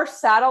changing. Our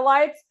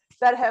satellites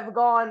that have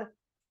gone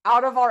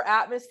out of our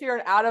atmosphere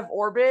and out of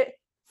orbit,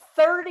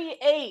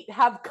 38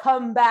 have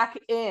come back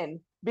in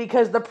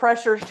because the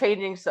pressure is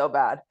changing so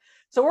bad.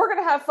 So we're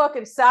going to have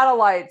fucking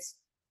satellites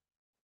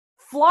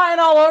flying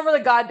all over the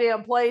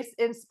goddamn place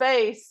in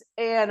space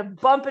and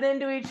bumping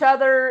into each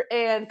other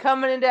and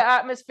coming into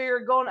atmosphere,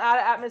 going out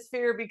of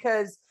atmosphere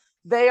because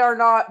they are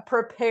not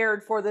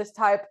prepared for this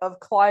type of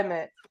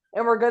climate.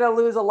 And we're going to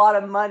lose a lot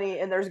of money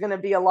and there's going to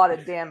be a lot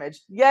of damage.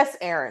 Yes,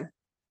 Erin.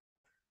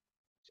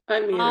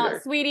 Unmuted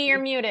her. Sweetie, you're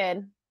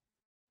muted.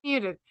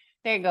 Muted.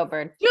 There you go,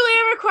 bird. Julie,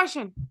 I have a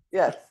question.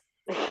 Yes.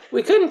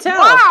 We couldn't tell.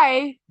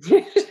 Why?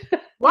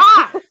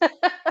 Why?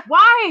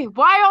 Why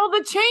Why all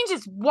the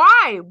changes?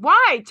 Why?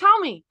 Tell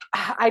me.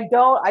 I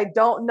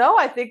don't know.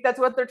 I think that's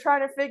what they're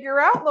trying to figure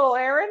out, little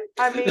Erin.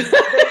 I mean,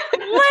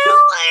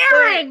 Little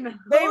Erin.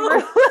 they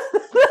really,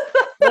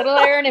 Little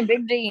Erin and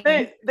Big Dean.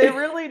 they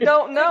really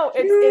don't know.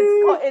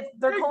 It's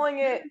they're calling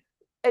it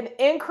an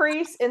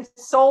increase in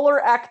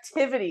solar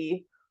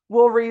activity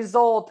will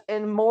result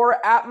in more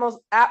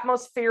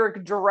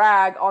atmospheric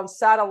drag on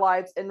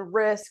satellites and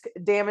risk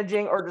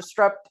damaging or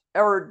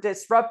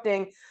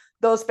disrupting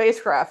those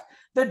spacecraft.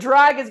 The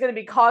drag is going to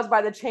be caused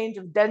by the change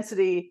of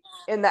density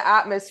in the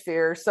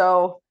atmosphere.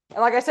 So, and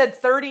like I said,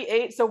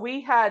 38. So we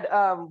had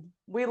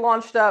we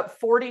launched up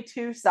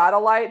 42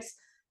 satellites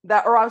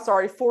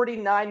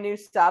 49 new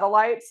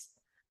satellites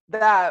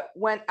that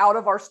went out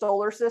of our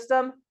solar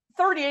system.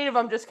 38 of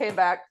them just came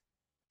back.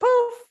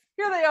 Poof,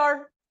 here they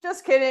are.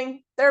 Just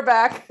kidding. They're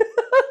back.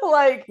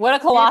 Like, what a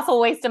colossal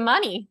waste of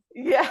money.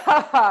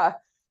 Yeah.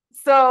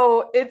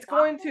 So it's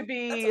going to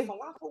be That's a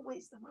falafel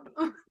waste of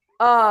money.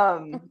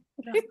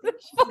 We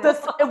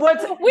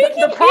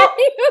can hear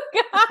you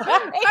guys.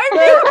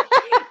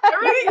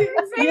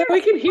 Yeah,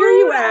 we can hear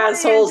you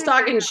assholes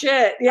talking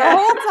shit. The Yeah.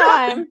 whole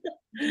time.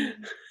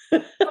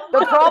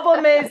 The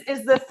problem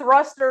is the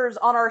thrusters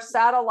on our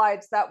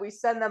satellites that we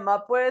send them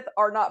up with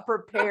are not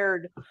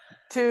prepared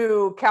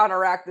to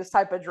counteract this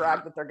type of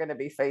drag that they're going to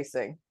be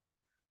facing.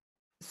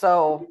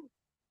 So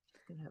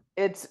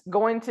it's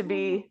going to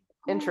be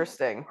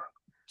interesting.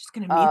 Just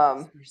gonna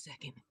mute this for a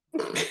second.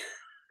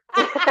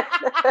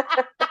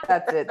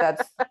 That's it.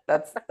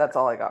 That's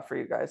all I got for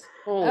you guys.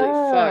 Holy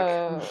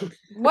fuck.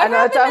 What I know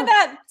happened to it's-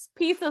 that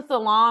piece of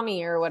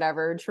salami or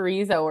whatever,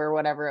 chorizo or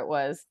whatever it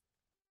was?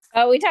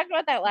 Oh, we talked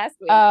about that last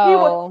week.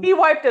 He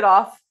wiped it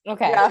off.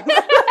 Okay. Yeah.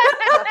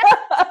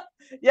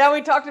 Yeah,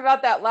 we talked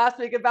about that last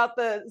week about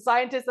the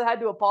scientists that had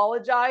to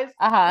apologize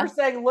Uh-huh. for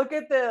saying, look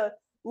at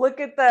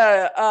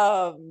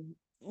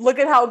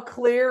how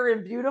clear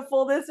and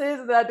beautiful this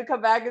is, and they had to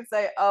come back and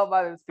say, oh,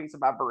 this piece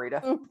of my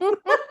burrito.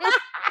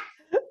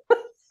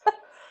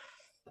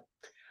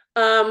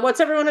 What's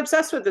everyone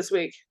obsessed with this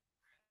week?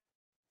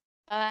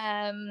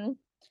 I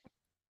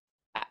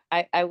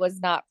was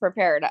not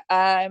prepared.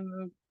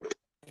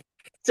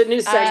 It's a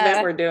new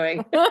segment we're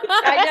doing.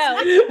 I know.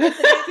 It's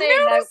a new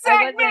thing. New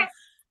segment.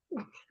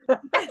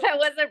 I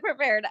wasn't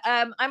prepared.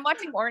 I'm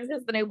watching Orange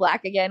is the New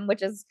Black again,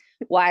 which is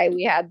why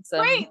we had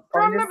some. Wait,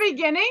 from the Orange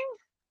beginning?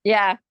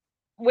 Yeah,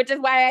 which is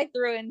why I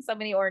threw in so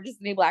many Orange is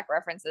the New Black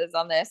references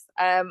on this.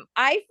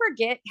 I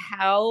forget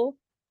how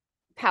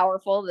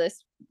powerful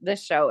this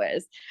show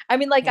is. I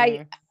mean, like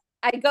I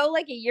go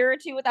like a year or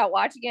two without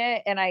watching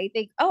it, and I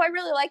think, oh, I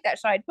really like that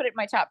show. I'd put it in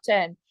my top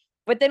 10.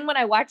 But then when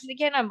I watch it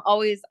again,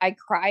 I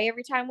cry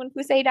every time when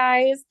Pusey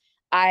dies.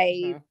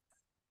 I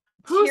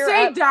tear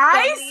Pusey up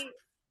dies?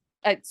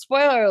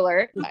 Spoiler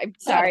alert. I'm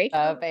sorry.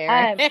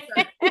 Erin.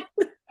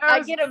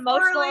 I get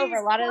emotional over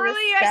a lot of the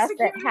stuff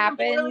that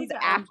happens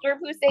after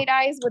Pusey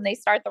dies when they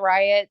start the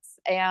riots,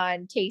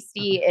 and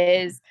Tasty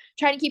is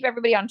trying to keep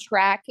everybody on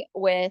track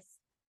with,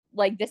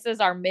 like, this is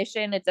our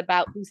mission. It's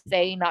about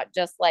Pusey, not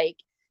just like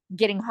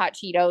getting hot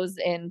Cheetos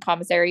in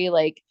commissary.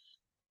 Like,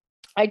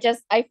 I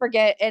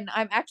forget. And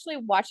I'm actually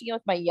watching it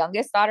with my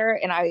youngest daughter,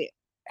 and I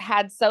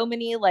had so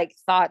many like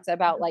thoughts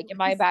about, like,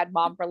 am I a bad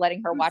mom for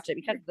letting her watch it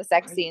because of the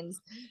sex scenes?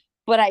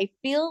 But I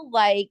feel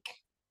like,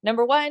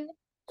 number one,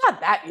 Not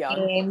that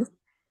young.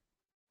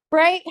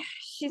 right?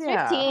 She's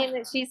Yeah.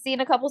 15. She's seen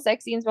a couple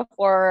sex scenes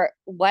before.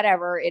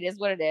 Whatever. It is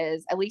what it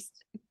is. At least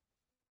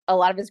a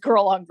lot of it's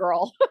girl on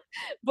girl.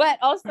 But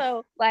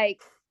also,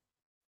 like,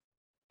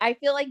 I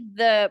feel like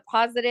the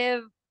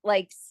positive,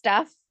 like,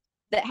 stuff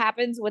that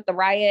happens with the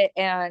riot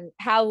and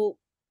how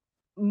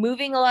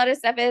moving a lot of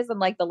stuff is, and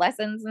like the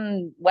lessons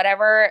and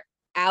whatever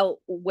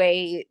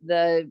outweigh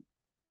the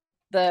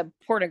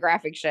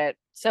pornographic shit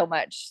so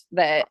much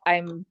that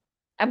I'm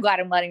glad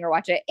I'm letting her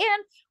watch it.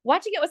 And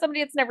watching it with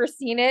somebody that's never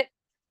seen it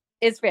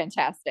is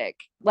fantastic.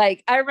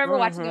 Like, I remember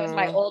watching it with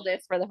my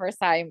oldest for the first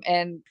time,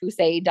 and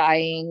Pusey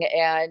dying,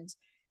 and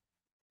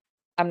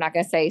I'm not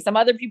going to say some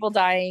other people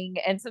dying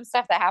and some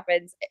stuff that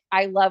happens.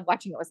 I love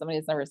watching it with somebody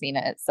that's never seen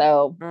it.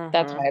 So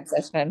that's my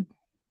obsession.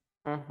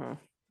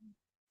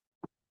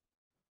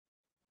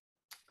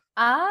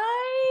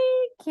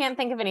 I can't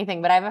think of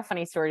anything, but I have a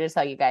funny story to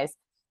tell you guys.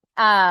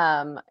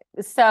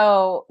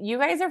 So you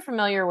guys are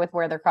familiar with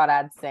Where the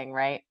Crawdads Sing,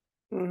 right?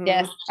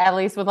 Yes. At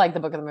least with like the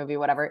book of the movie,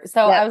 whatever.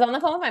 So I was on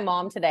the phone with my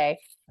mom today,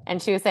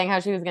 and she was saying how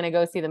she was going to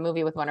go see the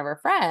movie with one of her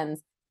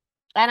friends.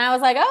 And I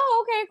was like,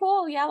 oh, okay,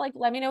 cool. Yeah, like,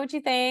 let me know what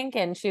you think.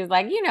 And she was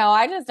like,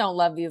 I just don't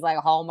love these like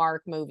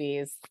Hallmark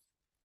movies.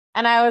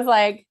 And I was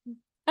like,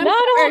 Not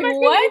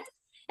Hallmark what? movies?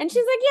 And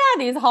she's like,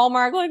 yeah, these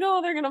Hallmark, like,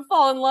 oh, they're going to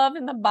fall in love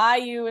in the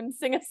bayou and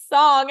sing a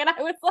song. And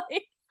I was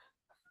like,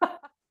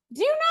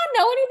 do you not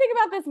know anything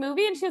about this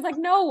movie? And she was like,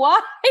 no, why?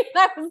 And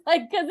I was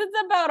like, because it's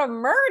about a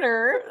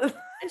murder.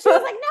 And she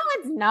was like, no,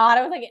 it's not.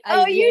 I was like,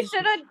 Oh, you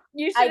should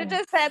have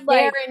just said,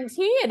 like,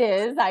 guarantee it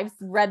is. I've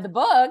read the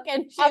book.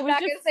 And she I'm was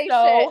not just gonna say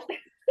so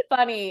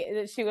funny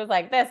that she was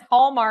like, this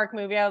Hallmark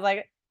movie. I was like,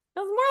 it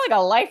was more like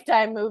a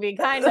Lifetime movie,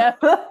 kind of.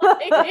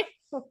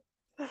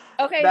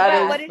 Okay, That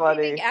but is what did you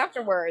funny. think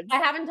afterwards? I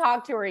haven't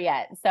talked to her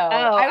yet, so I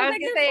I was was gonna like,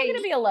 "This say- is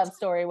gonna be a love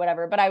story,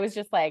 whatever." But I was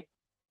just like,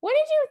 "What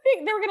did you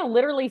think they were gonna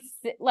literally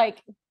sit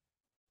like?"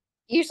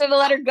 You should have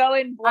let her go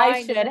in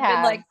blind. should and been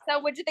have. like, so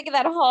what'd you think of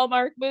that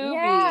Hallmark movie?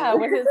 Yeah,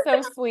 was it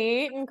so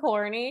sweet and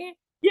corny?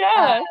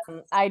 Yeah.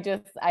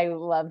 I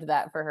loved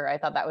that for her. I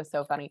thought that was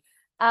so funny.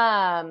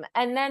 And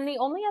then the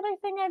only other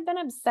thing I've been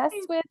obsessed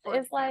with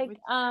is like,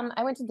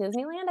 I went to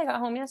Disneyland. I got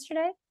home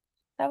yesterday.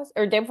 That was,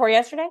 or day before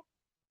yesterday.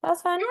 That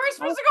was fun. You were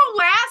supposed to go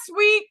last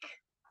week.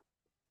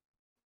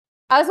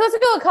 I was supposed to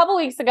go a couple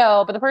weeks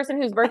ago, but the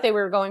person whose birthday we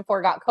were going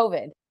for got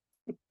COVID.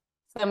 So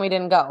then we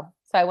didn't go.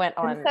 So I went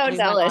on. I'm so we went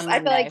jealous. on I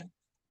feel like Monday.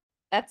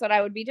 that's what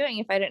I would be doing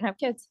if I didn't have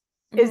kids.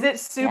 Is it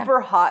super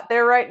hot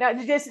there right now?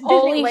 Holy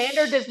Disneyland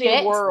or Disney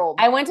shit. World?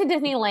 I went to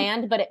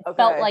Disneyland, but it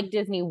felt like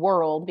Disney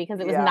World because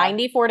it was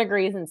 94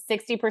 degrees and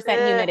 60%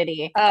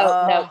 humidity.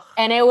 Oh, no.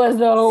 And it was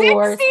the 60?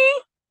 worst.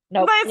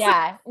 Nope.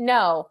 Yeah,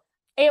 no.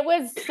 It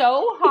was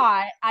so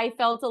hot. I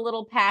felt a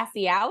little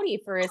passy outy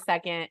for a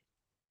second.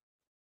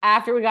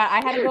 After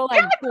I had to go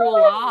like cool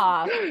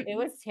off. It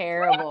was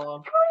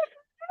terrible.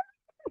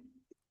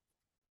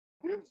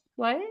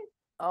 What?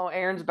 Oh,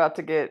 Erin's about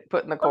to get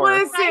put in the corner.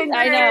 Listen,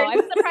 I know.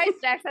 I'm surprised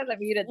Dax hasn't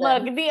muted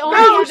them. Look, the only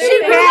No, other she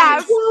thing-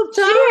 has. 12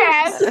 She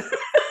times. has.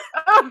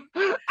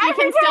 You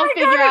can still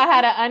figure out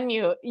how to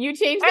unmute. You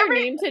changed your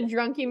name to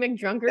Drunky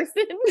McDrunkerson.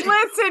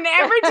 Listen,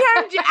 every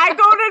time I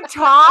go to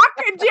talk,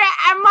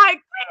 I'm like,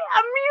 wait,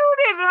 I'm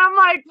muted. And I'm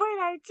like, wait,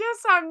 I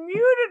just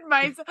unmuted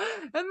myself.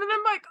 And then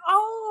I'm like,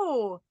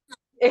 oh.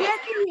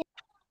 Jackie.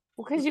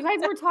 Because you guys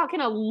were talking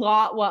a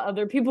lot while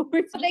other people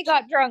were They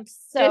got drunk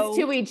so just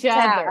to each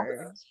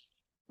other.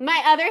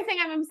 My other thing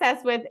I'm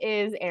obsessed with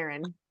is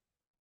Erin.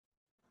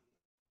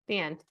 The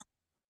end.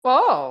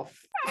 Oh.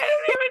 I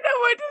don't even know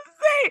what to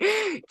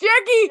say.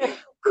 Jackie,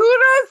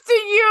 kudos to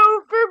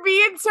you for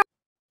being so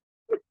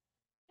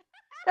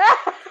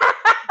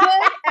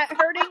good at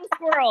hurting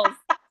squirrels.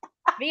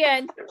 The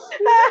end.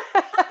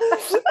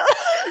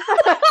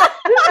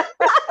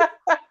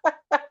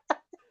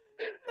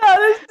 That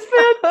is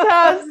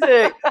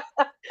fantastic.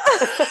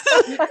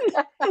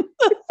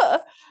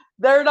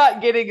 They're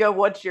not getting a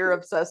what you're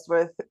obsessed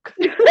with.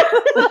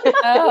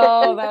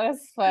 Oh, that was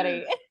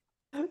funny.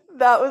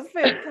 That was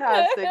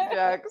fantastic,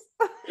 Jax.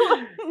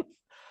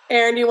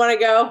 Erin, do you want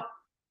to go?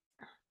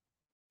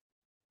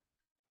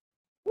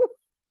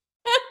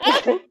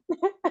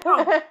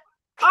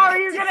 Oh,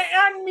 you're gonna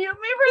unmute me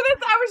for this?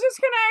 I was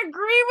just gonna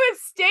agree with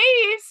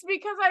Stace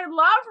because I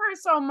love her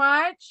so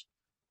much.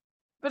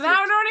 But now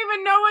I don't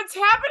even know what's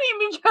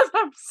happening because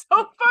I'm so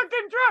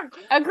fucking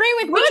drunk. Agree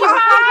with me. Let's You're talk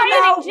about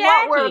complimenting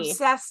what we're Jackie.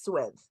 obsessed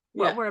with.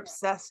 What Yeah. we're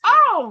obsessed with.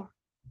 Oh.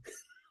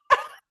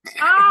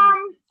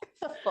 I'm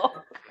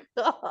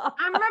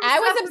I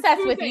was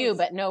obsessed two with you, things.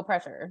 but no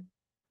pressure.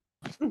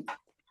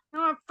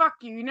 Oh, fuck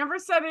you. You never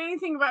said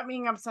anything about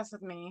being obsessed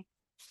with me.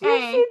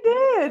 Yes, Hey. she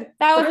did.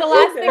 That was the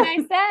last thing I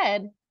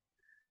said.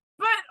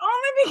 But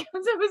only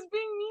because I was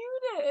being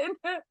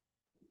muted.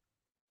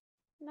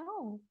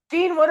 No.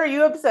 Dean, what are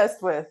you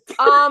obsessed with?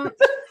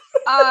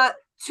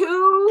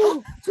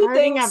 Two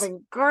things.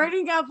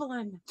 Guarding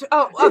Evelyn.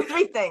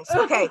 Three things.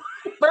 Okay.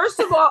 First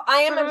of all,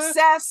 I am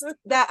obsessed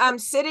that I'm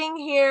sitting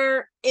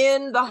here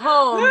in the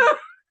home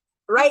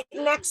right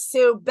next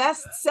to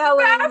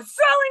best-selling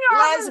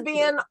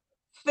lesbian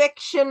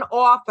fiction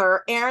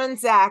author Erin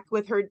Zach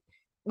with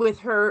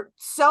her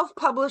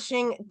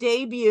self-publishing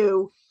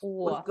debut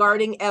with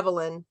Guarding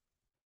Evelyn,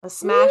 a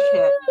smash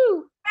hit.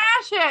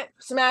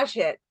 Smash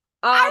hit.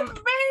 I've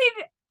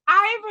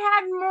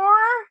had more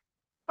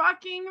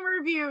fucking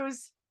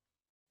reviews.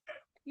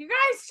 You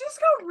guys just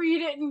go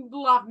read it and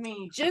love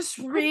me. Just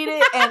read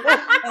it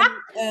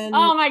and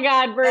Oh my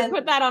God, Bird, and-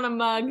 put that on a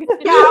mug.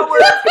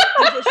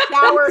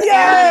 shower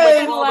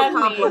Yes! with all Love the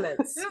me.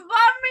 compliments. Just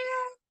love me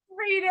and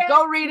read it.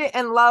 Go read it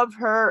and love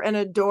her and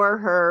adore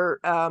her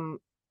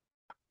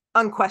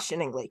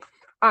unquestioningly.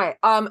 All right.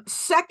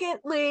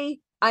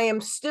 Secondly, I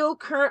am still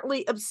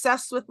currently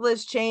obsessed with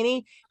Liz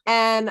Cheney,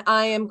 and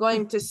I am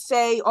going to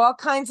say all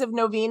kinds of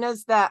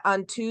novenas that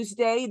on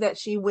Tuesday that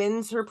she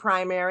wins her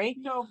primary.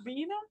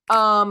 Novena?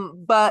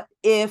 But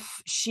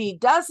if she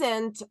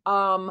doesn't,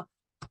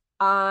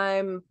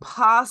 I'm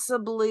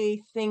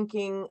possibly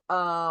thinking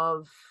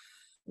of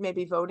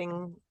maybe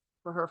voting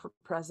for her for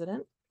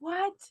president.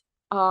 What?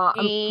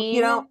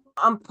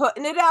 I'm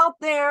putting it out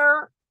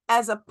there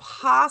as a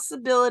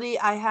possibility.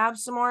 I have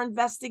some more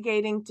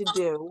investigating to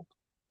do,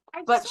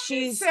 but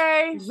she's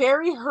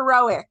very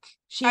heroic.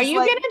 Are you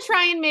gonna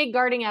try and make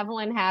Guarding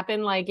Evelyn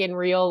happen like in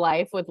real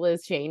life with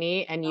Liz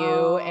Cheney and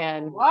you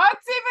and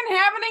what's even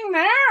happening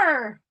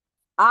there?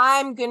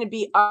 I'm gonna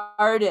be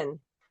Arden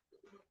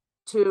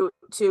to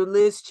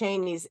Liz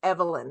Cheney's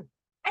Evelyn.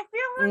 I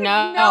feel like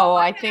No,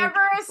 one I think-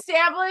 ever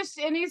established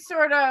any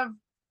sort of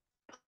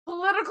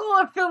political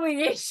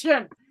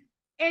affiliation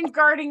in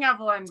Guarding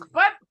Evelyn.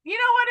 But you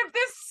know what? If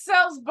this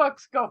sells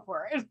books, go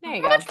for it. there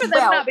you How go. much for them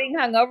not being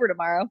hung over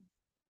tomorrow?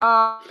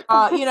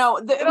 You know,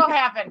 It'll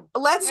happen.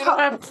 let's It'll hope.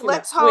 happen.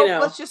 Let's We hope. know.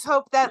 Let's just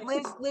hope that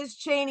Liz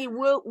Cheney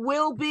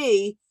will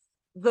be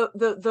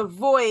the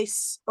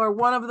voice or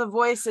one of the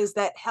voices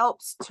that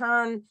helps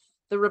turn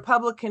the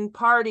Republican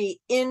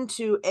Party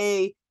into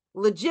a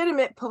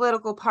legitimate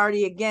political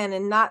party again,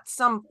 and not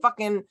some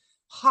fucking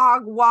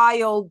hog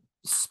wild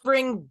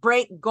spring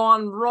break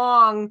gone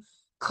wrong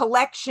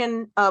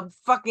collection of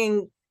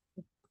fucking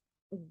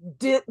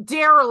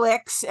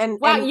derelicts and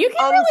Wow, and you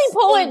can really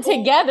pull it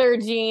unstable- together,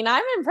 Jean.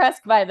 I'm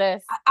impressed by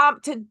this.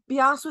 To be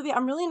honest with you,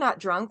 I'm really not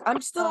drunk.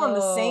 I'm still on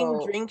the same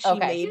Oh, drink she okay.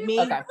 made me.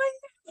 Okay. Not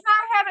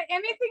had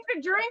anything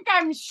to drink.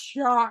 I'm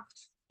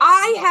shocked.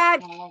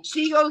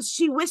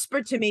 She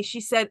whispered to me,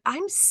 she said,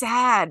 "I'm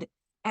sad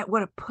at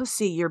what a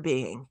pussy you're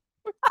being."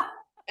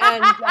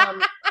 And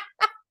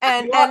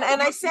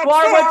and I said, You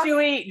are "Fair." what you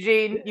eat,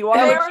 Jean. You are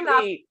Fair what you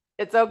enough. eat.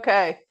 It's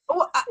okay.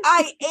 Oh,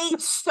 I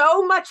ate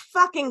so much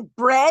fucking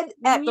bread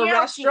at the Gnocchi.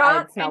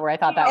 restaurant, That's not where I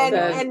thought that was and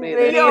going. Says me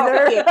Me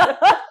neither.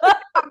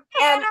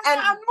 and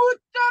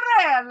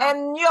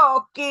and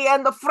gnocchi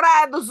and the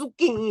fried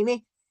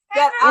zucchini.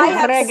 That I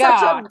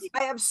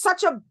have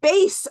such a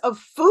base of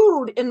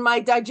food in my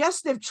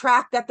digestive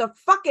tract that the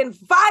fucking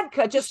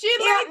vodka just She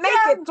can't laid make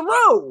down- it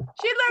through.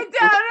 She laid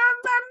down on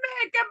my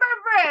makeup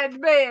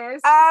and bread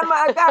base.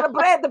 I got a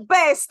bread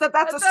base that's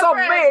That's so a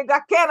bread. big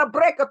I can't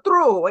break it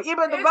through.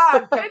 Even the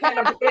vodka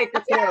can't break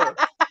it through.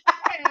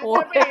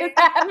 What is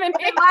happening?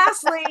 And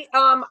lastly,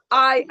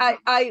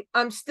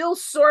 I'm still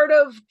sort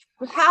of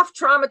half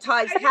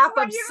traumatized, half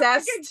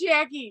obsessed.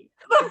 Jackie.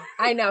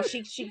 I know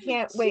she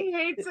can't wait. She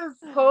hates us.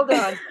 Hold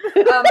on.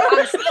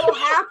 I'm still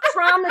half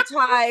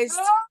traumatized,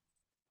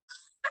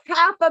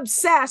 half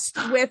obsessed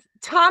with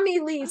Tommy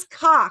Lee's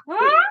cock.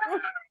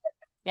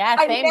 Yeah,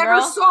 I same never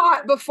girl. saw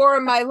it before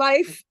in my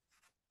life.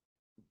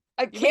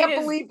 I can't mean his-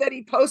 believe that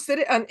he posted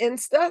it on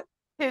Insta.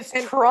 His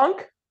And-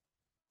 trunk?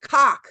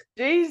 Cock.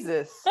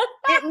 Jesus.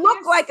 It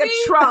looked like a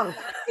See? trunk.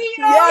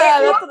 Yeah,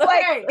 it, that's looked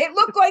like, it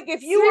looked like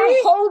if you were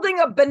holding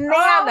a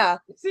banana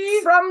See?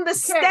 from the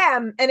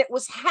stem and it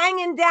was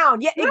hanging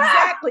down. Yeah,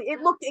 exactly. It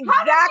looked How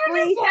exactly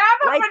did you just have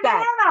a like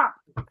that. banana?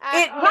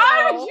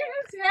 How did you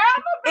just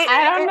have a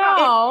I don't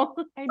know.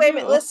 I Wait a do.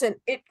 minute, listen.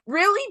 It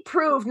really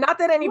proved, not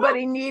that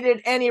anybody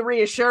needed any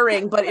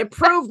reassuring, but it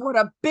proved what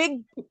a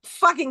big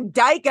fucking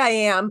dyke I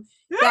am.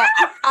 That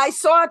I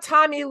saw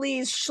Tommy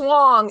Lee's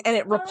schlong and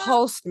it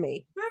repulsed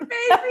me. That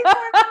made me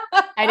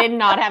want I did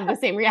not have the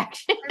same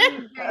reaction.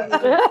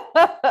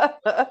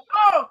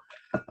 Oh,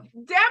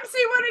 Dempsey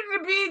wanted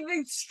to be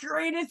the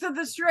straightest of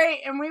the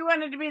straight, and we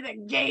wanted to be the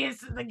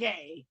gayest of the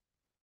gay.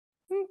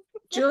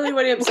 Julie,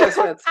 what are you obsessed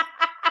with?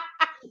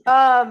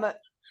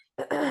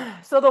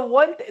 So the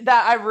one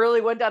that I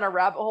really went down a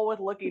rabbit hole with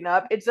looking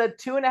up, it's a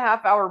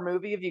 2.5-hour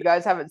movie. If you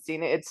guys haven't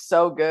seen it, it's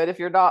so good. If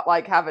you're not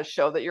like have a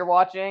show that you're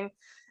watching,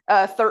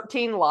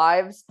 13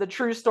 Lives, the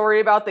true story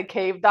about the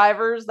cave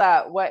divers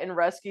that went and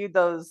rescued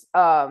those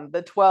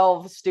the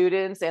 12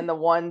 students and the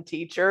one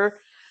teacher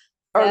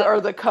or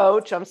the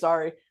coach. I'm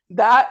sorry.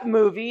 That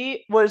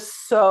movie was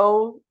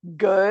so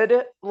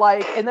good.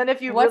 Like, and then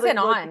if you What's really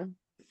it look- on?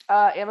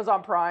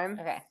 Amazon Prime.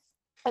 Okay.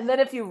 And then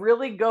if you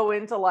really go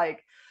into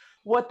like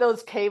what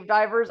those cave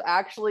divers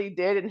actually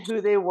did and who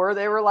they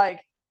were like,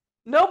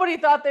 nobody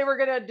thought they were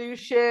going to do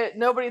shit.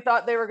 Nobody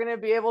thought they were going to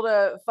be able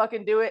to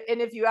fucking do it.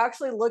 And if you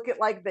actually look at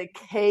like the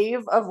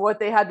cave of what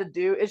they had to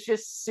do, it's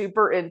just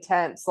super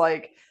intense.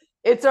 Like,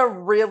 it's a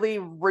really,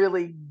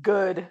 really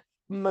good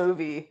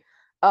movie.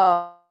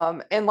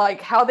 And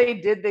like how they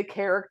did the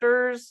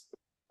characters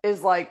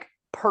is like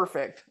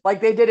perfect.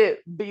 Like they did it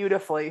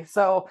beautifully.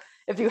 So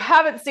if you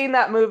haven't seen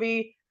that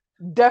movie,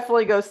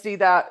 definitely go see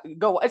that.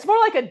 It's more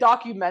like a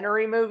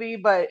documentary movie,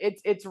 but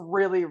it's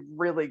really,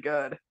 really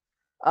good.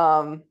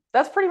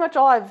 That's pretty much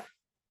all I've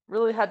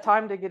really had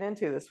time to get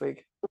into this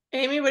week.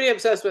 Amy, what are you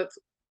obsessed with?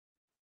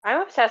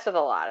 I'm obsessed with a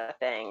lot of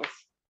things.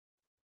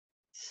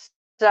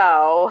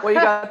 So Well, you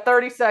got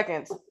 30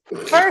 seconds.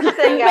 first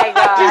thing I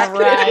got,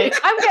 Right.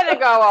 I'm gonna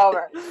go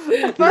over.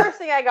 The first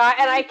thing I got,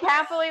 and I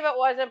can't believe it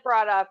wasn't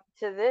brought up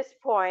to this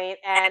point,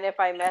 and if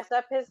I mess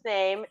up his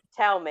name,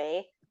 tell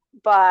me.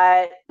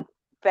 But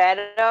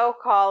Beto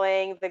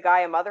calling the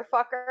guy a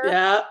motherfucker.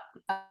 Yeah.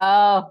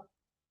 Oh.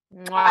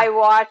 I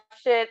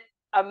watched it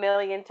a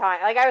million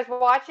times. Like I was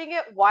watching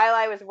it while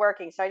I was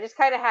working, so I just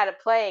kind of had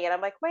it playing, and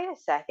I'm like, wait a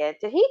second,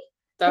 did he?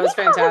 That was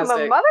call him a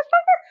fantastic.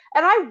 motherfucker?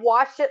 And I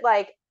watched it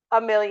like a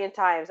million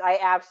times. I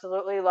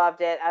absolutely loved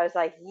it. I was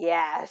like,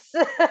 yes.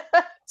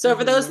 So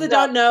for those that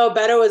don't know,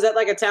 Beto was at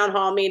like a town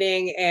hall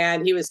meeting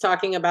and he was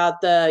talking about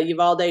the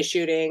Uvalde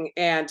shooting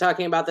and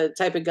talking about the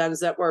type of guns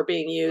that were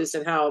being used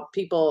and how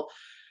people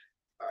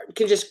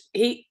can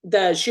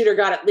the shooter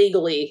got it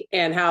legally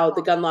and how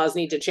the gun laws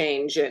need to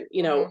change. And,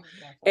 you know,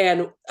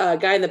 and a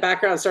guy in the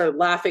background started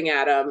laughing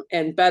at him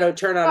and Beto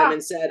turned on him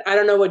and said, "I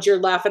don't know what you're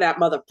laughing at,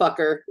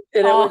 motherfucker."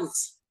 And it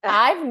was...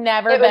 I've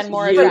never It was been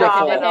more beautiful.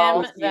 attracted to It him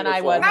was than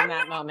I beautiful. was in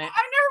that moment.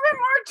 I've never been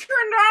more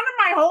turned on in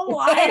my whole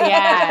life.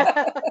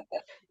 Yeah.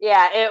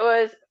 Yeah, it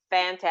was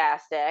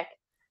fantastic.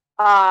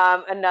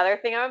 Another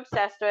thing I'm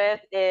obsessed with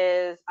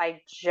is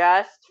I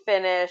just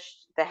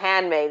finished The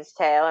Handmaid's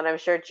Tale, and I'm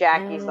sure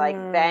Jackie's like,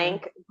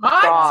 thank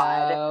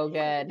God. Oh,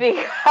 good.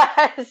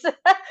 Because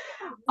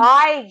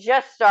I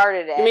just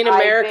started it. You mean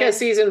America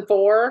season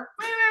 4?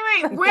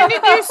 Wait. When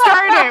did you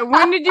start it?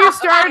 When did you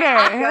start it?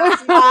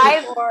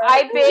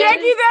 I binged,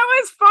 Jackie, that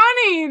was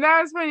funny.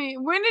 That was funny.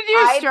 When did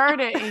you start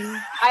it?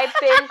 I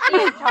binged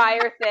the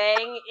entire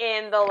thing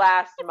in the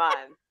last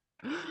month.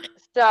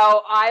 So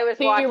I was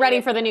watching. You're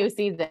ready for the new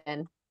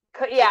season.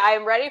 Yeah,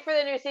 I'm ready for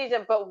the new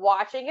season, but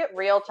watching it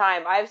real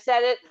time. I've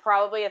said it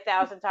probably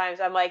 1,000 times.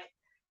 I'm like,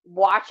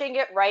 watching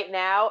it right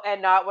now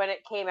and not when it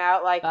came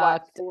out like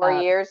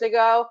 4 years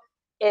ago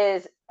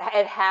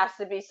it has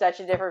to be such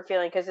a different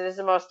feeling because it is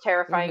the most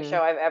terrifying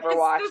show I've ever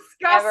watched. It's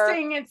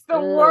disgusting. It's the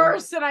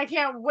worst, and I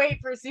can't wait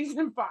for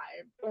season 5.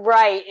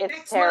 Right,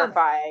 it's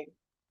terrifying.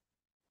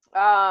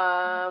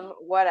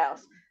 What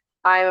else?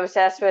 I'm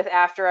obsessed with,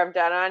 after I'm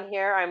done on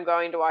here, I'm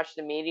going to watch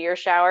the meteor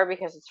shower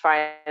because it's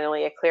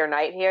finally a clear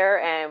night here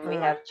and we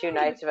have 2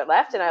 nights of it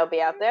left and I'll be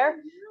out there.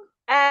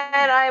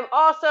 And I'm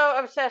also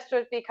obsessed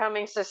with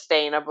becoming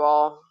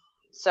sustainable.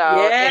 So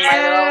in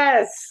my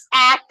little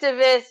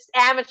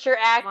amateur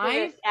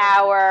activist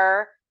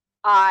hour,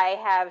 I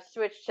have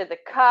switched to the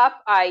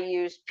cup. I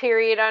use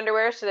period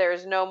underwear, so there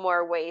is no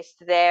more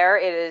waste there.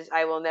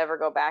 I will never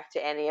go back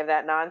to any of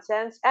that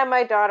nonsense. And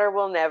my daughter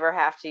will never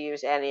have to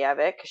use any of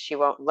it because she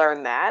won't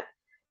learn that.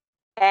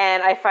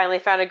 And I finally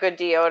found a good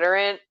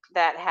deodorant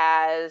that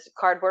has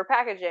cardboard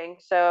packaging.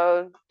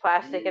 So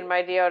plastic in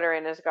my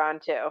deodorant is gone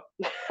too.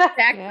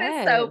 Jack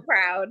is so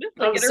proud.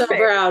 I'm so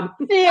proud.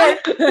 Yeah,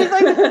 he's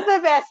like, this is the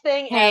best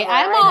thing Hey, ever.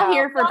 I'm all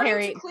here for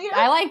period.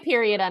 I like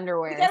period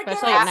underwear,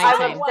 especially at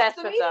nighttime. I'm obsessed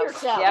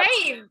with them. Yep.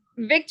 Hey,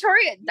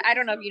 Victoria, I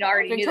don't know if you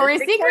already Victoria's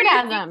knew this. Secret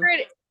has them.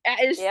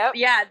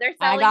 Yeah, they're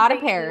selling I got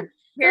a pair.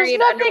 Period There's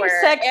nothing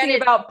underwear. sexy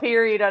about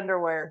period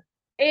underwear.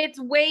 It's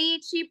way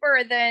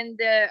cheaper than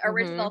the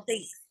original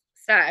thing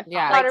stuff.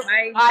 Yeah. Like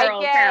my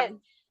girls have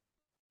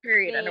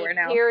period underwear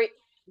now.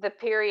 The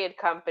period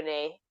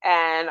company,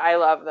 and I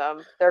love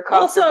them. They're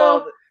comfortable.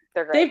 Also,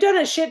 they're great. They've done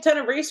a shit ton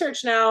of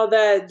research now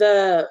that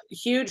the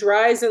huge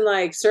rise in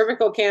like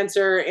cervical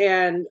cancer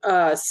and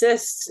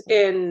cysts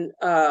in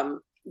the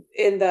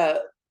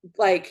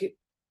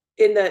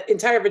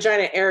entire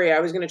vagina area. I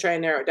was going to try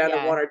and narrow it down to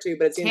 1 or 2,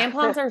 but it seems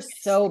tampons are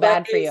so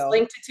bad for you.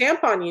 Linked to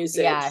tampon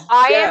usage. Yeah.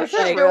 I am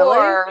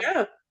sure.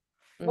 Yeah.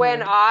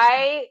 When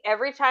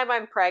every time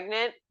I'm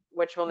pregnant,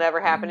 which will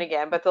never happen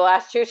again, but the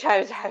last 2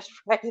 times I was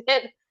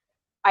pregnant,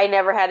 I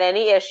never had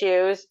any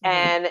issues.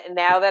 And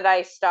now that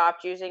I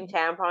stopped using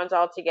tampons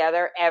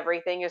altogether,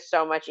 everything is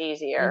so much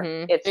easier.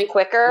 It's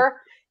quicker.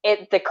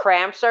 The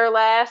cramps are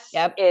less.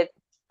 Yep.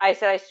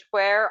 I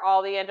swear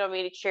all the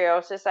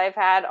endometriosis I've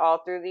had all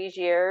through these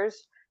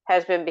years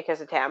has been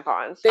because of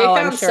tampons. They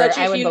found such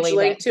a huge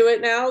link to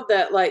it now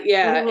that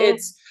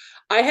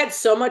I had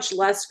so much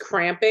less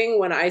cramping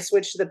when I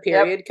switched to the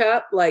period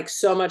cup, like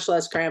so much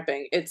less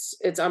cramping. It's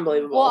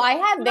unbelievable. Well,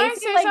 they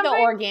say like the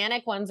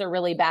organic ones are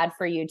really bad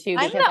for you too.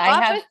 Because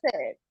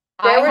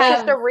There was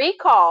just a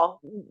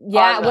recall.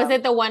 Yeah, was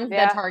it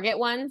the Target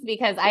ones?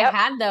 Because I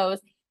had those,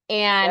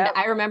 and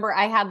I remember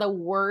I had the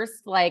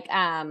worst like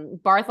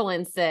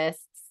Bartholin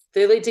cysts.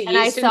 They lead to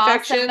yeast infections. I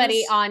saw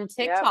somebody on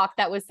TikTok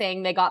that was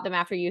saying they got them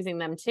after using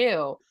them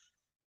too.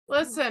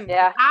 Listen,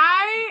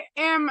 I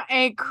am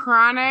a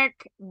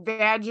chronic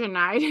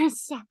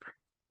vaginitis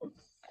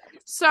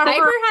sufferer.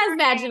 Piper has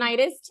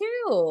vaginitis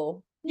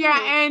too. Yeah,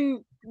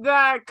 and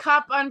the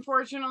cup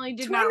unfortunately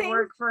did not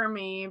work for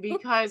me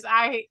because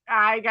I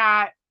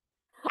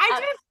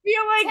just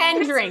feel like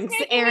 10 drinks,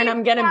 Erin.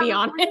 I'm gonna be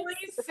honest.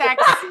 Really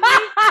sexy.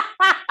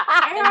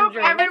 I hope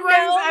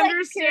everyone's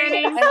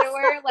understanding.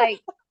 Underwear,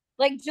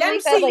 like Julie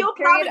said, like you'll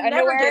period probably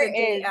never underwear get a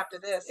date is after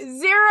this.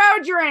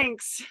 0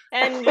 drinks.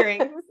 10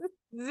 drinks.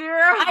 0.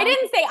 I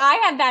didn't say I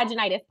had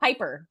vaginitis.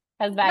 Piper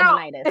has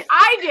vaginitis. No,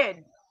 I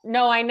did.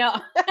 No, I know.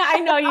 I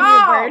know you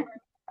do, Bird.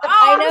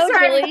 I know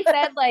Julie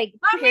said like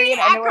period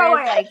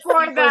underwear is like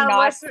super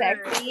not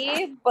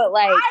sexy, but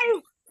like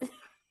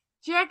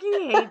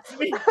Jackie hates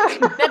me.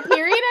 The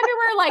period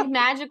underwear, like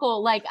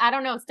magical, like I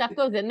don't know, stuff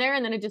goes in there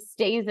and then it just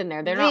stays in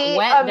there. They're not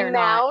wet. They're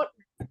not.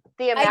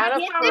 The amount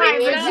of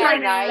period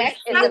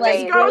is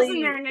like goes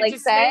in there and it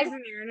just stays in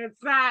there, and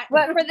it's not.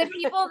 But for the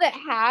people that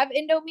have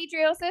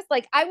endometriosis,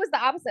 like I was the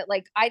opposite.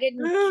 Like I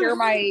didn't cure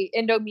my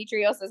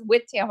endometriosis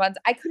with tampons.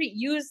 I couldn't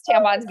use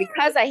tampons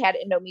because I had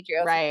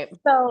endometriosis. Right.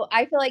 So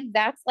I feel like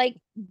that's like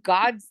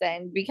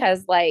godsend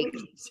because like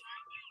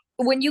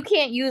when you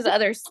can't use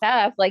other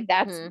stuff, like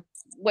that's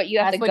what you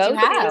have to go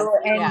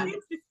through. And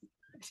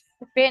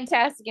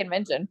fantastic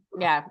invention.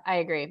 Yeah, I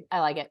agree.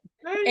 I like it.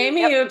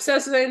 Amy, you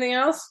obsessed with anything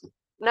else?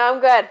 No,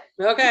 I'm good.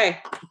 Okay.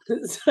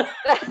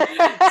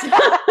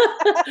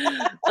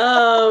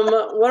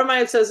 What am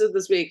I obsessed with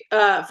this week?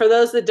 For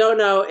those that don't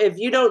know, if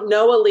you don't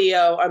know a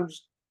Leo,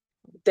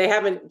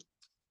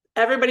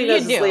 everybody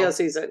knows it's Leo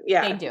season.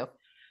 Yeah. They do.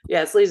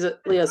 Yeah, it's Leo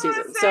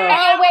season. So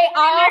oh wait,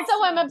 I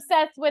also am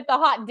obsessed with the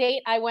hot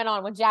date I went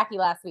on with Jackie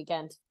last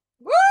weekend.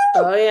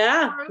 Oh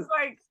yeah. I was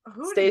like,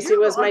 who did Stacy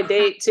you was my love?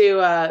 date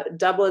to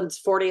Dublin's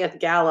 40th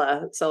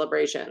gala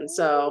celebration.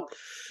 So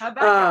How'd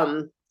that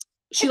go?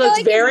 she I feel looked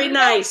like if very you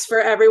nice for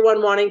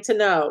everyone wanting to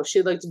know.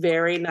 She looked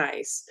very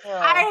nice.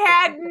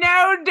 I had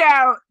no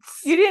doubts.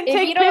 You didn't If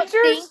take you don't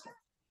pictures? think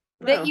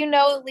that No. you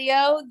know a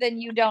Leo, then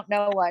you don't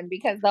know one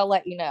because they'll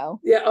let you know.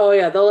 Yeah, oh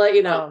yeah, they'll let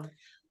you know. Oh.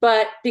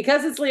 But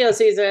because it's Leo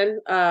season,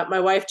 my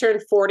wife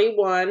turned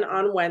 41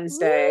 on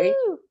Wednesday.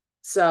 Woo.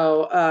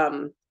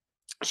 So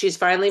she's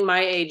finally my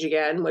age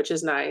again, which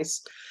is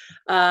nice.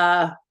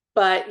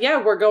 But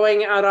yeah, we're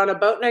going out on a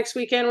boat next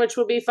weekend, which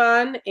will be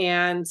fun.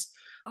 And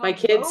my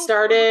kids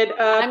started.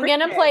 I'm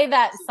gonna pre-K. play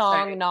that It's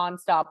song exciting.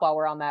 nonstop while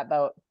we're on that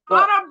boat.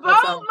 What- on a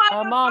what boat, song?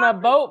 I'm on a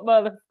boat,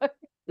 motherfucker.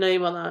 No, you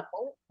will not.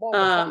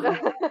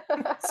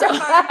 So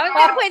I'm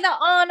gonna play the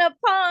On a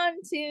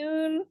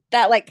Pontoon,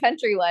 that like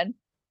country one.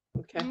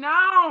 okay.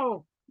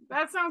 No,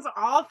 that sounds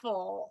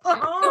awful.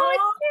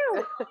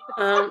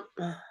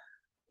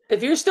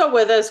 If you're still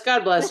with us,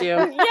 God bless you.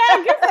 Yeah,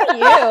 good for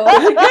you.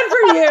 Good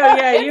for you.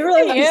 Yeah, you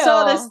really you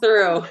saw you. this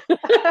through.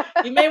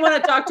 You may want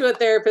to talk to a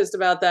therapist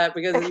about that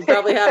because you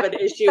probably have an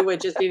issue with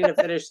just needing to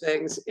finish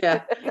things.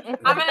 Yeah.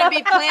 I'm going to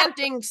be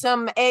planting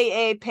some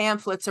AA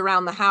pamphlets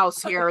around the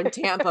house here in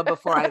Tampa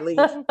before I leave.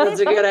 That's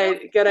a good I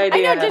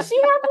idea. know. Does she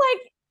have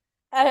like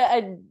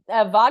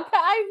a vodka IV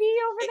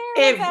over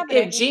there? What's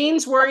happening? If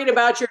Jean's worried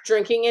about your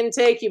drinking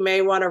intake, you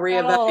may want to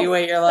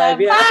reevaluate your life.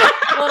 sub- Yeah.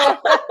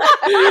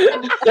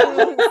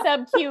 little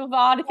sub-Q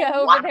vodka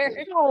over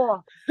there.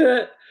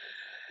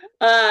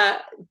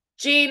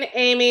 Jean,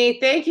 Amy,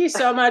 thank you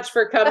so much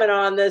for coming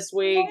on this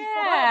week.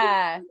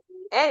 Yeah.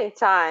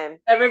 Anytime.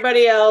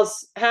 Everybody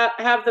else,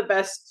 have the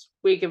best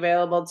week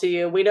available to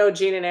you. We know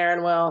Jean and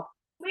Erin will.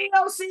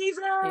 Leo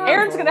season.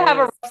 Erin's gonna have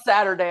a rough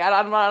Saturday. I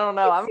don't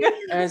know.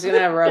 Erin's gonna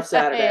have a rough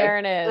Saturday.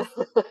 Erin is.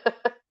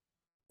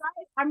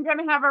 I'm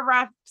gonna have a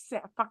rough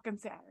fucking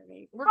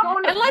Saturday. We're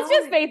going. And let's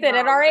just face it,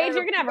 at our age,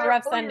 you're gonna have a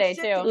rough Sunday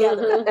too.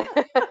 Mhm.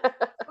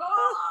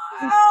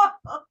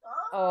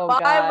 Oh Bye,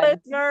 God.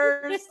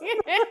 listeners.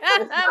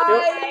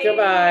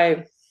 Goodbye.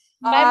 Bye,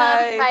 Mom.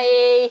 Bye.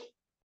 Bye.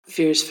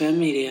 Fierce Femme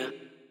Media.